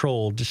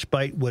out-of-control,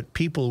 despite what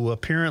people who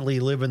apparently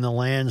live in the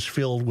lands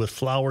filled with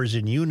flowers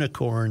and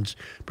unicorns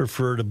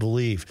prefer to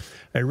believe.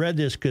 I read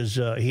this because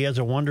he has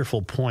a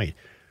wonderful point.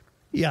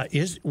 Yeah,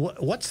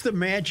 what's the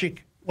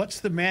magic?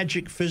 What's the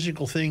magic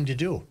physical thing to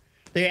do?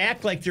 They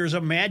act like there's a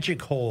magic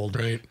hold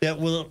that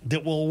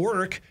will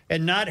work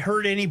and not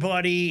hurt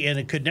anybody, and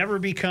it could never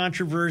be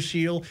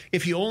controversial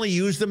if you only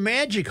use the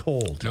magic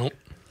hold. Nope.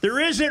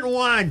 There isn't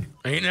one.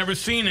 I ain't never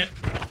seen it.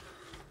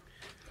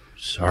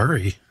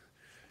 Sorry.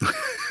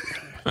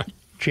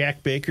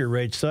 Jack Baker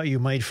writes, thought you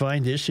might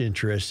find this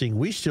interesting.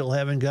 We still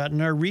haven't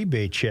gotten our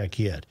rebate check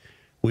yet.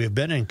 We have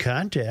been in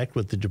contact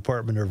with the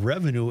Department of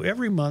Revenue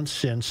every month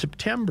since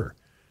September.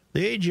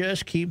 They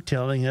just keep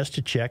telling us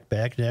to check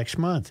back next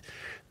month.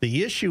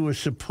 The issue is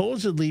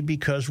supposedly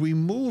because we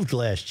moved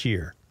last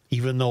year,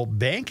 even though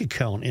bank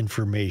account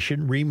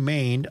information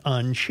remained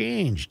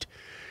unchanged.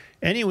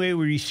 Anyway,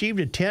 we received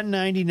a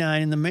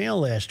 1099 in the mail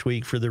last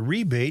week for the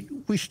rebate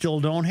we still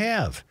don't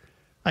have.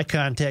 I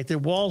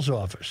contacted Wall's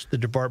office, the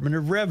Department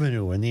of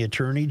Revenue, and the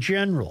Attorney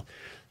General.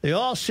 They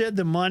all said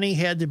the money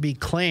had to be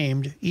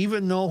claimed,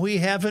 even though we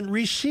haven't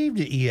received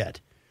it yet.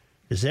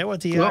 Is that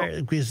what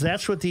because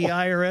that's what the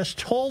IRS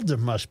told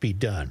them must be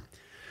done.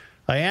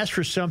 I asked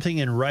for something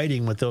in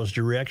writing with those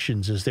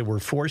directions as they were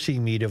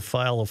forcing me to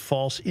file a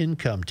false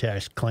income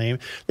tax claim.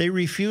 They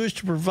refused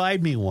to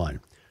provide me one.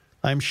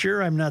 I'm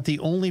sure I'm not the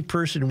only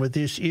person with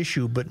this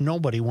issue, but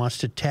nobody wants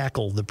to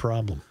tackle the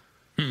problem.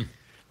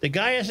 The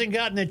guy hasn't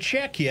gotten a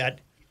check yet,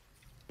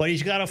 but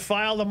he's got to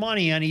file the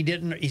money, and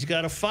he's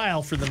got to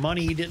file for the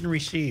money he didn't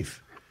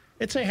receive.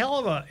 There's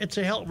going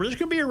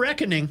to be a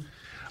reckoning.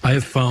 I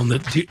have found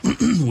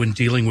that when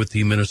dealing with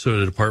the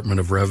Minnesota Department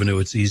of Revenue,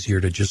 it's easier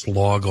to just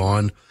log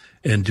on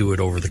and do it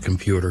over the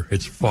computer.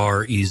 It's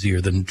far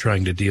easier than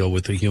trying to deal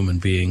with a human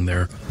being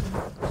there.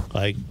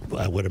 I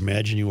would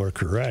imagine you are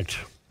correct.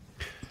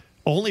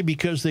 Only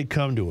because they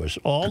come to us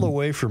all the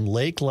way from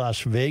Lake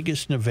Las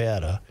Vegas,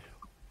 Nevada,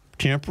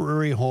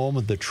 temporary home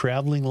of the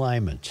traveling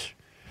Lymans.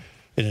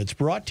 And it's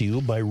brought to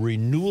you by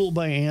Renewal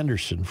by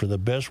Anderson for the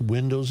best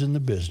windows in the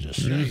business.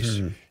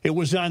 Mm-hmm. It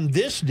was on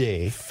this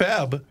day,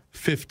 Feb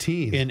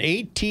 15. in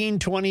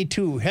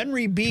 1822,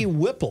 Henry B.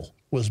 Whipple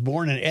was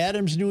born in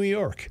Adams, New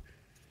York.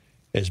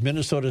 As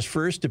Minnesota's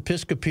first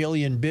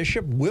Episcopalian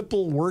bishop,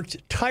 Whipple worked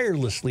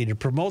tirelessly to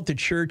promote the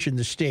church in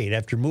the state.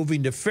 After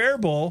moving to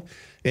Faribault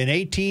in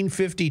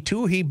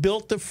 1852, he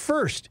built the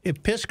first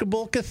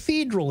Episcopal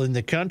cathedral in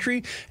the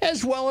country,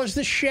 as well as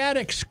the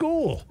Shattuck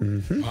School,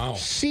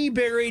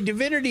 Seabury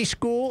Divinity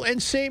School, and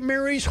St.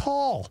 Mary's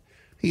Hall.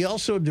 He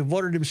also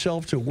devoted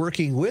himself to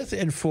working with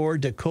and for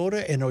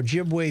Dakota and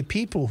Ojibwe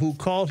people who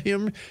called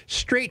him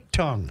Straight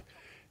Tongue.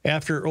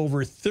 After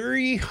over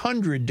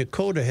 300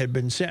 Dakota had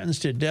been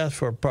sentenced to death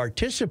for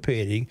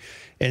participating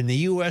in the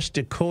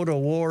U.S.-Dakota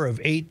War of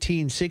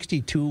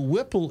 1862,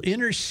 Whipple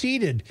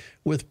interceded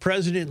with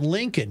President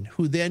Lincoln,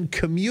 who then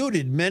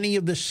commuted many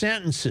of the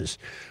sentences.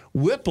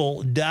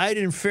 Whipple died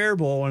in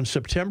Faribault on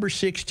September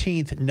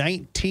 16th,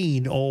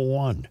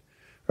 1901.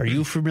 Are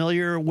you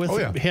familiar with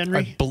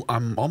Henry?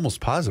 I'm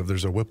almost positive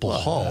there's a Whipple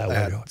Hall.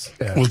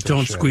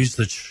 Don't squeeze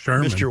the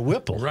Sherman. Mr.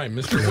 Whipple. Right,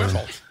 Mr.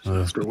 Whipple.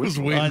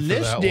 On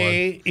this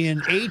day in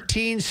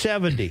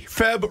 1870,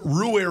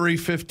 February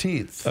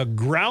 15th, a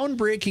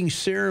groundbreaking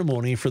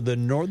ceremony for the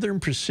Northern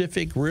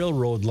Pacific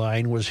Railroad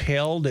line was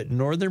held at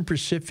Northern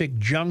Pacific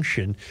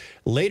Junction,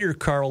 later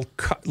called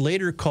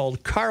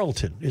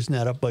Carlton. Isn't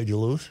that up by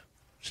Duluth?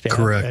 Staff?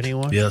 Correct.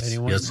 Anyone? Yes,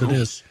 Anyone? yes, it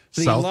is.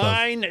 The South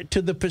line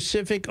to the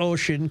Pacific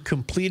Ocean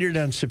completed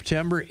on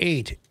September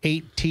 8,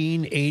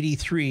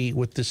 1883,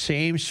 with the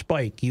same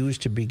spike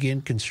used to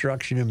begin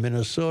construction in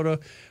Minnesota,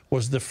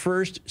 was the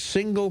first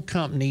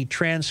single-company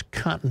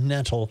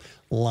transcontinental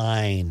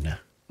line.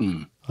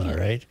 All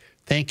right.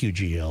 Thank you,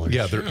 GL.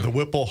 Yeah, the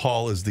Whipple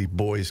Hall is the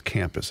boys'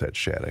 campus at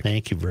Shattuck.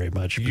 Thank you very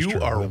much, Mr.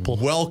 You are Whipple.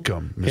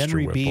 welcome, Mr.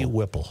 Henry Whipple. B.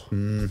 Whipple.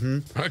 Mm-hmm.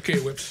 Okay,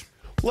 Whips.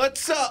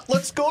 Let's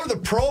go to the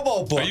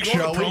promo book, Are you going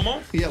shall to we?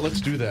 promo? Yeah, let's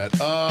do that.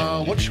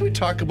 What should we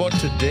talk about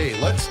today?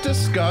 Let's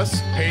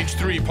discuss Page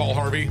 3, Paul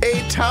Harvey.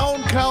 a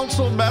town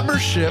council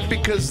membership,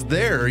 because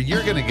there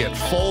you're going to get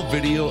full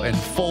video and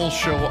full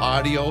show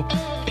audio,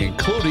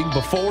 including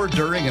before,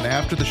 during, and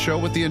after the show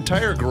with the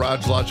entire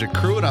Garage Logic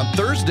crew. And on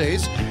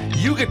Thursdays,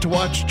 you get to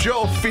watch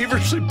Joe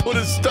feverishly put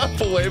his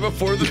stuff away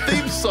before the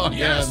theme song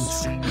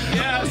ends.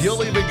 Yes.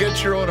 You'll even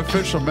get your own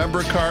official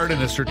member card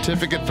and a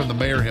certificate from the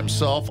mayor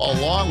himself,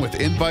 along with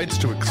invites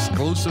to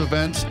exclusive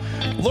events.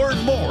 Learn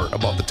more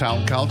about the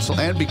town council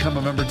and become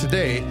a member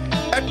today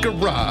at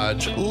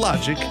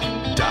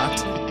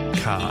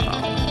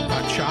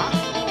GarageLogic.com.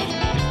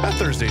 Cha?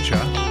 Thursday,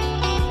 Cha.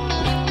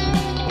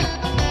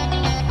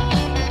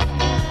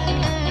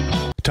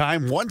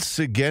 Time once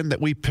again that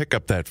we pick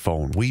up that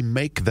phone. We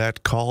make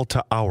that call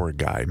to our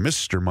guy,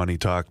 Mr. Money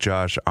Talk.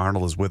 Josh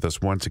Arnold is with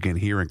us once again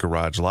here in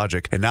Garage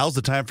Logic. And now's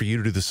the time for you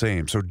to do the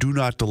same. So do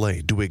not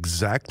delay. Do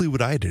exactly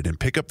what I did and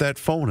pick up that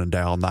phone and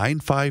dial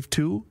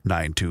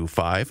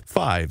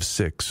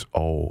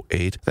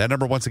 952-925-5608. That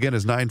number once again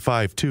is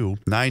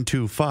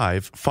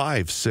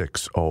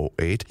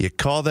 952-925-5608. You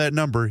call that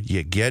number,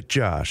 you get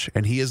Josh,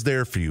 and he is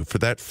there for you for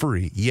that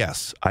free,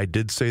 yes, I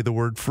did say the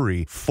word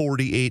free,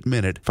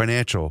 48-minute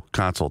financial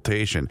consultation.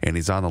 And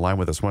he's on the line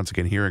with us once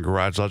again here in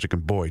Garage Logic.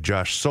 And boy,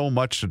 Josh, so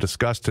much to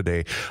discuss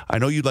today. I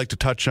know you'd like to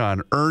touch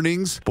on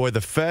earnings, boy, the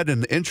Fed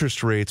and the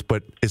interest rates,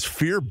 but is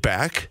fear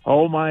back?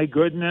 Oh, my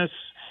goodness.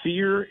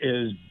 Fear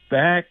is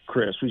back,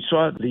 Chris. We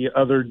saw it the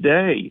other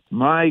day.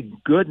 My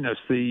goodness,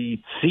 the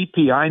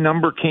CPI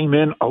number came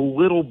in a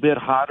little bit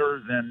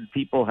hotter than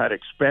people had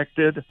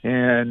expected.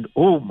 And,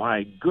 oh,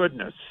 my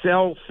goodness,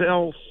 sell,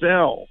 sell,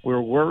 sell.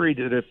 We're worried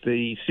that if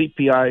the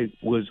CPI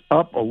was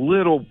up a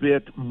little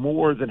bit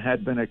more than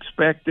had been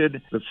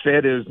expected, the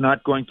Fed is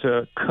not going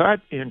to cut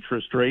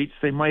interest rates.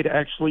 They might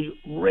actually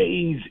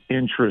raise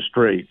interest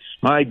rates.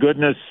 My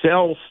goodness,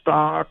 sell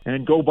stock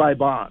and go buy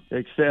bonds.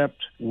 Except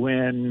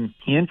when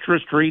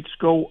interest rates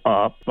go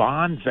up,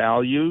 bond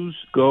values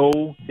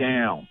go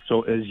down.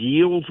 So as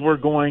yields were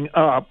going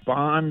up,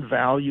 bond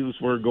values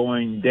were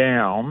going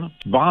down.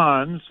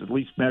 Bonds, at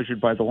least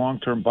measured by the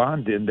long-term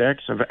bond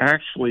index, have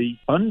actually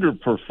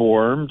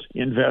underperformed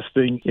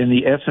investing in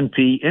the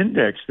S&P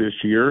index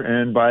this year,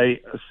 and by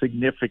a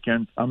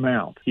significant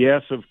amount.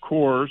 Yes, of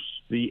course,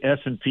 the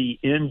S&P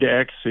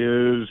index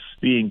is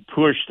being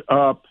pushed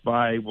up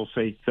by, we'll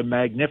say, the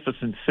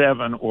Magnificent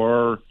Seven,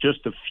 or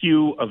just a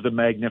few of the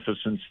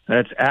Magnificents.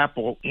 That's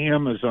Apple,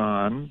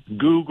 Amazon,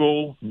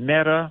 Google,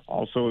 Meta,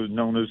 also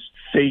known as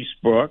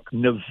Facebook,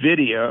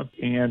 NVIDIA,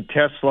 and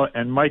Tesla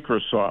and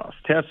Microsoft.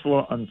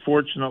 Tesla,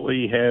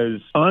 unfortunately, has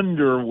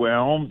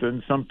underwhelmed,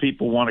 and some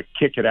people want to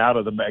kick it out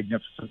of the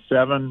Magnificent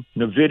Seven.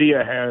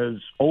 NVIDIA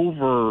has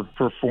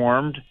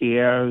overperformed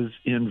as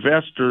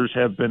investors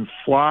have been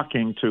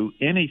flocking to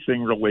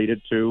anything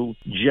related to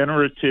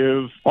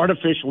generative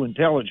artificial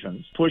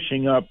intelligence,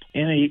 pushing up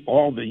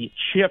all the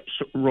chips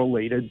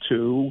related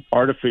to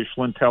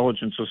artificial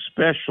intelligence,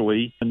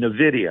 especially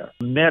NVIDIA.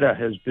 Meta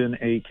has been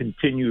a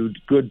continued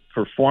good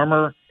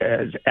performer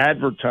as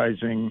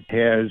advertising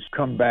has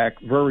come back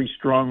very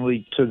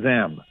strongly to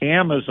them.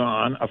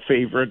 Amazon, a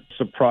favorite,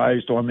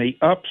 surprised on the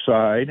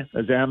upside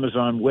as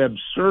Amazon Web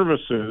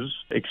Services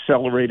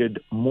accelerated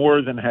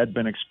more than had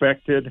been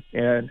expected,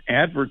 and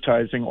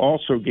advertising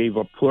also gave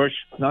a push,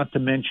 not to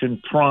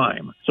mention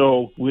Prime.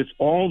 So with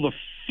all the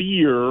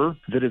fear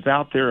that is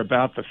out there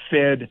about the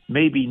Fed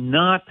maybe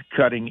not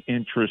cutting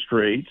interest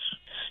rates,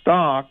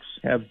 stocks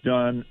have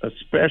done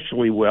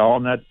especially well,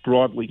 and that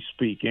broadly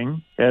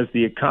speaking. As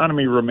the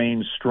economy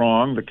remains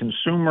strong, the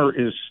consumer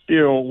is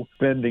still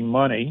spending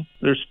money.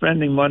 They're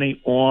spending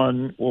money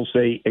on, we'll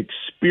say,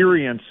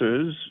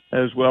 experiences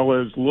as well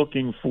as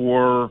looking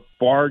for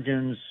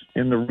bargains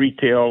in the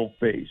retail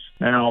space.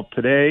 Now,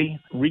 today,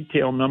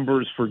 retail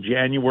numbers for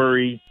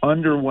January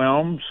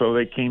underwhelmed, so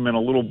they came in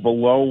a little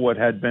below what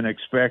had been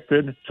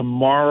expected.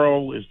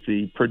 Tomorrow is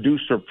the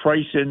Producer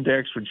Price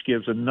Index, which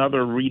gives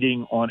another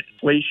reading on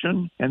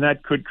inflation, and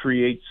that could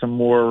create some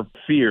more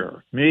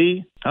fear.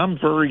 I'm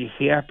very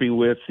happy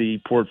with the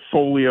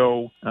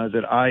portfolio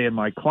that I and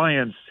my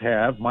clients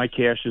have. My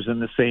cash is in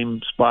the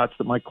same spots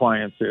that my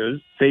clients is.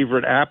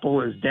 Favorite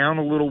Apple is down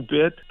a little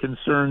bit.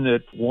 Concerned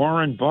that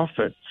Warren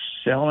Buffett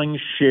selling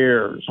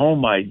shares. Oh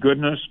my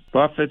goodness.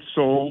 Buffett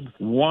sold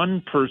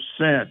 1%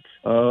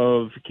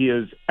 of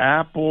his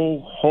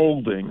Apple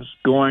holdings,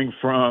 going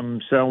from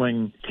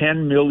selling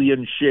 10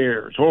 million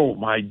shares. Oh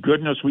my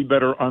goodness, we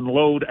better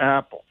unload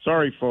Apple.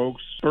 Sorry,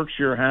 folks.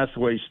 Berkshire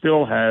Hathaway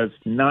still has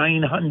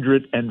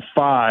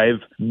 905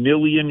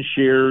 million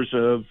shares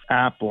of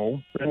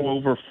Apple, a little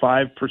over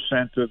 5%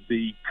 of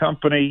the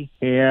company,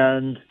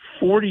 and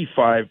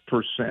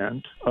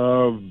 45%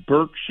 of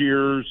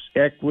Berkshire's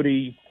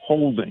equity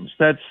holdings.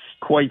 That's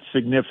quite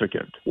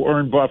significant.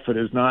 Warren Buffett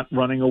is not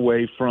running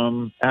away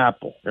from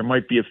Apple. There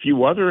might be a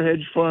few other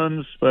hedge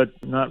funds, but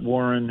not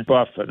Warren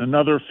Buffett.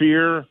 Another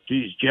fear,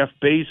 Jeff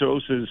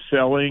Bezos is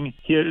selling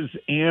his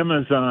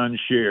Amazon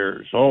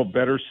shares. Oh,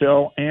 better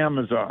sell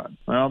Amazon.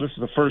 Well, this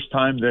is the first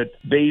time that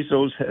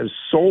Bezos has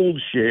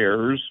sold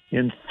shares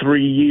in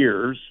 3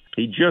 years.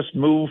 He just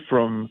moved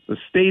from the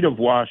state of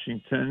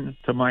Washington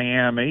to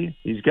Miami.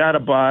 He's got to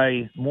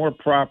buy more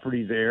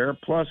property there,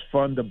 plus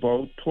fund a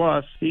boat,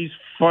 plus he's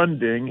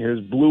funding his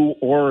Blue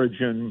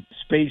Origin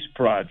space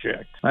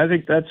project. I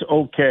think that's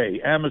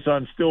okay.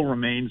 Amazon still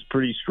remains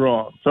pretty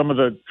strong. Some of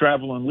the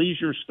travel and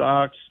leisure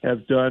stocks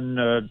have done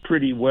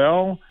pretty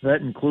well.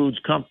 That includes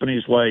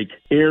companies like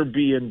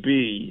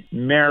Airbnb,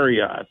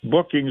 Marriott.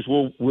 Bookings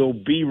will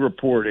be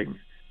reporting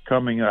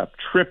coming up.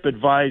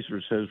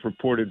 TripAdvisor has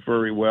reported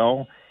very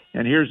well.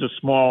 And here's a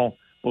small,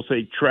 we'll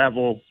say,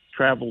 travel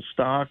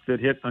stock that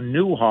hit a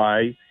new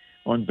high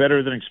on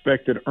better than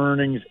expected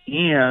earnings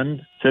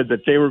and said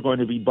that they were going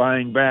to be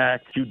buying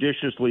back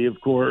judiciously, of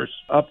course,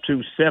 up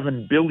to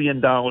 $7 billion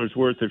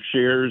worth of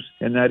shares,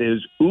 and that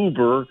is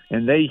Uber,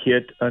 and they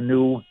hit a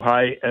new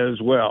high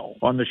as well.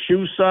 On the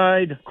shoe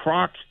side,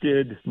 Crocs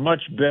did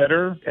much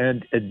better,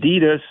 and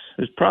Adidas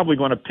is probably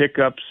going to pick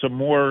up some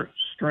more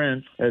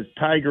strength as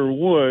Tiger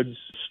Woods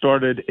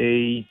started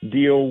a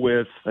deal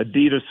with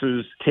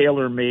Adidas's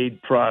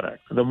tailor-made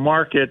product. The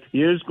market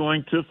is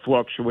going to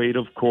fluctuate,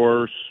 of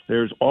course.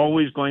 There's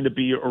always going to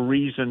be a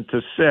reason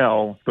to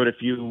sell, but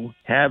if you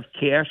have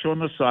cash on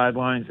the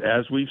sidelines,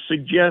 as we've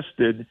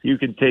suggested, you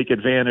can take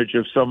advantage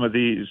of some of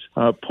these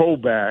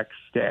pullbacks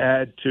to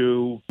add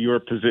to your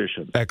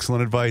position.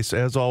 Excellent advice,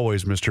 as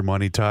always, Mr.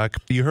 Money Talk.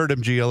 You heard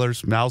him,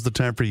 GLers. Now's the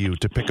time for you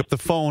to pick up the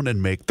phone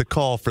and make the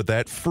call for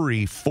that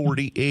free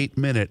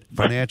 48-minute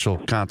financial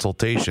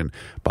consultation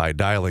by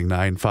dialing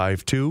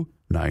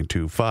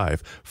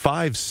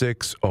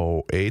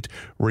 952-925-5608,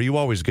 where you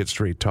always get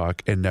straight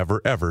talk and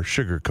never, ever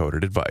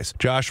sugar-coated advice.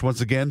 Josh,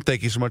 once again,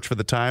 thank you so much for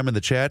the time and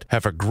the chat.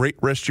 Have a great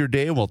rest of your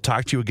day, and we'll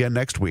talk to you again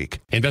next week.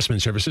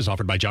 Investment services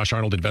offered by Josh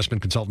Arnold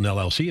Investment Consultant,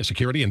 LLC, a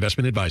security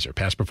investment advisor.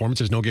 Past performance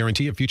is no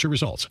guarantee of future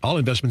results. All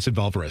investments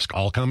involve risk.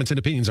 All comments and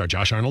opinions are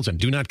Josh Arnold's and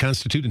do not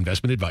constitute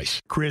investment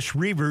advice. Chris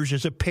Reavers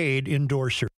is a paid endorser.